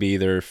that could be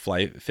either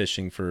fly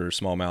fishing for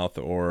smallmouth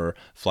or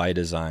fly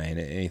design.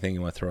 Anything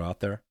you want to throw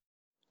out there?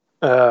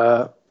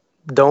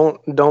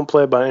 Don't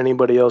play by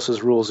anybody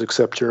else's rules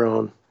except your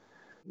own.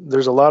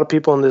 There's a lot of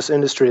people in this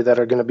industry that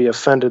are going to be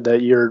offended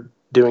that you're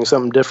doing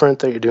something different,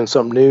 that you're doing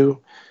something new,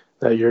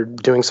 that you're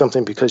doing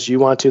something because you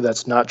want to.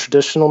 That's not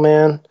traditional,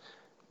 man.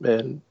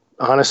 And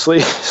honestly,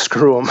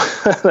 screw them.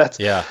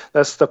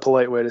 That's the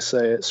polite way to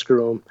say it.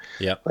 Screw them.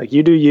 Yeah. Like,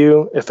 you do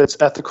you. If it's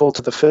ethical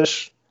to the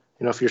fish,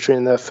 if you're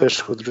treating that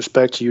fish with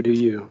respect, you do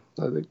you.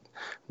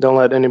 Don't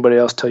let anybody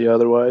else tell you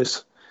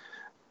otherwise.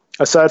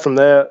 Aside from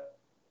that,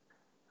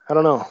 I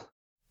don't know.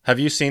 Have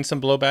you seen some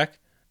blowback?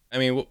 I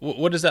mean,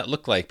 what does that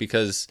look like?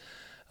 Because,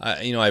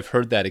 I've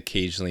heard that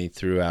occasionally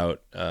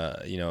throughout,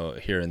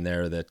 here and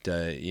there that,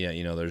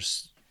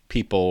 there's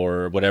people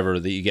or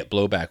whatever that you get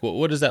blowback.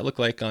 What does that look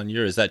like on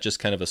your? Is that just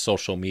kind of a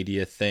social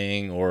media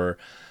thing, or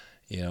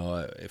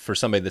for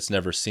somebody that's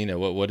never seen it,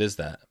 what is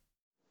that?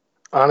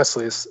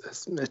 Honestly,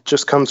 it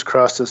just comes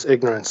across as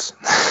ignorance.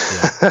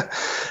 Yeah.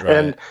 Right.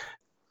 And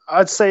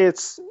I'd say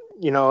it's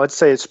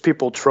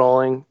people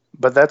trolling,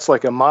 but that's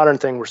like a modern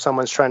thing where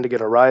someone's trying to get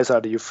a rise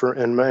out of you.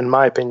 In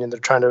my opinion, they're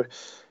trying to,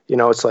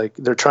 it's like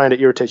they're trying to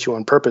irritate you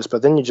on purpose.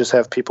 But then you just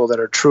have people that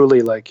are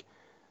truly like,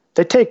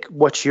 they take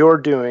what you're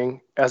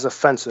doing as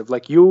offensive.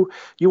 Like you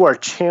are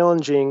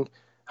challenging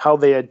how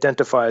they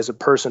identify as a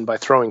person by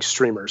throwing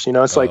streamers.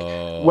 It's like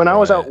when I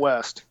was out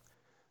west,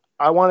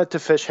 I wanted to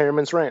fish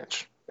Harriman's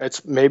Ranch.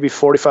 It's maybe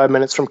 45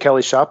 minutes from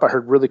Kelly's shop. I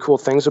heard really cool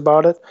things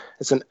about it.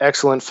 It's an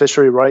excellent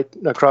fishery right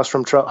across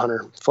from Trout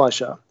Hunter Fly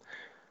Shop.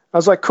 I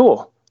was like,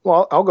 cool.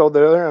 Well, I'll go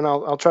there and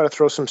I'll try to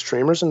throw some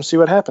streamers and see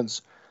what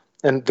happens.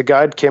 And the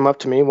guide came up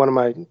to me, one of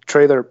my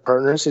trailer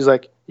partners. He's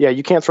like, yeah,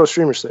 you can't throw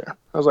streamers there.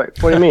 I was like,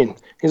 what do you mean?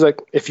 He's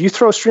like, if you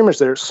throw streamers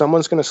there,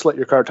 someone's going to slit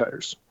your car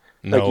tires.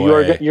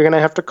 You're going to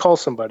have to call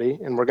somebody,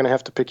 and we're going to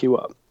have to pick you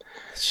up.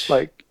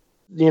 Like,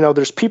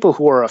 there's people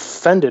who are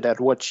offended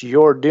at what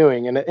you're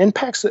doing, and it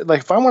impacts it.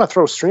 Like, if I want to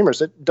throw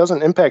streamers, it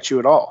doesn't impact you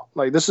at all.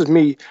 Like, this is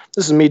me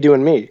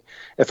doing me.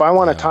 If I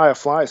want to tie a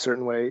fly a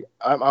certain way,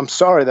 I'm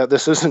sorry that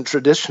this isn't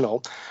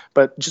traditional,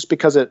 but just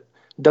because it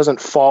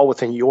doesn't fall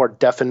within your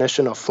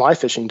definition of fly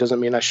fishing doesn't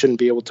mean I shouldn't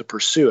be able to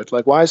pursue it.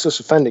 Like, why is this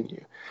offending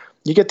you?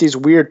 You get these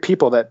weird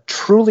people that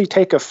truly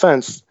take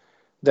offense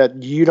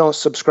that you don't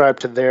subscribe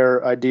to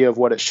their idea of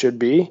what it should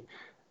be.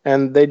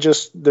 And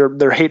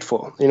they're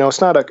hateful.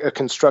 It's not a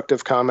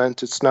constructive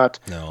comment. It's not,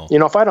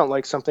 if I don't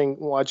like something,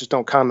 well, I just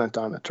don't comment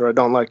on it, or I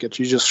don't like it.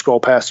 You just scroll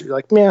past it. You're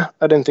like, yeah,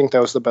 I didn't think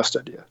that was the best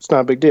idea. It's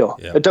not a big deal.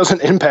 Yep. It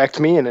doesn't impact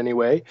me in any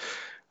way.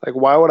 Like,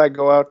 why would I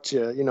go out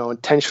to,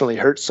 intentionally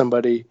hurt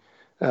somebody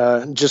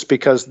just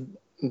because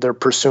they're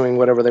pursuing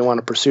whatever they want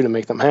to pursue to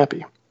make them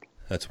happy?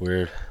 That's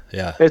weird.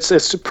 Yeah.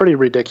 It's pretty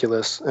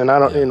ridiculous. And I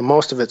don't,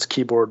 most of it's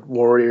keyboard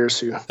warriors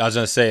who. I was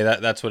going to say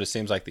that's what it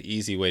seems like the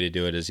easy way to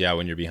do it is,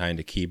 when you're behind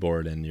a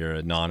keyboard and you're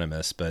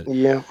anonymous, but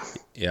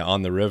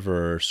on the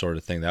river sort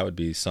of thing, that would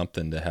be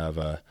something to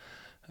have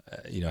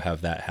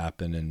have that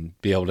happen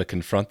and be able to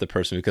confront the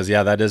person, because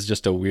that is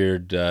just a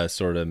weird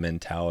sort of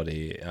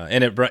mentality.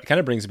 And it kind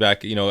of brings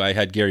back, I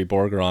had Gary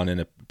Borger on in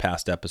a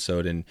past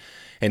episode, and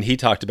he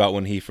talked about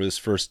when he was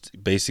first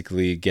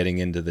basically getting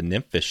into the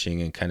nymph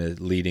fishing and kind of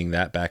leading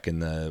that back in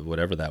the,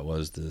 whatever that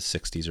was, the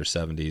 60s or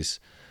 70s,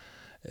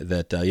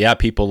 that,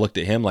 people looked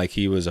at him like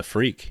he was a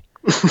freak.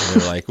 And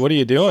they're like, what are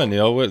you doing?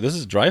 This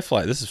is dry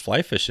fly. This is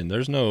fly fishing.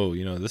 There's no,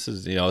 this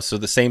is, so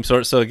the same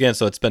sort. So again,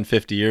 it's been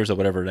 50 years or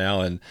whatever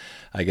now. And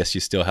I guess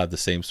you still have the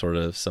same sort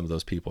of some of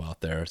those people out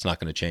there. It's not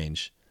going to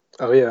change.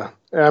 Oh yeah.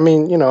 I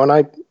mean, and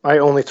I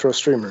only throw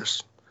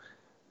streamers,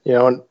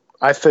 and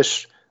I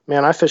fish an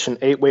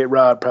 8-weight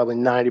rod probably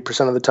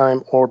 90% of the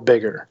time or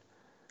bigger.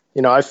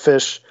 I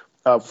fish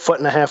a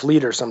 1.5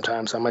 leader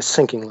sometimes on my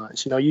sinking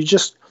lines.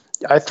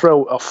 I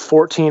throw a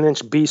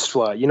 14-inch beast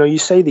fly. You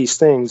say these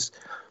things,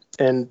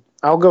 and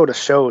I'll go to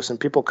shows and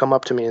people come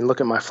up to me and look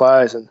at my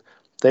flies and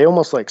they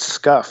almost like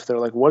scuff. They're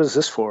like, what is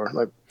this for?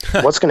 Like,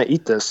 what's going to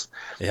eat this?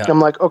 Yeah. I'm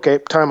like, okay,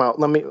 time out.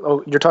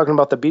 You're talking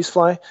about the beast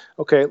fly?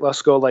 Okay,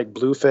 let's go like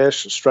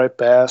bluefish, striped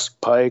bass,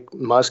 pike,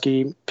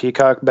 muskie,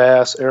 peacock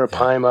bass,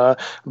 arapaima,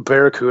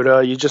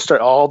 barracuda. You just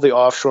start all the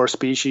offshore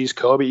species,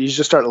 cobia. You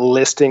just start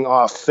listing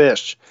off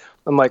fish.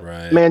 I'm like,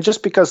 man,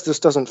 just because this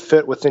doesn't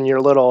fit within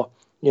your little,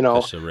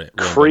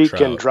 creek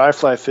and dry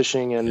fly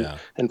fishing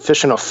and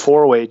fishing a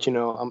 4-weight,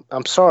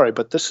 I'm sorry,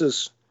 but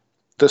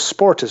the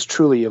sport has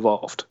truly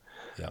evolved.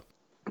 Yeah.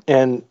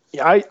 And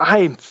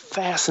I'm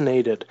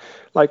fascinated.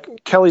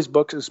 Like, Kelly's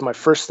book is my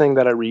first thing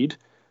that I read.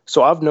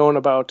 So I've known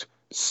about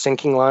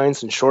sinking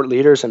lines and short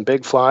leaders and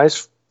big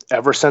flies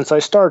ever since I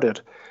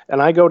started.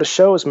 And I go to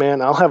shows,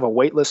 man, I'll have a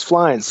weightless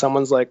fly and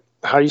someone's like,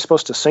 how are you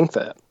supposed to sink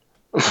that?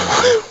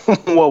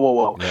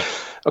 Whoa. Yeah.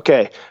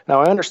 Okay,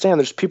 now I understand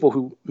there's people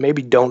who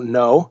maybe don't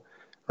know,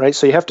 right?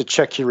 So you have to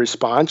check your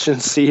response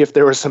and see if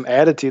there was some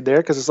attitude there,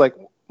 because it's like,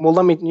 well,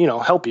 let me,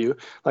 help you.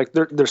 Like,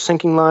 they're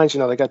sinking lines,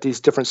 they got these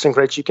different sink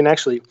rates. You can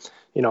actually,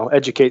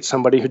 educate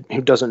somebody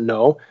who doesn't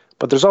know.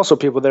 But there's also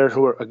people there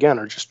who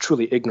are just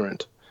truly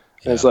ignorant.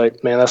 And it's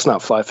like, man, that's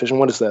not fly fishing.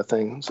 What is that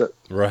thing?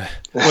 Right.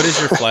 What is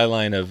your fly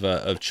line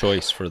of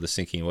choice for the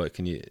sinking?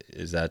 Do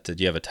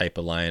you have a type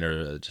of line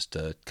or just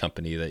a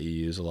company that you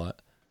use a lot?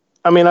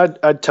 I mean,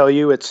 I'd tell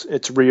you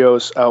it's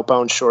Rio's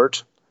Outbound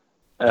Short.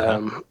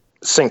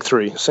 Sink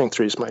 3. Sink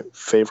 3 is my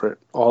favorite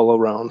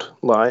all-around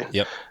line.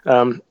 Yep.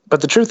 But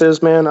the truth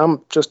is, man,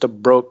 I'm just a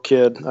broke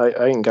kid.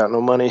 I ain't got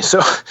no money. So,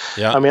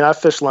 I mean, I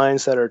fish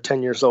lines that are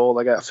 10 years old.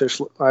 I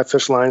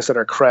fish lines that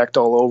are cracked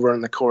all over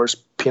in the course,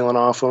 peeling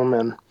off them.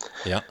 And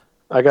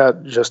I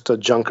got just a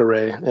junk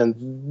array. And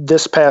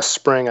this past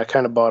spring, I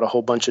kind of bought a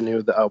whole bunch of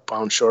new, the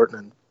Outbound Short.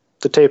 And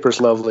the taper's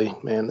lovely,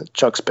 man. It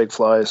chucks big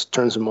flies,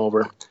 turns them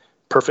over.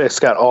 Perfect. It's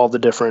got all the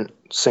different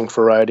sink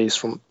varieties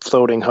from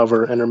floating,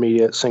 hover,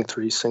 intermediate, sink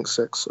 3, sink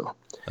 6. So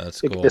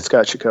that's cool. It's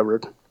got you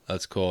covered.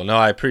 That's cool. No,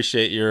 I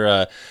appreciate your,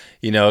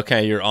 kind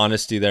of your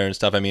honesty there and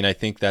stuff. I mean, I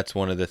think that's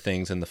one of the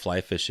things in the fly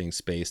fishing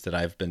space that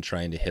I've been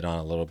trying to hit on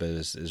a little bit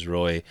is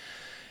really,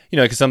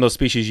 because some of those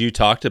species you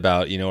talked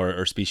about,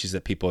 are species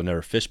that people have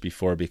never fished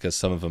before, because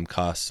some of them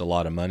cost a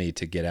lot of money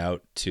to get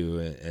out to,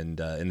 and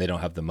they don't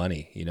have the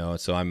money,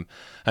 So I'm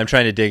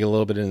trying to dig a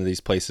little bit into these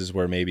places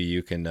where maybe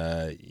you can,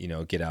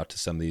 get out to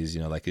some of these,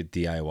 like a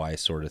DIY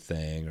sort of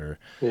thing, or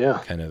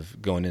kind of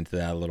going into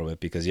that a little bit,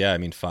 because I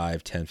mean,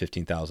 $5,000,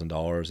 $10,000,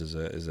 $15,000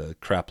 is a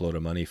crap load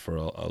of money for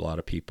a lot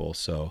of people.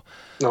 So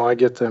no, I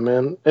get that,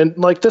 man. And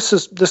like, this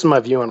is my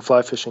view on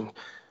fly fishing.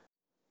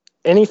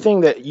 Anything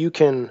that you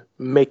can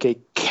make a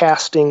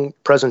casting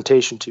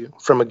presentation to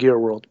from a gear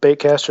world, bait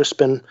caster,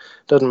 spin,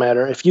 doesn't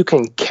matter. If you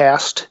can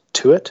cast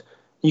to it,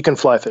 you can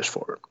fly fish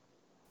for it.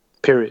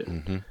 Period.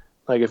 Mm-hmm.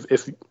 Like,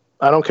 if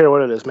I don't care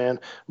what it is, man.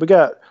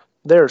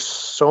 There's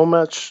so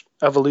much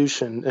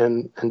evolution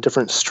in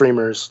different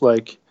streamers.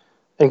 Like,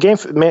 and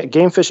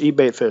game fish eat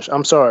bait fish.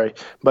 I'm sorry,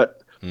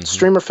 but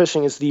streamer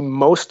fishing is the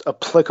most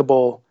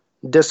applicable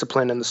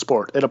discipline in the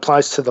sport. It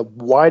applies to the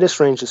widest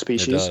range of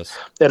species.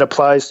 It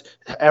applies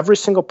to every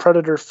single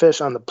predator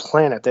fish on the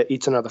planet that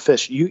eats another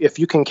fish. If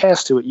you can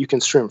cast to it, you can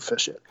stream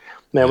fish it.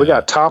 Man, we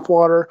got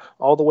topwater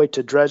all the way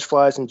to dredge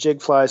flies and jig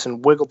flies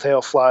and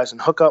wiggletail flies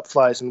and hookup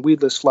flies and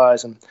weedless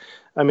flies. And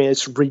I mean,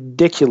 it's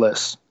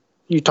ridiculous.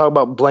 You talk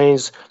about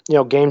Blaine's,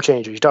 game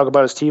changer. You talk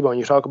about his T-bone.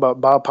 You talk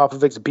about Bob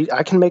Popovic's beat.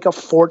 I can make a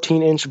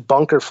 14-inch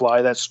bunker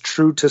fly that's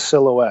true to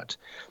silhouette.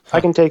 I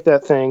can take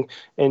that thing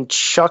and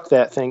chuck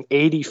that thing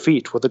 80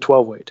 feet with a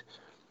 12-weight.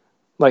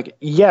 Like,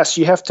 yes,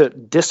 you have to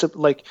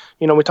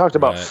we talked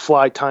about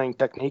fly tying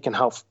technique and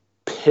how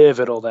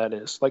pivotal that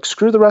is. Like,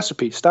 screw the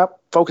recipe. Stop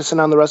focusing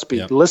on the recipe.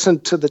 Yep. Listen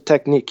to the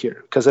technique here,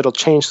 because it'll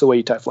change the way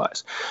you tie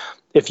flies.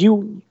 If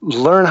you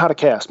learn how to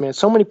cast, man,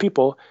 so many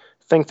people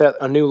think that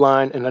a new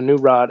line and a new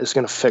rod is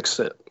going to fix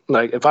it.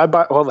 Like if I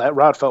buy, well, that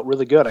rod felt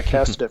really good. I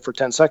casted it for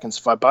 10 seconds.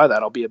 If I buy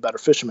that, I'll be a better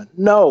fisherman.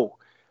 No,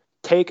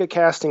 take a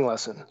casting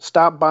lesson.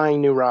 Stop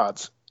buying new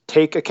rods.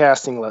 Take a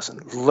casting lesson.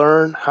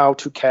 Learn how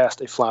to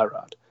cast a fly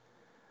rod.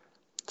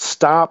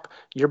 Stop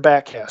your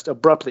back cast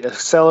abruptly.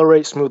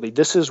 Accelerate smoothly.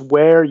 This is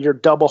where your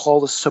double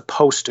haul is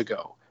supposed to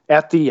go.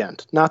 At the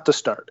end, not the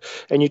start.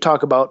 And you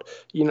talk about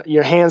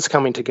your hands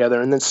coming together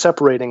and then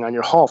separating on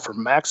your haul for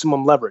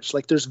maximum leverage.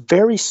 Like there's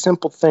very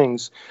simple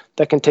things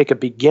that can take a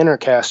beginner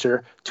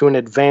caster to an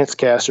advanced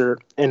caster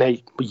in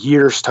a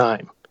year's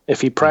time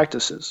if he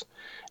practices.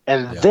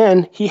 And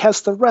then he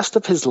has the rest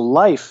of his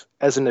life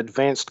as an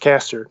advanced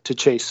caster to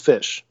chase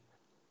fish.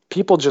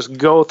 People just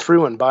go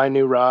through and buy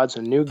new rods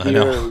and new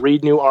gear and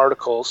read new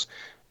articles,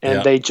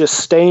 and they just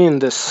stay in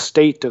this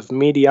state of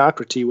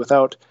mediocrity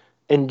without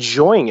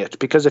enjoying it,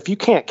 because if you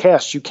can't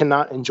cast, you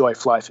cannot enjoy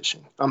fly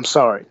fishing. I'm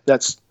sorry.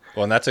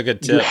 And that's a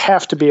good tip. You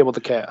have to be able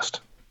to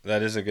cast.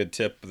 That is a good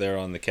tip there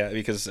on the cast,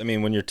 because I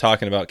mean, when you're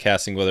talking about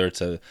casting, whether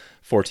it's a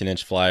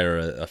 14-inch fly or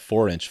a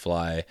 4-inch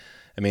fly,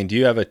 I mean, do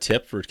you have a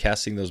tip for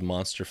casting those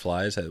monster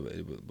flies?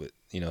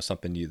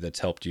 Something that's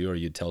helped you, or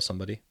you'd tell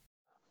somebody?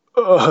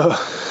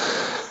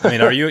 I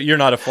mean, you're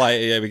not a fly?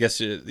 I guess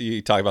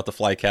you talk about the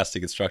fly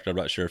casting instructor. I'm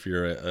not sure if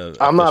you're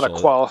I'm not a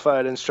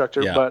qualified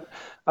instructor, but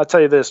I'll tell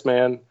you this,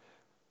 man.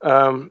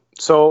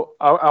 So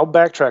I'll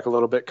backtrack a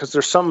little bit, because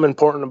there's something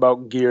important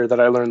about gear that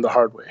I learned the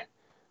hard way.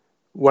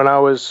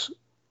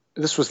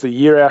 This was the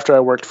year after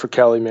I worked for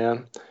Kelly,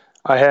 man.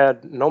 I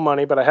had no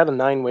money, but I had a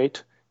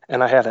 9-weight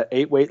and I had an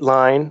 8-weight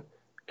line,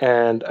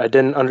 and I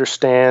didn't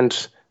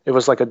understand. It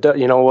was like it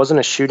wasn't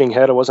a shooting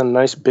head. It wasn't a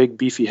nice big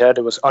beefy head.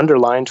 It was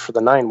underlined for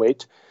the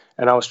 9-weight.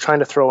 And I was trying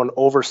to throw an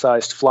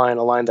oversized fly in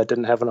a line that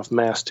didn't have enough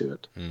mass to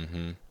it.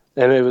 Mm-hmm.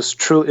 And it was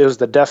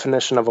the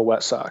definition of a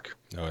wet sock.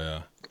 Oh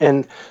yeah.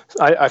 And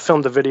I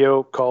filmed a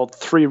video called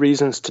 3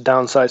 Reasons to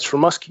Downsize for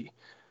Muskie.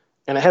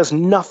 And it has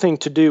nothing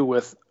to do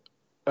with,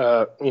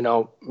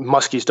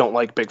 muskies don't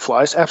like big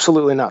flies.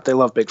 Absolutely not. They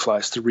love big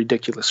flies. They're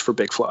ridiculous for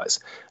big flies.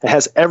 It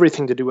has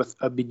everything to do with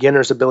a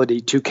beginner's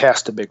ability to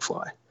cast a big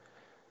fly.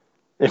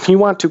 If you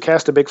want to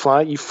cast a big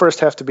fly, you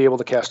first have to be able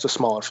to cast a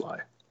smaller fly.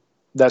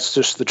 That's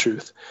just the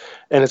truth.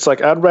 And it's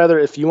like, I'd rather,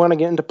 if you want to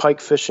get into pike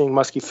fishing,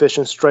 muskie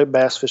fishing, striped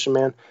bass fishing,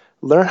 man,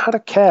 learn how to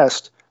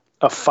cast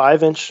a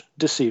 5-inch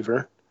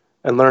deceiver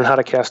and learn how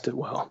to cast it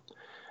well.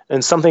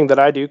 And something that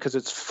I do, because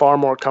it's far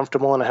more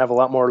comfortable and I have a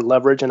lot more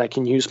leverage and I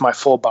can use my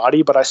full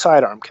body, but I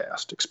sidearm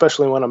cast,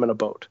 especially when I'm in a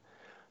boat.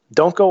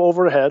 Don't go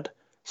overhead.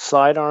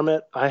 Sidearm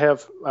it.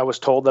 I was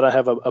told that I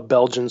have a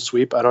Belgian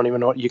sweep. I don't even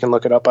know what, you can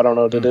look it up. I don't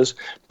know what it is,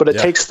 but it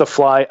takes the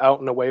fly out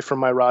and away from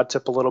my rod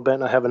tip a little bit.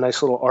 And I have a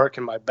nice little arc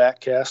in my back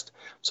cast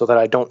so that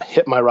I don't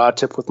hit my rod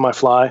tip with my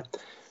fly.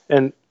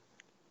 And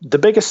the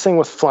biggest thing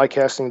with fly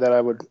casting that I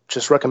would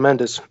just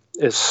recommend is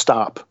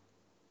stop.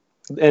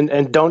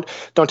 And don't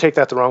take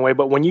that the wrong way.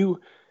 But when you,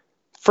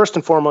 first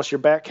and foremost, your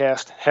back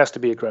cast has to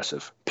be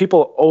aggressive.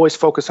 People always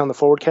focus on the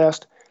forward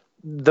cast.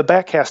 The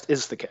back cast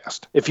is the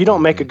cast. If you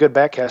don't make a good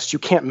back cast, you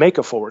can't make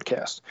a forward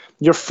cast.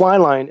 Your fly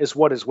line is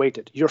what is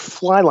weighted. Your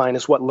fly line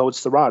is what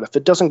loads the rod. If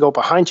it doesn't go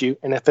behind you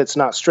and if it's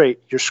not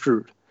straight, you're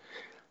screwed.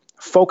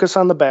 Focus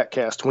on the back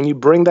cast. When you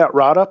bring that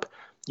rod up,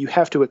 you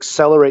have to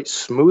accelerate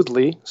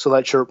smoothly so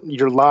that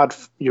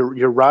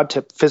your rod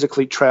tip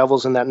physically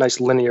travels in that nice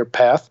linear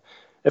path.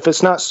 If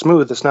it's not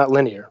smooth, it's not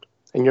linear.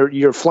 And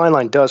your fly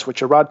line does what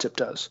your rod tip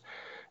does.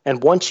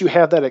 And once you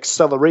have that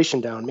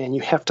acceleration down, man,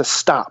 you have to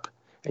stop.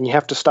 And you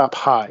have to stop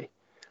high.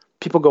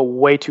 People go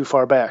way too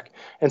far back.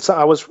 And so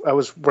I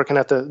was working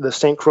at the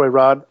St. Croix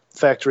Rod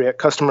Factory at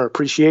Customer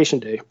Appreciation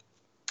Day,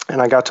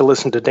 and I got to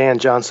listen to Dan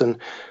Johnson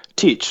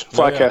teach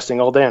fly casting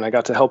all day, and I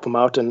got to help him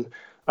out. And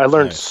I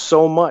learned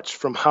so much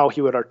from how he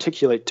would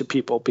articulate to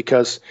people,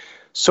 because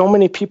so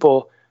many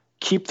people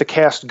keep the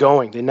cast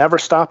going. They never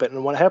stop it.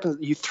 And what happens,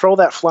 you throw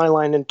that fly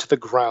line into the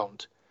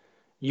ground.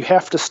 You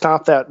have to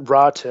stop that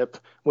rod tip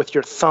with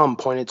your thumb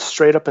pointed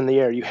straight up in the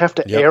air. You have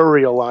to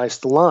aerialize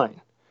the line.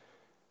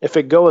 If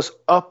it goes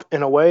up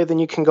and away, then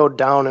you can go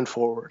down and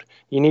forward.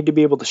 You need to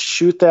be able to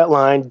shoot that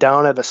line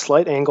down at a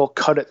slight angle,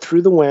 cut it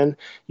through the wind.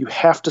 You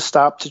have to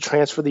stop to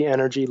transfer the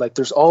energy. Like,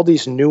 there's all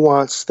these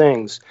nuanced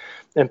things.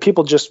 And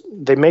people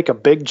they make a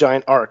big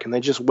giant arc and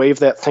they just wave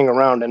that thing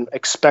around and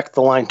expect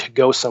the line to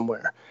go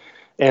somewhere.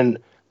 And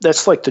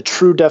that's like the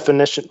true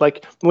definition.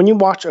 Like, when you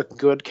watch a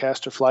good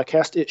cast or fly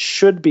cast, it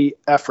should be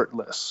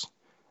effortless.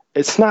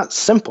 It's not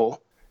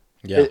simple.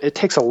 Yeah. It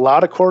takes a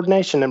lot of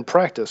coordination and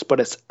practice,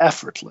 but it's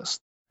effortless.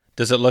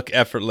 Does it look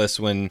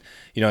effortless when,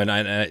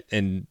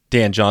 and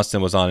Dan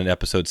Johnston was on in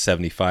episode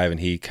 75, and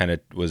he kind of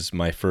was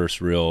my first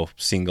real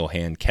single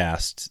hand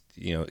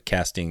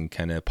casting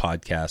kind of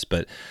podcast.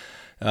 But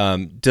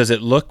does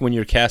it look, when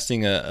you're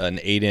casting an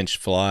 8-inch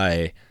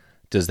fly,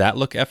 does that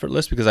look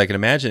effortless? Because I can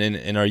imagine,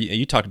 and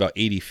you talked about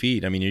 80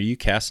 feet. I mean, are you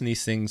casting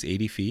these things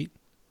 80 feet?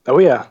 Oh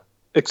yeah.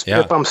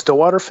 If I'm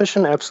stillwater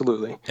fishing,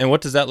 absolutely. And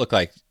what does that look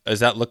like? Does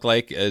that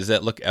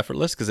look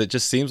effortless? Because it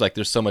just seems like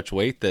there's so much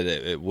weight that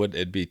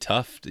it'd be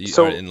tough.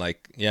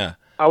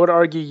 I would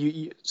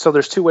argue so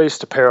there's 2 ways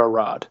to pair a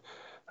rod.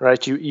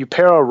 right? You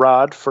pair a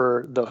rod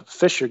for the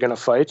fish you're going to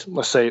fight.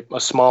 Let's say a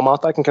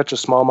smallmouth. I can catch a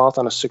smallmouth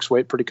on a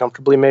 6-weight pretty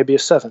comfortably, maybe a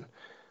 7.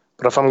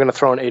 But if I'm going to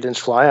throw an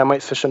 8-inch fly, I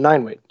might fish a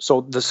 9-weight.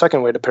 So the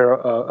second way to pair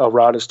a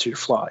rod is to your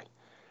fly.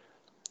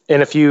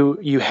 And if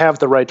you have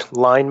the right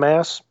line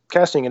mass,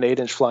 casting an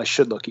 8-inch fly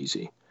should look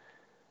easy.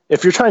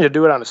 If you're trying to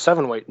do it on a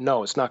 7-weight,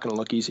 no, it's not going to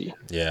look easy.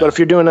 Yeah. But if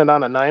you're doing it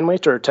on a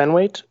 9-weight or a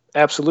 10-weight,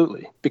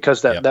 absolutely,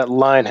 because that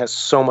line has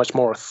so much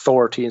more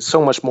authority and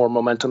so much more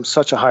momentum,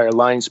 such a higher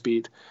line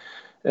speed.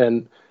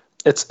 And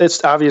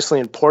it's obviously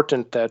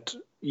important that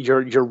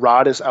your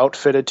rod is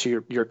outfitted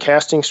to your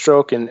casting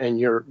stroke and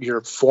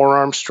your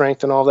forearm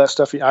strength and all that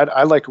stuff.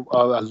 I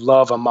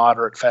love a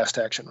moderate fast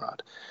action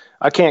rod.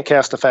 I can't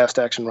cast a fast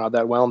action rod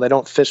that well, and they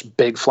don't fish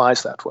big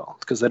flies that well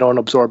because they don't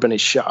absorb any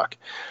shock.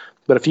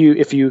 But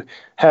if you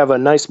have a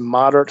nice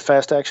moderate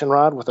fast action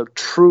rod with a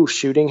true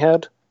shooting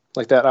head,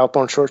 like that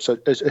Outbourne short, so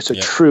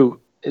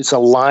it's a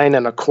line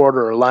and a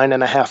quarter or a line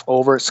and a half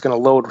over. It's going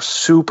to load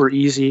super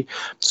easy.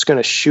 It's going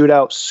to shoot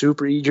out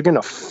super easy. You're going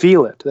to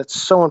feel it. That's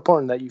so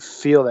important that you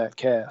feel that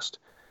cast.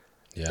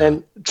 Yeah.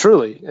 And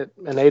truly,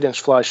 an 8-inch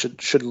fly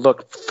should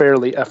look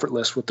fairly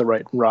effortless with the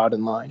right rod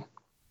and line.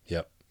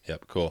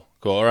 Yep. Cool.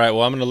 All right.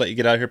 Well, I'm going to let you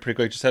get out of here pretty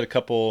quick. Just had a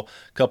couple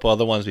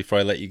other ones before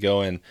I let you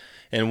go. And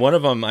one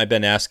of them I've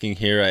been asking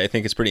here, I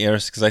think it's pretty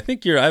interesting because I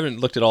think I haven't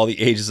looked at all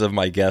the ages of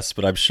my guests,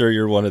 but I'm sure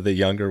you're one of the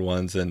younger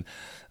ones. And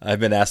I've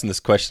been asking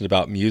this question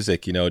about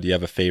music. Do you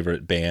have a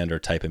favorite band or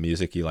type of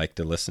music you like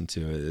to listen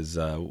to? Is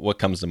what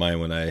comes to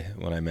mind when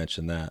I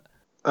mention that?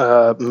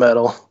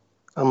 Metal.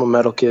 I'm a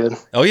metal kid.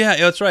 Oh yeah,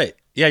 that's right.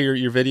 Yeah,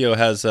 your video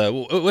has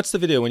what's the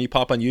video when you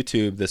pop on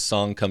YouTube? This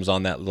song comes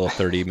on that little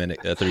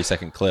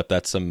 30-second clip.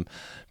 That's some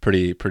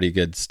pretty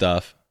good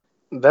stuff.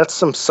 That's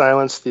some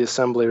Silence the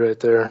Assembly right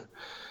there.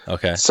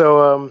 Okay.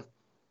 So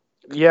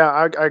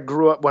I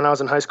grew up when I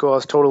was in high school. I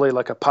was totally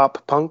like a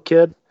pop punk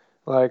kid.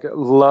 Like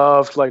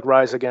loved like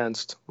Rise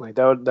Against. Like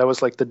that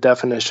was like the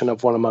definition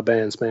of one of my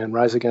bands, man.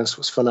 Rise Against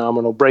was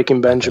phenomenal. Breaking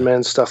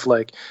Benjamin, stuff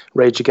like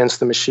Rage Against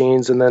the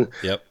Machines, and then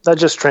that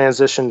just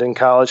transitioned in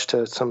college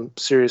to some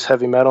serious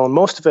heavy metal. And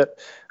most of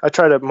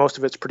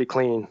it's pretty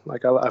clean.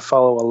 Like I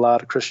follow a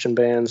lot of Christian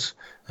bands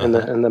in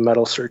the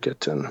metal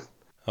circuit. And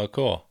oh,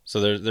 cool.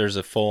 So there's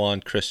a full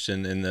on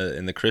Christian in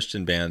the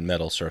Christian band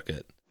metal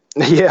circuit.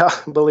 Yeah,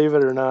 believe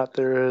it or not,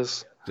 there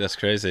is. That's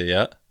crazy.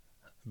 Yeah.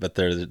 But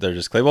they're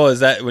just clean. Well, is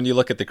that when you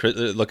look at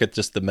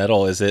just the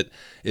metal? Is it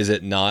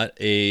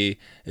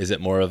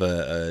more of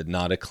a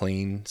not a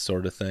clean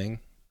sort of thing?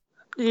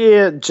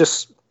 Yeah,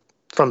 just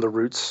from the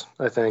roots,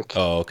 I think.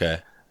 Oh,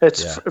 okay.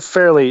 It's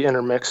fairly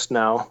intermixed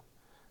now.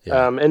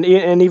 Yeah. And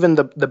even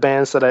the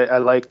bands that I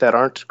like that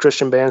aren't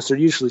Christian bands, they're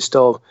usually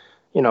still,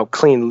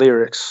 clean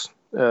lyrics.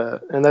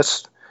 And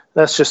that's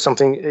just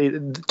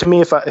something to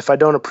me. If I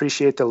don't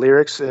appreciate the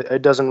lyrics,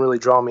 it doesn't really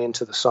draw me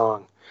into the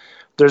song.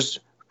 There's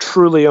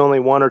truly only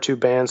one or two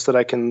bands that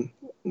I can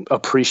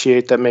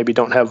appreciate that maybe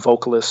don't have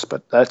vocalists,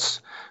 but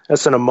that's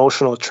an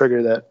emotional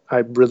trigger that I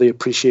really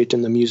appreciate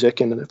in the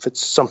music. And if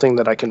it's something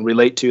that I can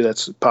relate to,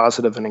 that's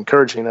positive and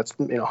encouraging, that's,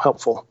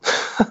 helpful.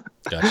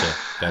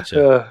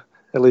 Gotcha.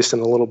 At least in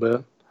a little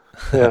bit.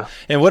 Yeah.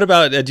 And what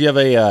about, do you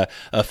have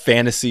a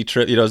fantasy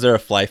trip? Is there a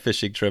fly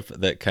fishing trip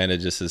that kind of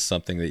just is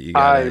something that you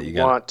got?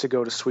 I want to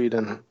go to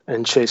Sweden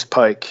and chase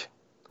pike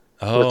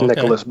with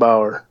Nicholas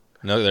Bauer.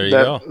 No, there you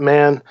go.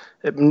 Man,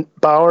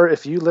 Bauer,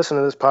 if you listen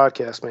to this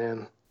podcast,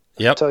 man,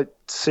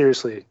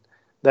 seriously,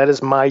 that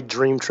is my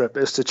dream trip,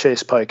 is to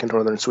chase pike in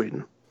northern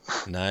Sweden.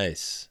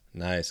 Nice.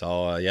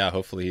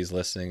 Hopefully he's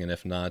listening, and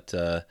if not,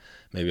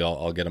 maybe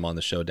I'll get him on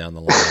the show down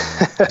the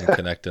line and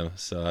connect him.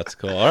 So that's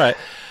cool. All right.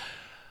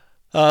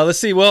 Let's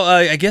see. Well,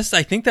 I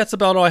think that's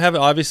about all I have.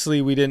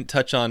 Obviously, we didn't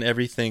touch on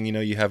everything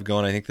you have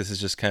going. I think this is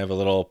just kind of a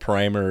little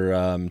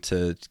primer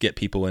to get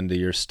people into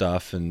your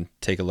stuff and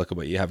take a look at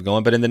what you have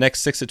going. But in the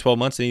next 6 to 12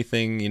 months,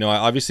 anything,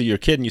 obviously you're a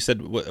kid, and you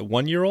said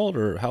 1 year old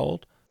or how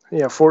old?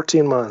 Yeah,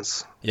 14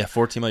 months. Yeah,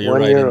 14 months. You're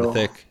right in the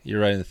thick.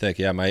 You're right in the thick.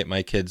 Yeah,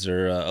 my kids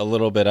are a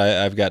little bit.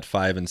 I've got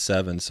 5 and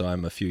 7, so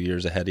I'm a few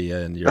years ahead of you.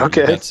 And you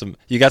got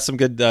some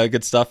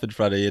good stuff in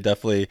front of you.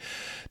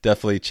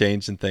 Definitely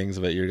changing things,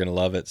 but you're gonna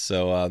love it.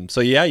 So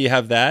yeah, you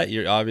have that.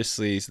 You're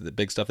obviously the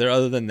big stuff there.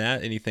 Other than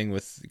that, anything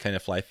with kind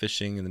of fly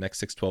fishing in the next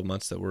 6 to 12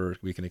 months that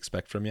we can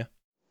expect from you?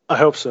 I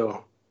hope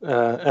so.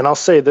 And I'll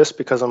say this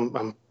because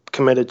I'm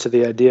committed to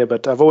the idea,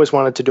 but I've always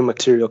wanted to do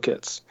material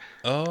kits.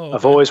 Oh, okay.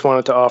 I've always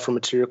wanted to offer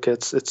material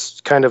kits. It's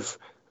kind of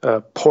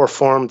poor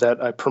form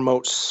that I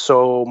promote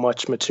so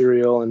much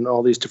material and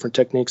all these different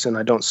techniques, and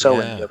I don't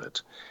sell any of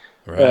it.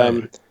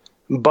 Right.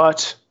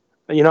 But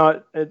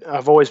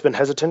I've always been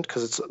hesitant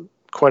because it's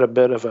quite a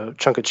bit of a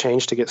chunk of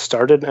change to get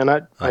started, and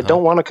I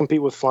don't want to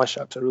compete with fly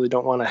shops. I really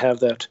don't want to have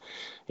that.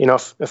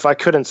 If I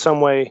could in some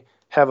way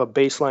have a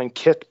baseline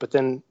kit, but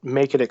then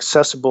make it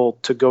accessible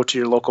to go to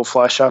your local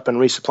fly shop and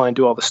resupply and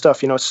do all the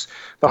stuff. It's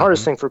the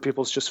hardest thing for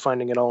people is just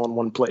finding it all in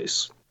one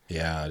place.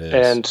 Yeah, it is.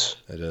 And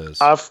it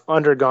is. I've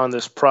undergone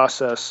this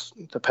process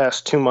the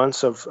past 2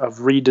 months of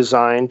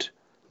redesigned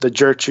the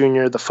Jerk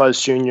Junior, the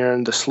Fuzz Junior,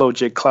 and the Slow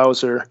Jig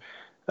Clouser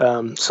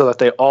so that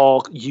they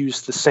all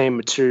use the same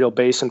material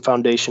base and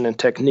foundation and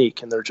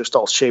technique, and they're just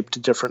all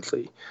shaped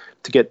differently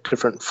to get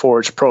different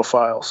forage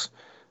profiles.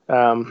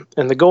 And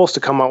the goal is to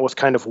come out with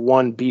kind of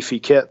one beefy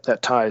kit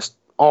that ties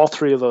all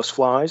three of those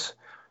flies.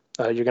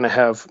 You're going to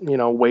have,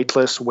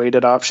 weightless,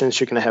 weighted options.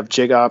 You're going to have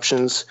jig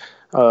options.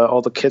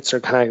 All the kits are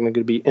kind of going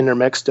to be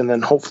intermixed, and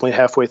then hopefully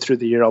halfway through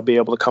the year I'll be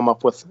able to come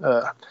up with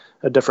a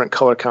different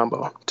color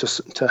combo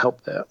to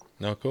help that.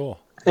 Oh, cool.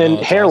 And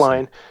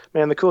Hairline, awesome.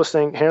 Man, the coolest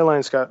thing,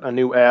 Hairline's got a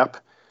new app,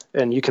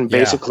 and you can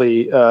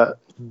basically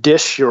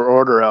dish your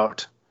order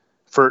out.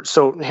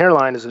 So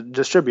Hairline is a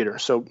distributor,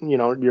 so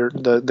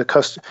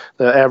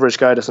the average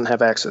guy doesn't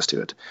have access to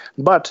it,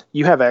 but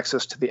you have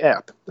access to the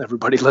app.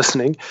 Everybody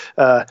listening,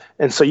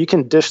 and so you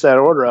can dish that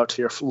order out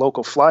to your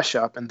local fly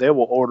shop, and they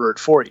will order it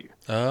for you.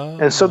 Oh.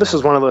 And so this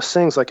is one of those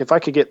things. Like if I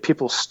could get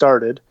people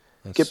started,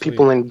 That's sweet.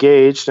 people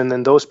engaged, and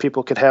then those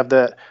people could have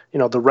that,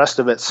 the rest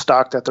of it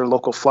stocked at their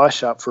local fly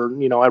shop for,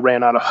 I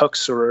ran out of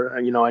hooks, or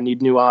I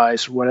need new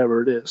eyes, or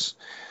whatever it is,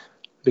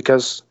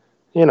 because.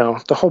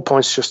 The whole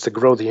point's just to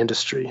grow the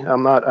industry.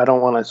 I don't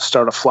want to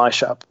start a fly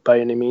shop by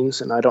any means,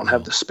 and I don't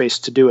have the space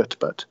to do it.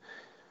 But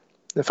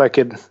if I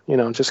could,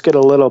 just get a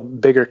little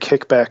bigger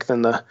kickback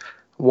than the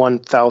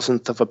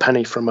 1,000th of a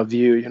penny from a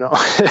view,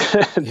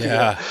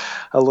 yeah,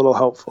 a little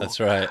helpful.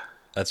 That's right.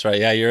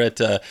 Yeah, you're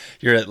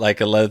at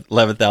like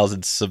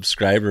 11,000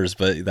 subscribers,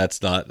 but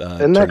that's not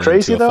isn't that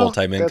crazy though?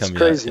 Full-time income. That's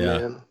crazy, yet.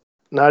 Yeah. Man.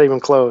 Not even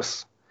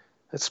close.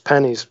 It's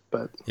pennies,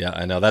 but yeah,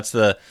 I know that's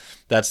the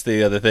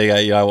other thing.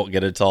 I won't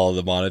get into all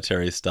the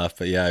monetary stuff,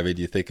 but yeah, I mean,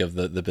 you think of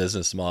the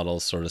business model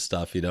sort of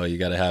stuff. You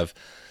got to have,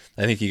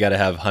 I think you got to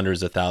have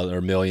hundreds of thousands or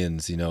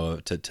millions,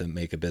 to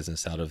make a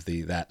business out of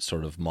that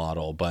sort of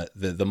model. But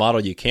the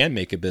model you can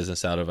make a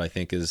business out of, I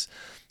think, is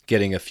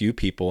getting a few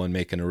people and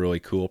making a really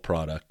cool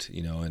product.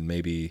 And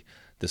maybe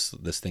this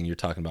thing you're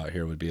talking about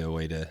here would be a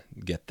way to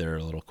get there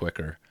a little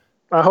quicker.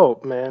 I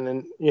hope, man.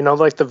 And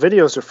like the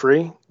videos are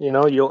free.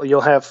 You'll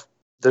have.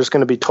 There's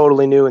going to be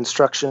totally new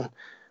instruction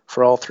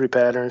for all three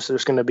patterns.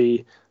 There's going to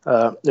be,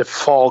 if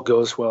fall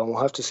goes well, we'll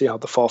have to see how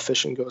the fall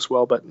fishing goes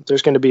well, but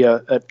there's going to be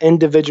an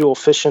individual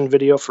fishing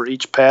video for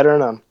each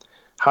pattern on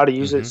how to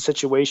use it,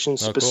 situation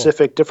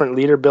specific, different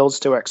leader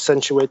builds to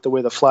accentuate the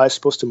way the fly is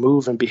supposed to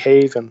move and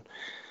behave. And,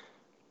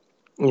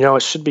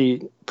 it should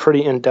be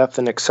pretty in-depth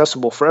and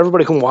accessible for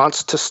everybody who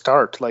wants to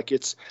start. Like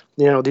it's,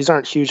 these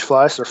aren't huge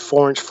flies. They're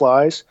 4-inch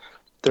flies.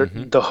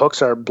 The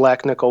hooks are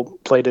black nickel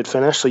plated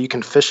finish, so you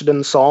can fish it in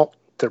the salt.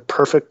 They're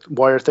perfect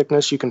wire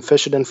thickness. You can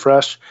fish it in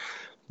fresh.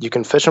 You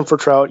can fish them for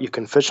trout. You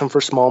can fish them for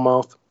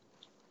smallmouth.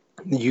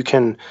 You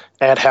can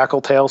add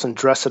hackle tails and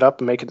dress it up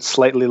and make it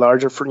slightly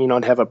larger for,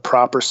 to have a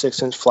proper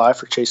 6-inch fly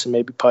for chasing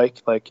maybe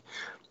pike. Like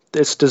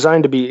it's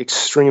designed to be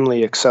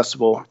extremely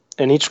accessible,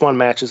 and each one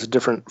matches a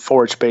different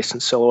forage base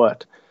and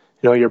silhouette.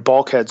 Your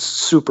bulkhead's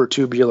super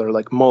tubular,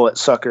 like mullet,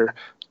 sucker,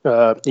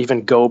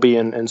 even goby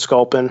and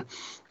sculpin.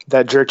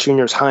 That Jerk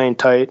Junior's high and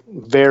tight,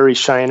 very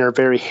shiner,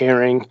 very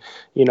herring,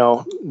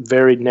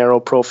 very narrow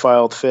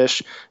profiled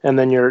fish. And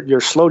then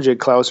your slow jig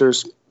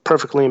clouser's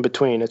perfectly in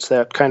between. It's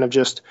that kind of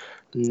just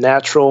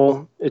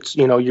natural. It's,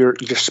 you're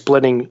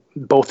splitting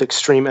both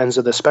extreme ends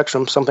of the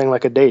spectrum, something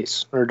like a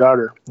dace or a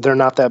darter. They're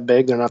not that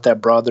big. They're not that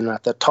broad. They're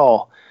not that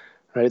tall,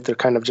 right? They're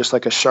kind of just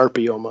like a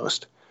Sharpie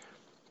almost.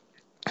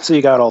 So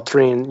you got all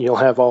three, and you'll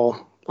have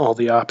all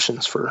the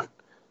options for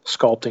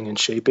sculpting and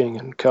shaping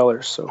and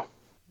colors. So.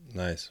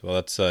 Nice. Well,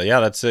 that's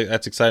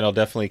exciting. I'll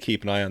definitely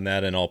keep an eye on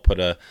that, and I'll put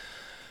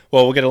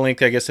we'll get a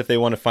link, I guess, if they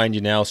want to find you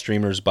now,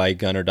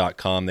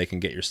 streamersbygunnar.com. They can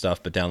get your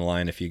stuff, but down the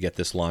line, if you get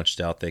this launched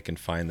out, they can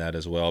find that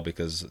as well,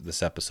 because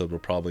this episode will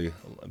probably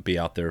be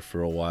out there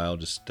for a while,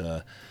 just,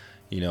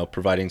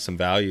 providing some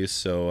value.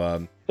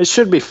 So it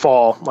should be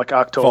fall, like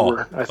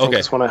October. Fall. I think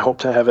that's when I hope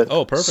to have it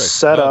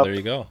set up. There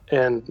you go.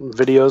 And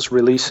videos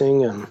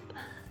releasing and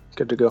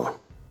good to go.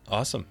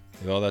 Awesome.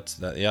 Well, that's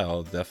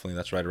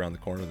right around the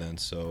corner then.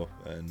 So,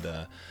 and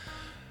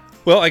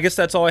well, I guess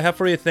that's all I have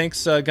for you.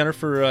 Thanks, Gunnar,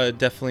 for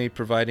definitely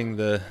providing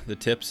the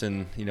tips.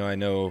 And I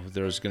know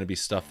there's going to be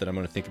stuff that I'm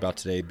going to think about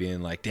today,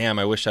 being like, damn,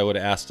 I wish I would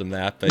have asked him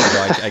that, but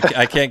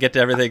I can't get to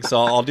everything. So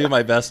I'll do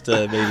my best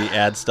to maybe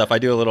add stuff. I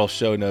do a little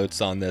show notes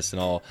on this, and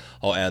I'll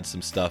add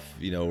some stuff,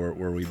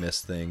 where we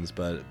miss things.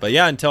 But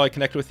yeah, until I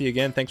connect with you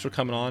again, thanks for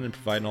coming on and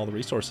providing all the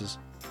resources.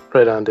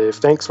 Right on, Dave.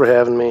 Thanks for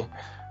having me.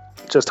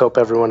 Just hope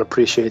everyone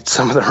appreciates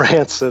some of the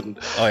rants and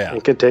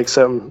can take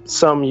some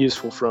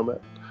useful from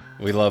it.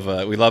 We love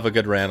a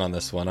good rant on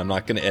this one. I'm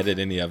not going to edit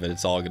any of it.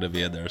 It's all going to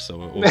be in there, so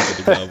we'll good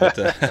to go. But,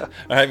 all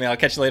right, man, I'll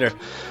catch you later.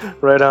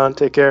 Right on.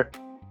 Take care.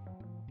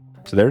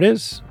 So there it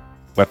is.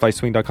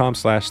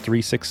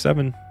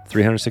 wetflyswing.com/367.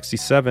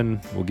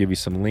 367. We'll give you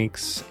some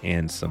links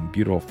and some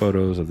beautiful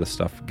photos of the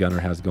stuff Gunnar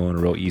has going. A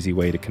real easy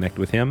way to connect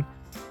with him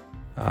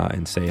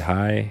and say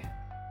hi.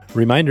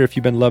 Reminder, if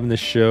you've been loving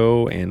this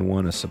show and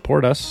want to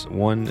support us,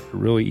 one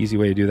really easy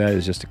way to do that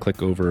is just to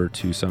click over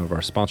to some of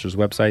our sponsors'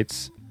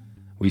 websites.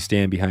 We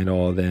stand behind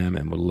all of them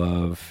and would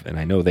love, and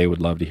I know they would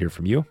love to hear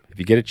from you. If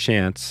you get a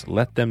chance,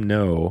 let them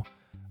know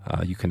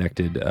you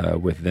connected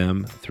with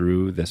them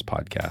through this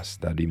podcast.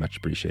 That'd be much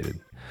appreciated.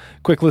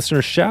 Quick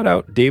listener shout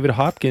out, David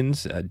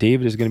Hopkins.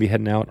 David is going to be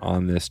heading out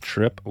on this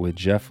trip with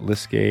Jeff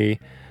Liskay.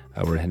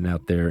 We're heading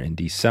out there in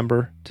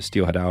December to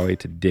Steelhead Alley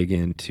to dig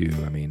into,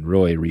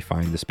 really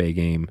refine the spay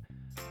game,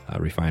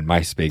 refine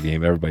my spay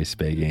game, everybody's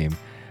spay game,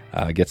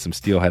 get some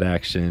steelhead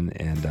action,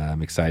 and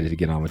I'm excited to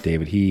get on with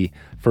David. He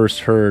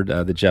first heard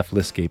the Jeff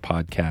Liskay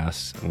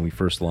podcast when we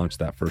first launched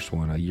that first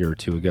one a year or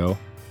two ago,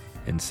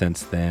 and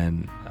since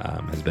then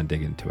has been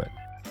digging into it.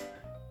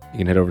 You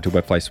can head over to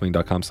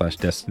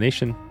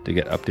wetflyswing.com/destination to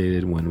get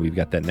updated when we've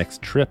got that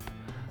next trip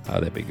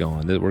that we go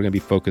on. We're going to be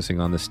focusing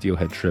on the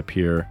steelhead trip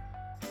here,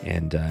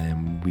 and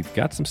we've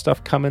got some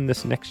stuff coming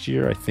this next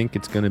year. I think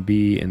it's going to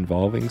be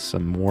involving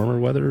some warmer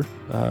weather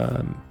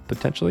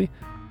potentially.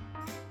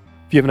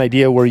 If you have an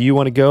idea where you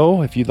want to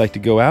go, if you'd like to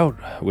go out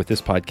with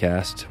this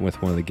podcast with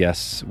one of the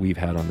guests we've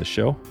had on the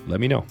show, let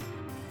me know.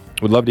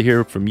 Would love to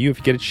hear from you if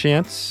you get a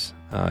chance.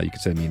 You can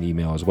send me an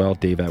email as well,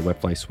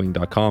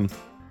 dave@wetflyswing.com.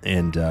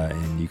 And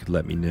you could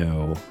let me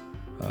know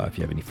if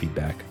you have any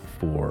feedback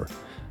for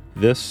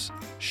this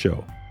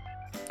show.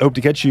 I hope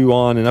to catch you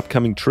on an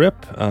upcoming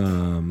trip.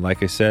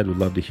 Like I said, would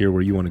love to hear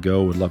where you want to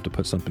go. Would love to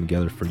put something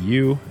together for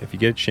you. If you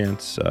get a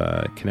chance,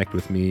 connect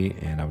with me,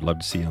 and I would love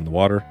to see you on the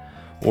water,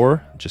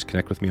 or just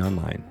connect with me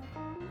online.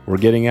 We're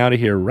getting out of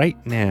here right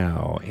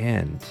now,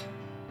 and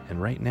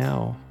right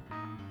now,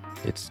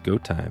 it's go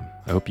time.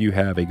 I hope you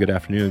have a good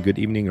afternoon, good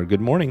evening, or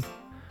good morning,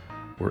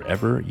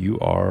 wherever you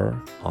are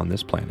on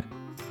this planet.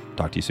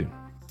 Talk to you soon.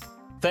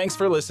 Thanks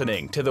for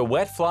listening to the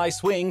Wet Fly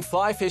Swing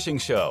Fly Fishing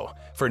Show.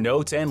 For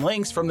notes and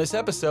links from this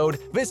episode,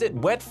 visit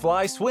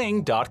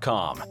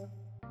wetflyswing.com.